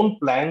his own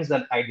plans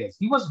and ideas.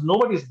 He was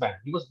nobody's man.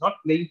 He was not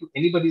playing to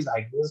anybody's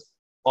ideas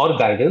or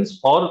guidance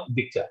or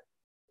dictate.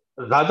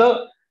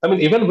 Rather, I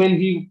mean, even when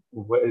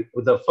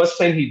the first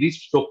time he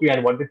reached Tokyo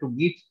and wanted to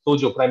meet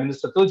Tojo, Prime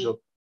Minister Tojo,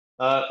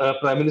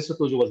 Prime Minister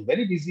Tojo was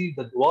very busy.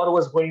 The war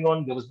was going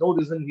on. There was no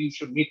reason he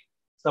should meet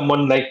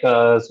someone like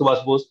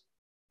Subhash Bose.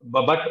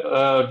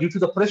 But due to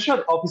the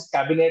pressure of his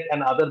cabinet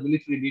and other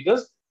military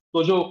leaders,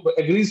 Tojo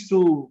agrees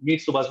to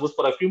meet Subhash Bose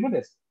for a few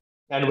minutes.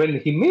 And when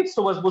he meets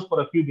Subhash Bose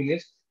for a few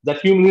minutes,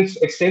 that few minutes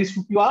extends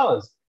to a few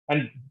hours.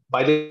 And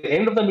by the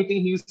end of the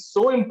meeting, he is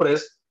so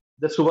impressed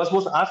that Subhash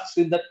Bose asks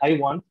him that I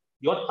want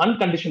your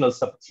unconditional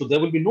support. So there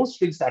will be no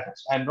strings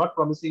attached. I am not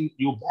promising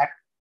you back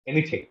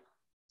anything.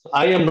 So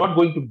I am not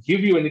going to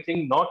give you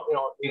anything, not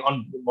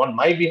on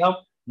my behalf,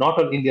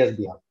 not on India's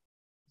behalf.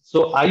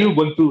 So are you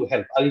going to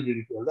help? Are you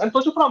ready to help? And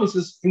Tojo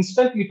promises,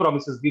 instantly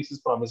promises, gives his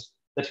promise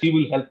that he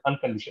will help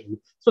unconditionally.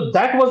 So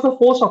that was the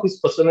force of his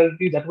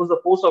personality. That was the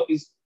force of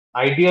his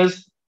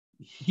ideas.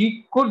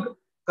 He could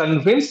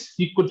convince,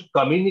 he could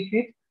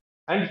communicate,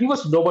 and he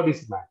was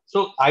nobody's man.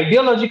 So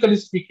ideologically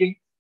speaking,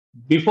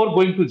 before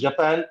going to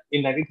Japan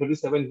in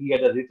 1937, he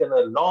had written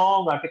a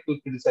long article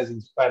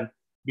criticizing Japan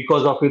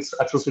because of its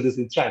atrocities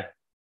in China.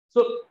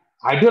 So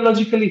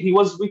ideologically, he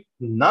was with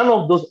none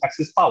of those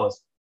Axis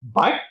powers,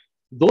 but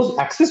those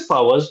Axis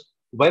powers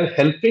were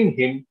helping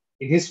him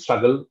in his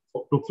struggle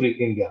to free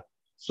India.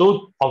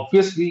 So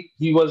obviously,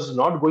 he was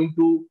not going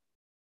to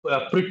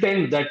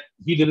pretend that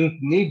he didn't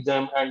need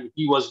them and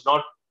he was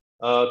not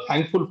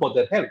thankful for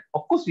their help.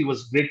 Of course, he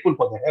was grateful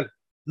for their help.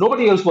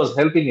 Nobody else was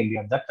helping India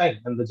at that time,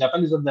 and the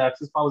Japanese and the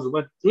Axis powers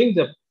were doing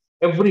them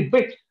every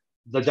bit.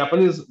 The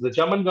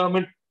German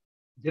government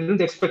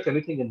didn't expect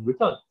anything in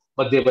return,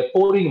 but they were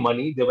pouring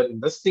money, they were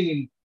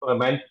investing in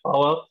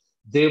manpower.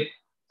 They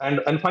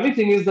and funny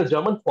thing is, the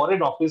German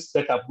Foreign Office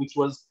set up, which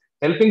was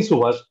helping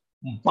Subhash,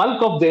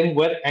 bulk of them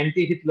were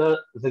anti-Hitler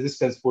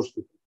resistance force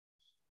people.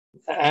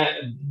 Uh,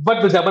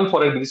 but the German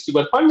Foreign Ministry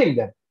were funding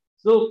them.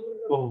 So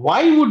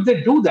why would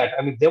they do that?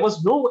 I mean, there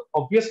was no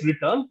obvious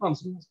return from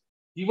Subhash.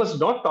 He was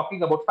not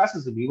talking about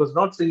fascism. He was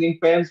not singing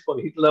pants for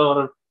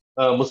Hitler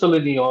or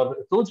Mussolini or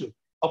Tojo.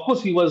 Of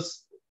course, he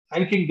was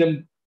thanking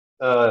them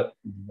uh,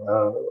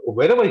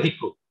 wherever he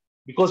could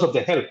because of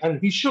the help, and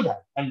he should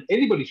have, and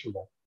anybody should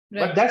have. But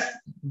Right. that's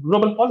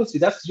global policy.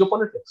 That's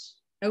geopolitics.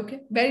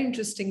 Okay, very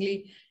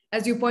interestingly,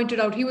 as you pointed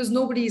out, he was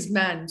nobody's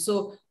man.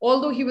 So,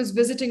 although he was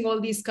visiting all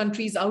these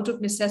countries out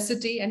of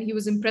necessity and he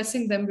was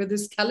impressing them with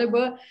his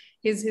caliber,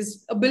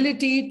 his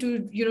ability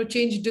to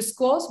change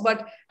discourse,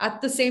 but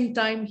at the same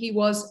time, he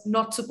was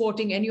not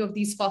supporting any of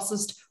these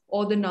fascist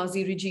or the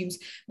Nazi regimes.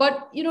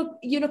 But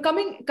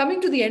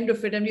coming to the end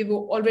of it, and we've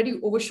already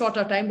overshot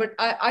our time, but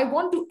I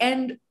want to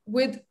end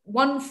with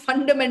one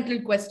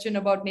fundamental question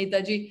about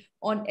Netaji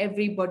on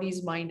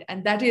everybody's mind,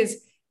 and that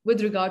is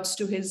with regards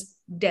to his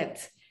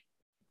death.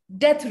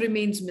 Death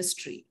remains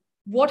mystery.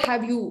 What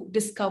have you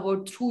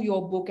discovered through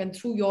your book and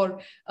through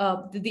your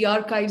the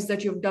archives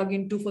that you've dug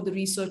into for the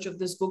research of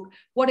this book?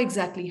 What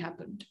exactly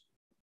happened?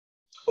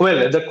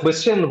 Well, the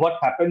question what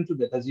happened to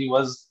Netaji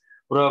was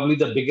probably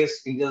the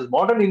biggest India's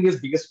modern India's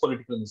biggest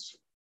political mystery.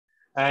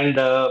 And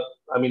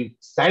I mean,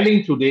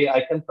 standing today,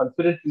 I can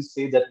confidently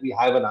say that we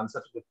have an answer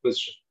to the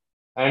question.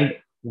 And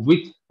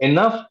with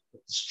enough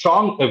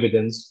strong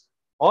evidence,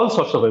 all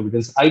sorts of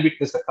evidence,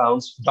 eyewitness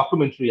accounts,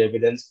 documentary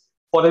evidence,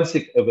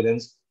 forensic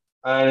evidence,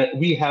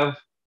 we have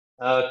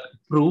uh,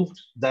 proved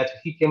that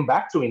he came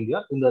back to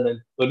India in the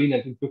early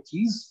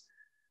 1950s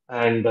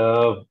and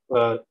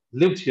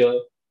lived here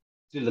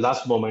till the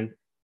last moment,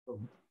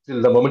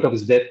 till the moment of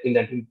his death in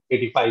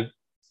 1985,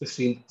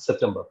 16th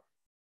September.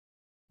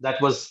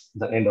 That was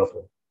the end of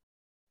him.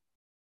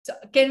 So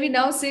can we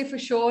now say for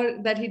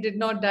sure that he did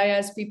not die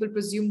as people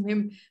presume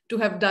him to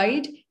have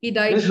died? He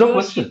There died is no here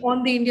question.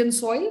 on the Indian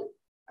soil?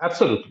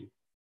 Absolutely.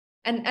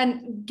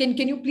 And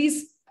can you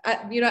please,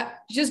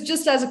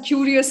 just as a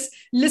curious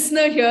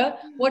listener here,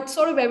 what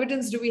sort of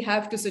evidence do we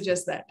have to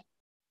suggest that?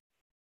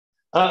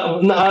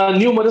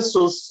 Numerous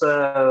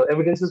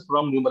evidences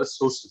from numerous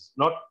sources,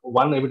 not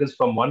one evidence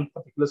from one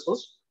particular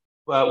source.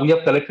 We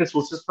have collected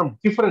sources from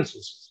different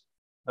sources.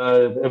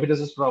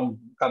 Evidences from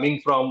coming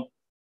from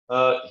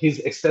his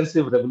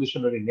extensive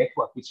revolutionary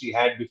network, which he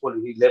had before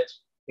he left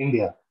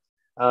India.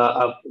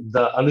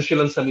 The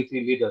Anushilan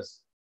Samiti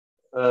leaders,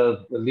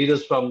 the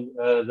leaders from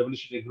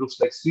revolutionary groups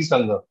like Sri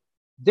Sangha,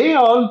 they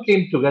all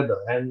came together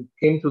and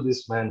came to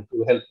this man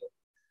to help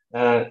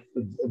him.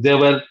 There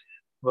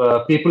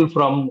were people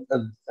from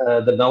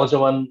the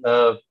Navajawan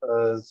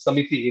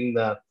Samiti in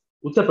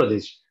Uttar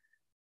Pradesh.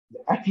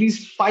 At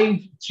least five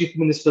chief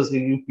ministers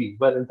in UP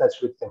were in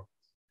touch with him.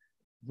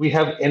 We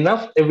have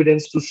enough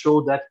evidence to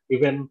show that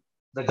even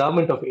the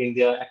government of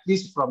India, at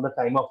least from the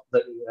time of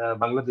the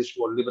Bangladesh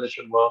War,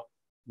 Liberation War,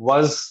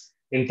 was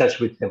in touch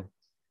with him.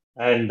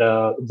 And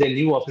they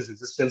knew of his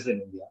existence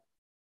in India.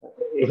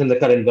 Even the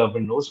current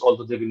government knows,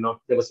 although they will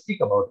not never speak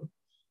about it.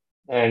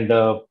 And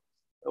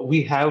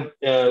we had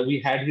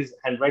his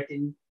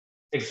handwriting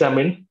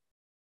examined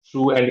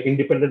through an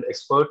independent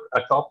expert,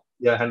 a top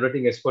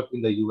handwriting expert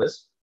in the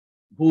US,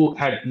 who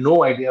had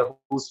no idea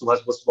who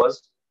Subhash Bose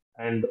was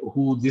and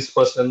who this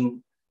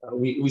person.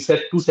 We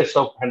set two sets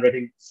of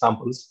handwriting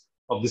samples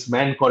of this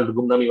man called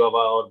Gumnami Baba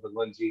or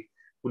Bhagwanji,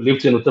 who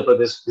lived in Uttar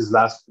Pradesh his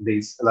last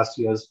days, last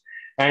years,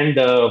 and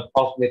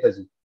of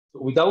Netaji. So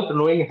without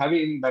knowing,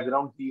 having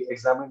background, he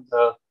examined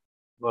the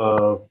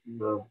uh,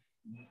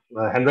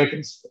 uh,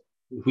 handwritings.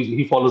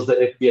 He follows the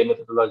FBI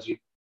methodology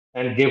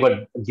and gave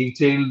a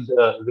detailed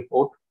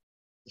report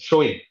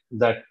showing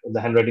that the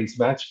handwritings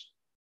match.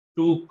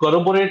 To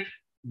corroborate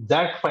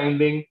that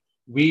finding,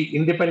 we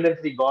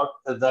independently got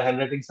the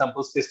handwriting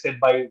samples tested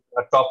by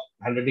a top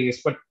handwriting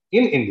expert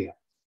in India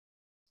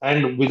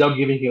and without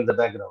giving him the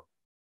background.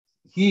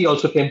 He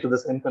also came to the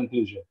same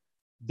conclusion.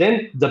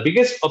 Then the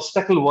biggest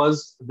obstacle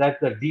was that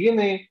the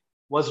DNA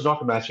was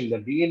not matching. The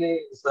DNA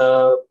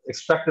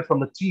extracted from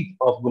the teeth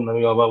of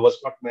Gumnami Baba was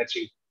not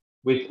matching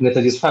with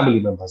Netaji's family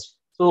members.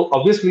 So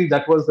obviously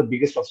that was the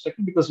biggest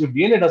obstacle because if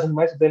DNA doesn't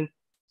match, then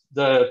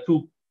the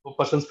two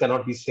persons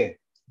cannot be same.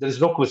 There is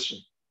no question.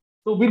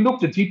 So we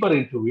looked deeper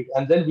into it,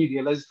 and then we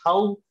realized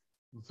how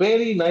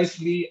very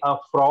nicely a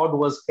fraud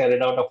was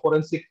carried out, a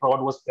forensic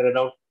fraud was carried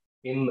out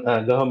in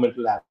government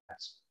labs.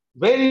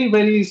 Very,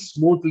 very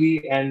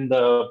smoothly and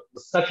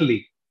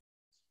subtly.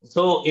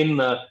 So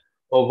in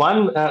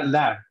one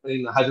lab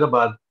in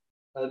Hyderabad,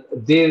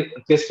 they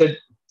tested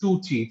two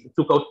teeth,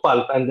 took out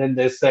pulp, and then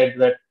they said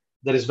that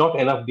there is not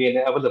enough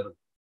DNA available.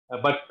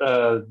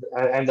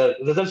 And the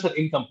results are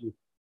incomplete.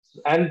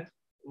 And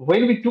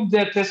when we took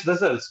their test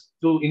results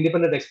to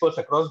independent experts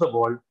across the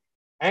world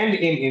and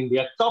in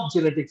India, top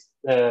genetics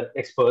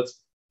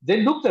experts,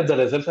 they looked at the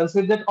results and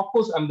said that, of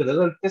course,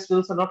 the test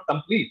results are not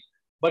complete,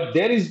 but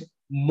there is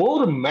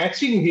more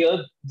matching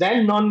here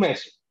than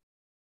non-matching.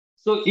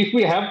 So if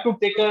we have to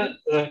take a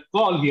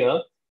call here,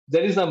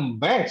 there is a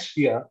match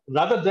here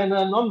rather than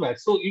a non-match.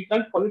 So you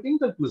can't call it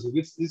inconclusive.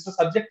 It's a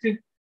subjective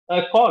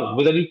call,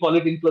 whether you call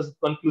it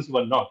conclusive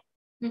or not.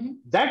 Mm-hmm.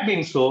 That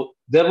being so,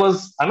 there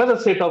was another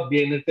set of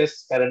DNA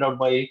tests carried out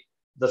by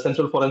the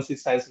Central Forensic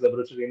Science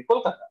Laboratory in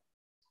Kolkata.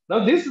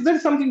 Now,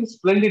 there's something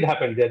splendid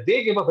happened there.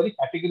 They gave a very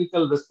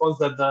categorical response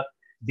that the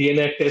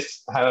DNA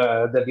tests,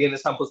 the DNA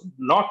samples,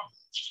 not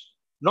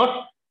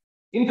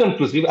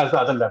inconclusive as the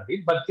other lab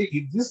did, but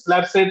this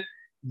lab said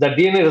the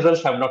DNA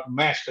results have not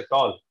matched at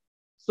all.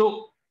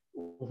 So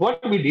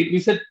what we did, we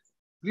said,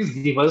 please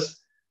give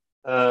us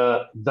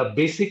the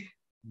basic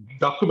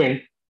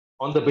document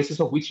on the basis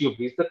of which you have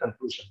reached the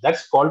conclusion.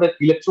 That's called an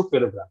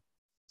electropherogram.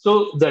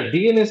 So the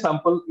DNA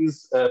sample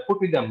is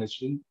put in a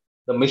machine.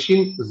 The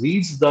machine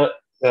reads the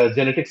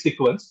genetic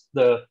sequence,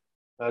 the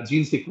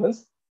gene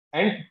sequence,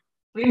 and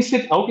prints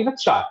it out in a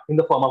chart, in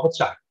the form of a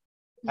chart.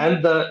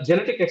 And the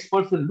genetic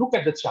experts will look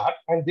at the chart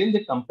and then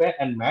they compare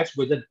and match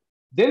whether,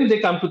 then they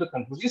come to the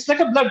conclusion. It's like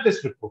a blood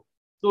test report.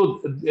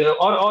 So,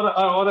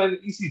 or an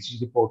ECG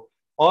report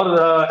or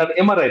an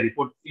MRI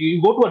report.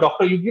 You go to a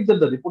doctor, you give them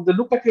the report, they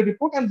look at your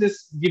report and they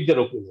give their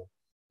opinion.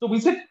 So we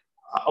said,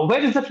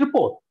 where is that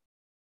report?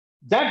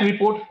 That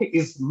report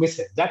is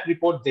missing. That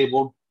report they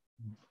won't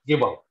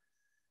give out.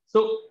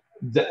 So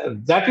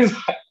that is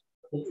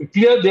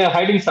clear they are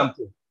hiding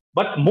something.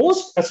 But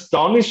most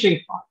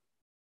astonishing part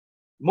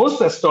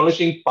most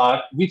astonishing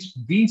part, which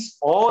beats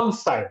all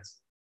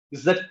science,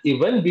 is that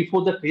even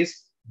before the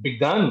test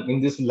began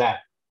in this lab,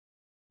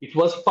 it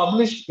was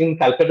published in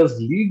Calcutta's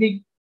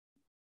leading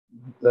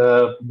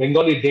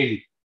Bengali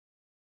daily.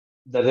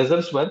 The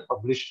results were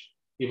published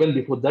even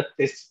before the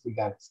tests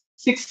began.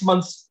 6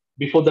 months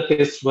before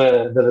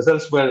the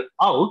results were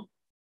out,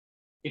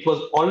 it was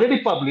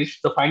already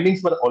published. The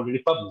findings were already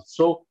published.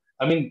 So,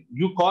 I mean,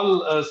 you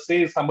call,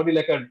 say, somebody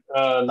like a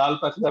Lal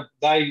Prasad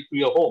guy to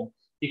your home.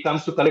 He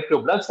comes to collect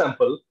your blood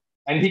sample,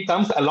 and he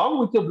comes along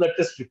with your blood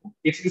test report.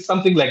 It's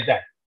something like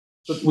that.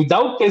 So,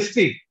 without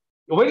testing,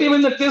 when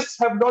even the tests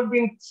have not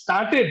been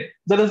started,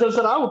 the results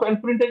are out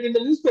and printed in the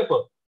newspaper.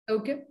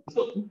 Okay.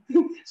 So,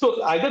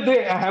 so either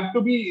they have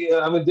to be,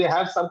 I mean, they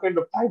have some kind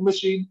of time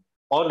machine,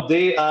 or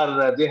they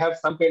have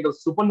some kind of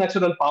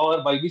supernatural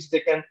power by which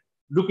they can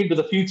look into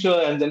the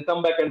future and then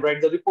come back and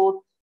write the report.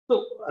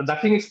 So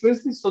nothing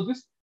explains this. So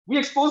this we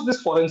expose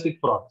this forensic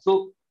fraud.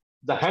 So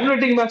the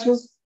handwriting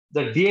matches,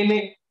 the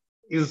DNA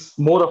is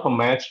more of a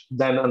match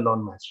than a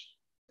non-match.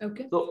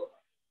 Okay. So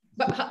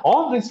But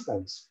all these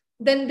kinds.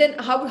 Then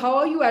how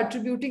are you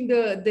attributing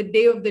the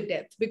day of the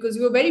death? Because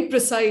you were very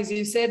precise.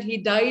 You said he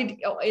died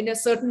in a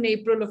certain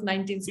April of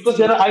 1960. Because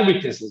there are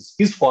eyewitnesses,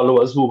 his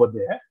followers who were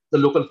there, the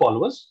local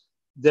followers.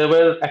 There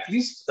were at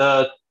least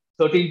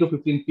 13 to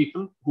 15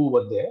 people who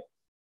were there,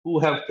 who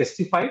have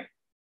testified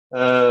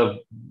uh,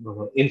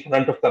 in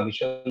front of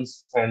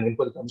commissions and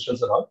inquiry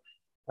commissions and all.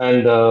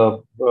 And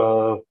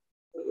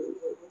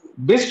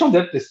based on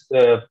their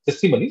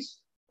testimonies,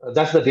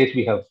 that's the date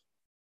we have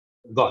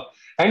got.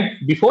 And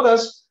before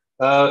us,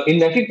 in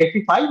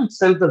 1985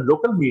 itself, the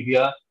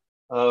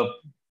uh,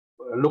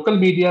 local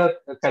media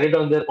carried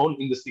on their own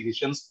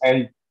investigations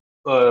and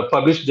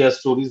published their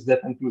stories, their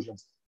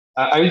conclusions.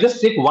 I will just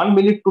take 1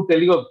 minute to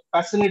tell you a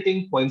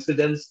fascinating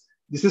coincidence.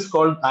 This is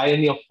called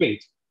irony of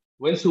fate.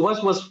 When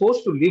Subhash was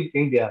forced to leave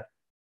India,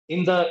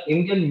 in the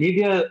Indian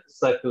media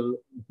circle,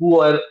 who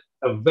are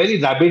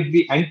very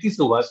rabidly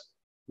anti-Subhash,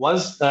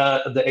 was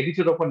the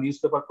editor of a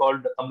newspaper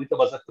called Amrita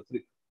Bazar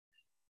Patrika.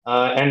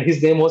 And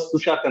his name was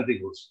Tushar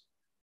Ghose.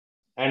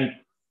 And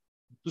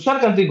Tushar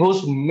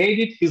Ghose made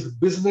it his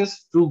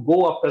business to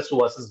go after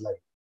Subhash's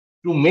life,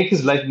 to make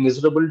his life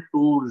miserable,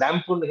 to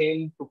lampoon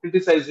him, to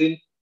criticize him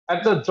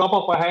at the drop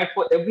of a hat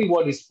for every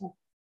word he spoke.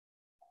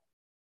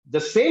 The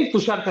same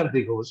Tushar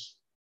Ghose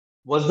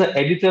was the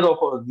editor of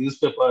a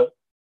newspaper,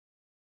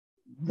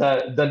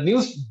 the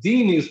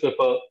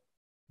newspaper,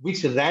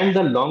 which ran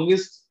the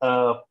longest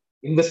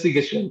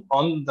investigation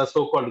on the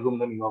so-called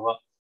Gumnami Baba.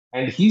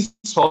 And he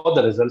saw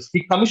the results.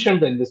 He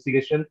commissioned the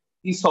investigation.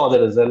 He saw the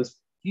results.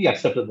 He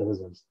accepted the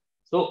results.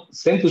 So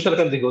same Tushar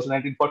Ghose,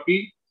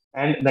 1940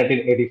 and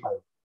 1985.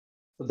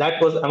 So that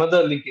was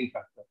another linking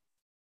factor.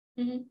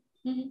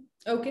 Mm-hmm. Mm-hmm.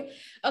 Okay,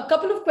 a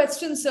couple of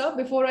questions, sir,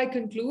 before I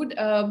conclude.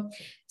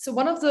 So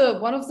one of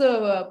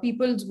the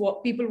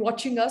people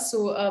watching us,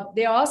 so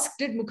they asked,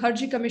 did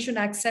Mukherjee Commission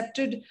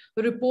accepted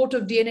the report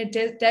of DNA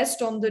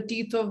test on the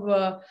teeth of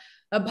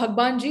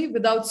Bhagwanji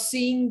without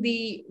seeing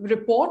the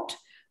report?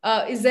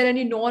 Is there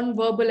any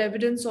non-verbal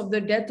evidence of the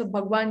death of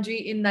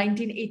Bhagwanji in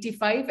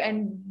 1985?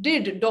 And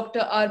did Dr.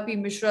 R.P.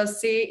 Mishra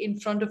say in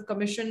front of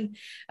commission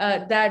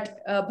that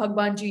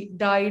Bhagwanji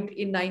died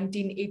in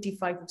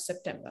 1985 of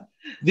September?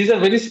 These are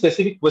very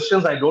specific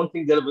questions. I don't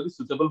think they're very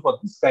suitable for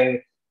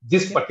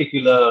this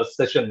particular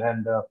session.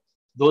 And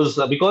those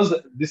because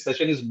this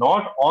session is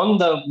not on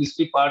the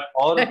mystery part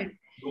or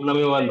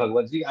Gumnami and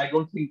Bhagwanji, I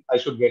don't think I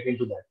should get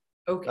into that.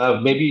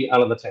 Okay. Maybe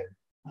another time.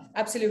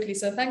 Absolutely,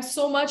 sir. Thanks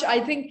so much. I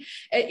think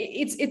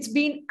it's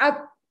been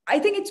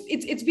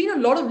a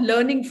lot of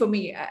learning for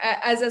me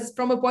as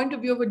from a point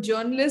of view of a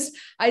journalist.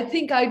 I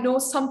think I know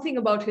something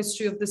about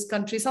history of this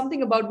country,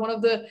 something about one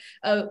of the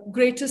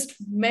greatest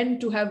men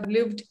to have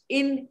lived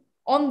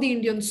on the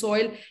Indian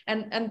soil.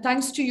 And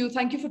thanks to you.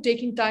 Thank you for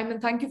taking time,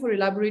 and thank you for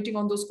elaborating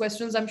on those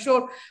questions. I'm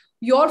sure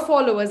your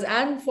followers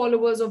and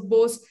followers of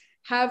Bose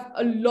have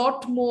a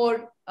lot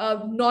more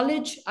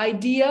knowledge,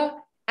 idea,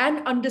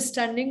 and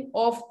understanding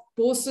of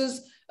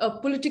Bose's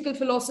political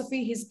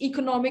philosophy, his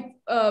economic,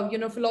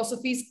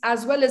 philosophies,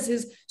 as well as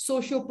his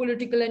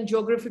socio-political and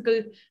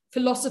geographical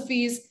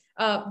philosophies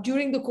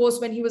during the course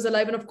when he was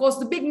alive. And of course,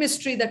 the big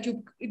mystery that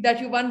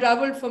you've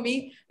unraveled for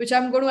me, which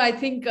I'm going to, I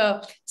think,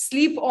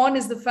 sleep on,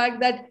 is the fact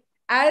that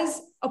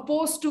as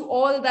opposed to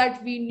all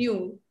that we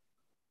knew,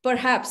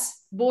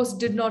 perhaps Bose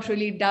did not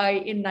really die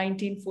in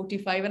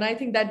 1945. And I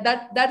think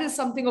that is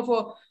something of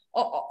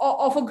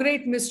a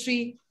great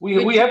mystery.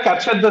 We have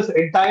captured this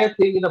entire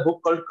thing in a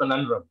book called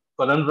Conundrum,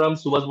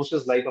 Subhash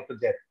Bose's Life After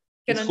Death.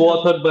 It's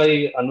co-authored by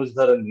Anuj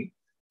Dhar and me.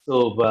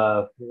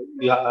 So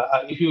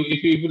if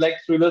you like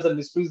thrillers and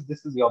mysteries,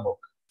 this is your book.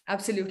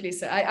 Absolutely,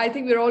 sir. I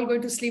think we're all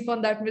going to sleep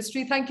on that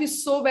mystery. Thank you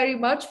so very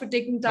much for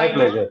taking time. My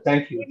pleasure.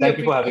 Thank you. Thank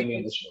you for having me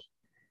on the show.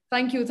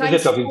 Thank you.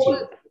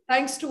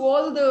 Thanks to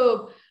all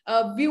the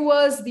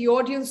viewers, the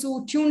audience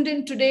who tuned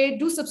in today.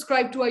 Do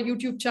subscribe to our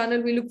YouTube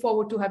channel. We look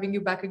forward to having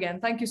you back again.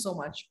 Thank you so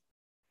much.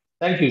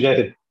 Thank you, Jai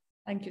Hind.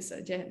 Thank you,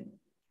 sir. Jai Hind.